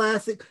cult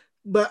classic.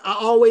 But I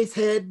always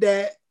had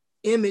that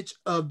image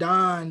of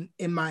Don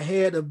in my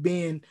head of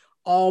being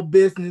all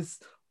business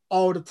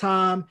all the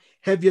time.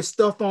 Have your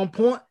stuff on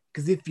point,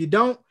 because if you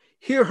don't,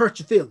 he'll hurt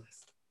your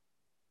feelings.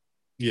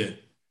 Yeah.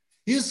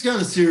 He was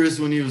kind of serious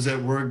when he was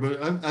at work,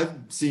 but I've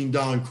seen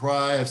Don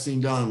cry. I've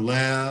seen Don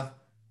laugh.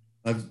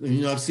 I've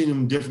seen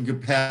him in different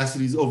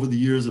capacities over the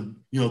years of,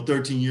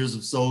 13 years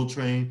of Soul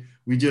Train.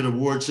 We did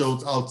award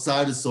shows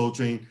outside of Soul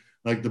Train,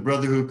 like the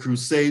Brotherhood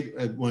Crusade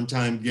at one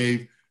time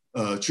gave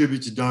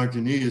tribute to Don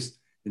Cornelius.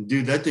 And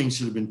dude, that thing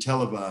should have been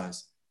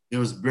televised. There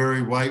was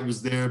Barry White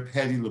was there,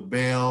 Patti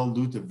LaBelle,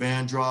 Luther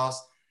Vandross.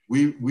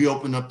 We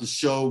opened up the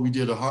show. We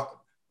did a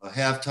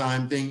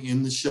halftime thing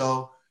in the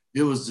show.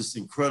 It was just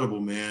incredible,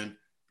 man.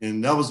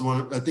 And that was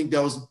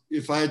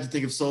if I had to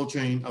think of Soul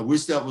Train, I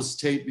wish that was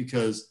taped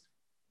because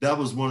that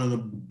was one of the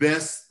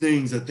best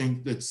things I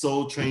think that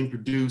Soul Train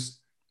produced.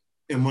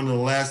 And one of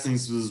the last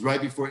things was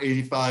right before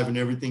 85 and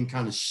everything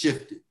kind of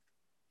shifted.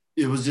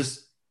 It was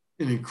just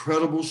an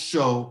incredible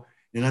show.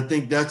 And I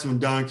think that's when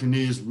Don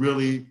Cornelius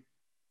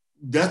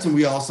that's when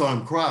we all saw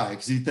him cry,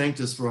 because he thanked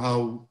us for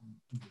how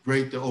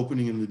great the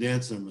opening and the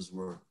dance numbers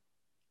were.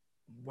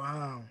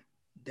 Wow.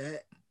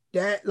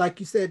 That, like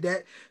you said,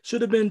 that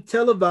should have been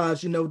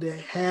televised,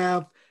 to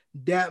have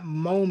that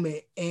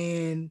moment.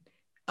 And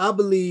I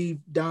believe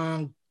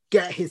Don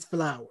got his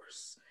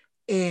flowers.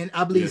 And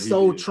I believe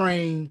Soul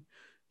Train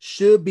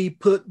should be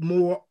put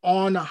more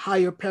on a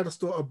higher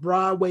pedestal, a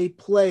Broadway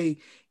play,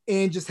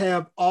 and just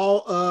have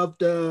all of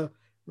the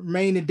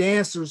remaining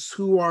dancers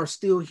who are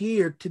still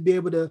here to be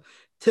able to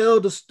tell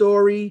the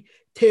story,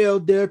 tell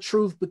their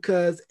truth,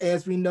 because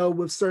as we know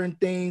with certain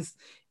things,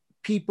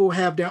 people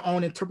have their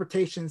own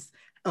interpretations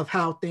of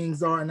how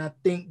things are. And I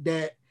think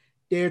that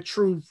their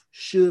truth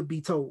should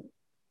be told.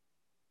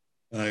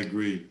 I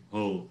agree.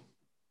 Oh,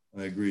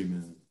 I agree,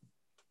 man.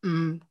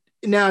 Mm.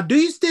 Now, do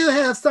you still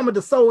have some of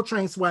the Soul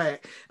Train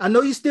swag? I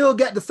know you still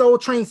got the Soul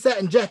Train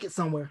satin jacket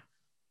somewhere.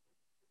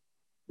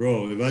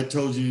 Bro, if I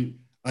told you,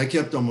 I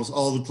kept almost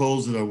all the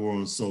clothes that I wore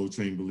on Soul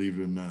Train, believe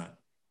it or not.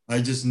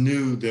 I just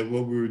knew that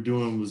what we were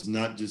doing was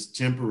not just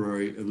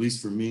temporary, at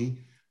least for me.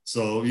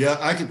 So yeah,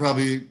 I could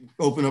probably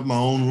open up my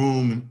own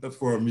room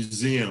for a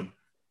museum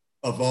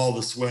of all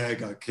the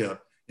swag I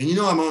kept. And you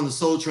know, I'm on the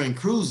Soul Train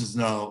cruises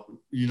now.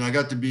 You know, I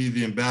got to be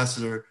the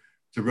ambassador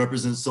to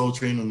represent Soul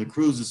Train on the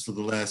cruises for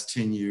the last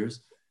 10 years.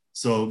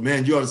 So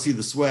man, you ought to see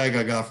the swag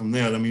I got from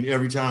that. I mean,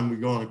 every time we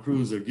go on a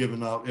cruise, they're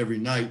giving out every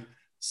night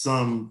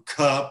some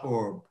cup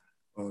or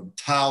a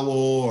towel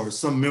or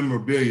some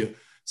memorabilia.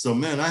 So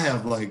man, I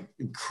have like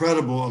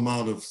incredible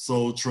amount of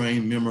Soul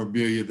Train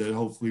memorabilia that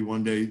hopefully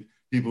one day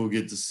people will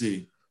get to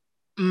see.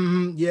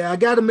 Yeah, I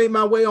got to make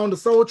my way on the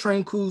Soul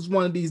Train cruise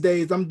one of these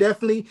days. I'm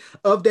definitely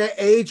of that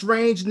age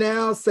range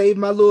now. Save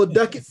my little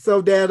ducats so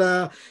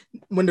that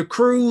when the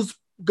cruise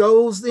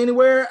goes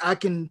anywhere, I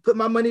can put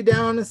my money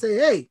down and say,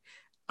 hey,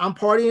 I'm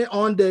partying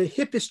on the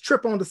hippest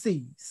trip on the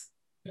seas.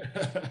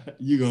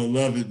 You're going to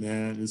love it,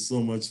 man. It's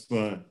so much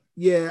fun.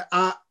 Yeah,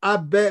 I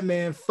bet,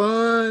 man.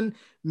 Fun,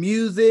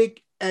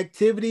 music,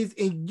 activities,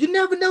 and you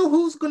never know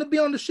who's going to be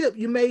on the ship.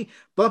 You may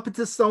bump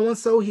into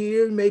so-and-so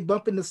here, you may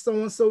bump into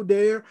so-and-so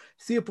there,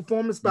 see a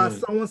performance by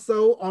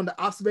so-and-so on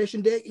the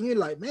observation deck, and you're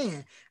like,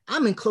 man,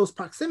 I'm in close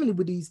proximity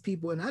with these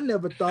people, and I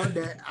never thought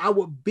that I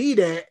would be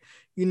that,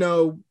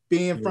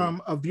 being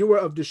from a viewer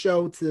of the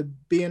show to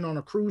being on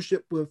a cruise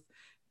ship with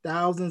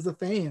thousands of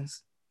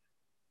fans.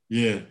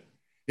 Yeah.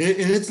 And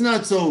it's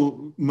not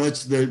so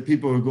much that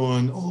people are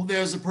going, oh,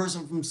 there's a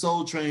person from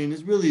Soul Train.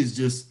 It really is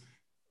just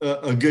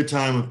a good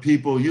time of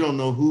people. You don't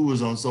know who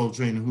was on Soul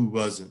Train and who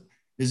wasn't.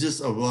 It's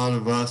just a lot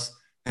of us,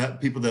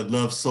 people that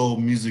love soul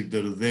music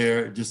that are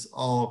there, just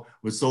all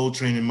with Soul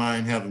Train in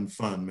mind, having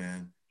fun,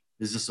 man.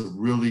 It's just a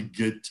really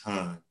good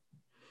time.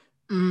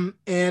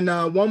 And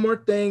one more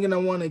thing, and I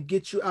want to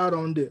get you out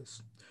on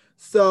this.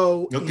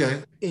 So,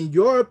 okay. in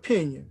your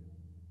opinion,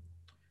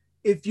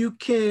 if you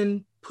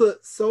can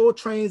put Soul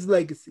Train's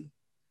legacy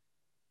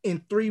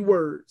in 3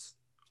 words,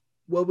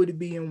 what would it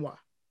be and why?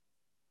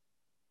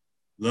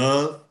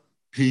 Love,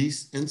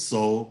 peace, and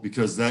soul,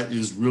 because that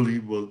is really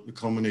what the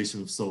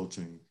culmination of Soul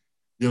Train.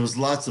 There was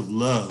lots of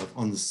love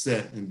on the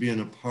set and being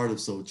a part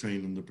of Soul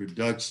Train and the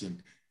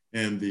production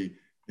and the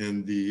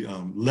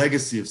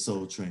legacy of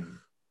Soul Train.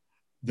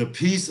 The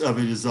piece of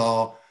it is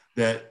all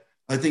that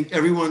I think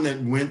everyone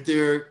that went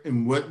there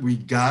and what we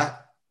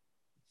got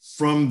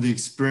from the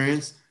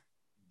experience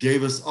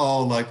gave us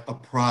all like a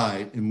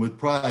pride. And with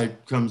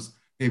pride comes,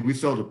 hey, we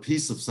felt a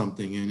piece of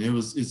something, and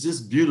it's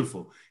just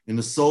beautiful. And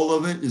the soul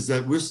of it is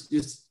that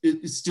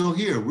it's still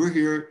here. We're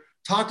here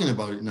talking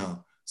about it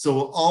now. So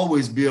we'll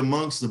always be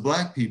amongst the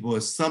Black people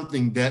as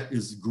something that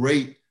is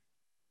great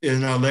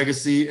in our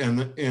legacy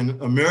and in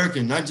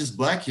American, not just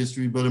Black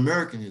history, but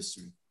American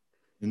history.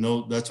 And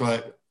that's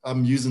why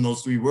I'm using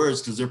those 3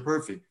 words, because they're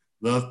perfect.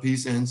 Love,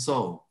 peace, and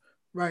soul.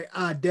 Right.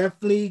 I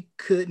definitely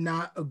could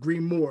not agree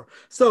more.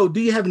 So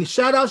do you have any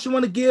shout outs you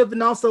want to give,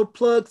 and also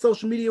plug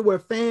social media where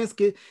fans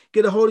can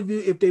get a hold of you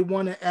if they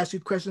want to ask you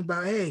questions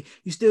about, hey,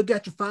 you still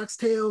got your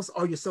foxtails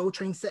or your Soul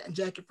Train satin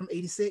jacket from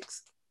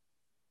 86?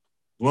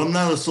 Well, I'm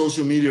not a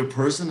social media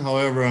person.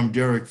 However, I'm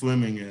Derek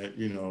Fleming at,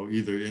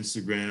 either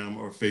Instagram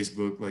or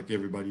Facebook like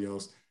everybody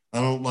else. I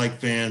don't like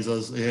fans.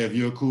 I say, hey, if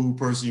you're a cool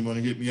person, you want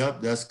to hit me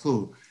up, that's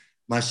cool.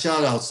 My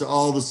shout outs to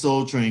all the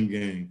Soul Train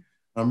gang.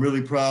 I'm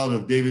really proud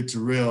of David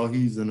Terrell.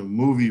 He's in a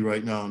movie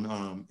right now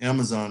on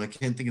Amazon. I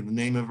can't think of the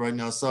name of it right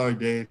now. Sorry,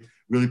 Dave.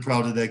 Really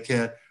proud of that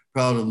cat.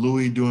 Proud of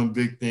Louis doing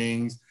big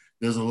things.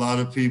 There's a lot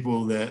of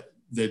people that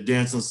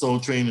dance on Soul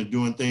Train and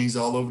doing things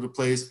all over the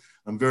place.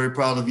 I'm very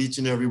proud of each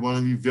and every one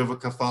of you.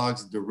 Vivica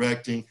Fox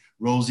directing,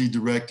 Rosie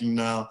directing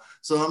now.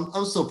 So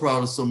I'm so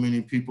proud of so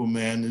many people,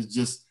 man.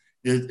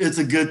 It's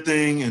a good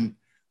thing. And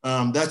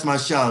that's my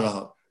shout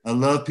out. I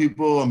love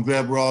people. I'm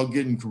glad we're all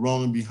getting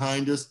Corona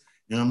behind us.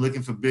 And I'm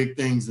looking for big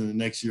things in the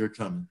next year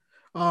coming.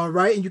 All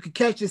right. And you can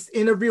catch this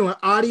interview in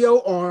audio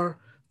or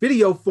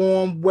video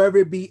form, whether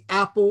it be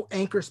Apple,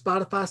 Anchor,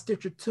 Spotify,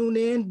 Stitcher,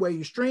 TuneIn, where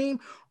you stream,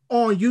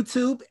 on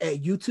YouTube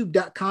at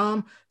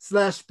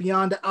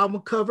youtube.com/Beyond the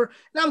Album Cover.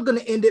 And I'm going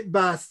to end it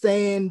by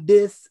saying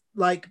this,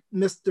 like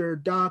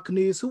Mr. Don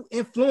Cornelius, who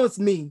influenced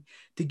me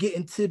to get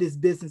into this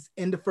business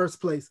in the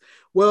first place.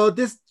 Well,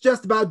 this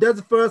just about does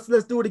it for us.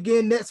 Let's do it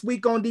again next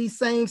week on these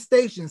same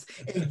stations.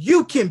 And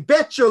you can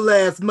bet your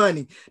last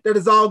money that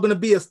is all going to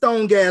be a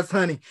stone gas,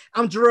 honey.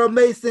 I'm Jarrell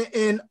Mason,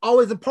 and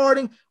always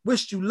imparting,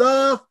 wish you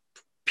love,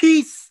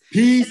 peace,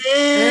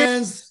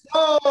 and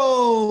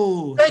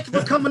soul. Thank you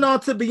for coming on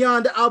to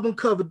Beyond the Album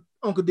Cover,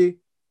 Uncle D.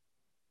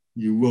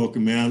 You're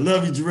welcome, man. I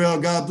love you,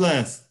 Jarrell. God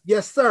bless.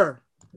 Yes, sir.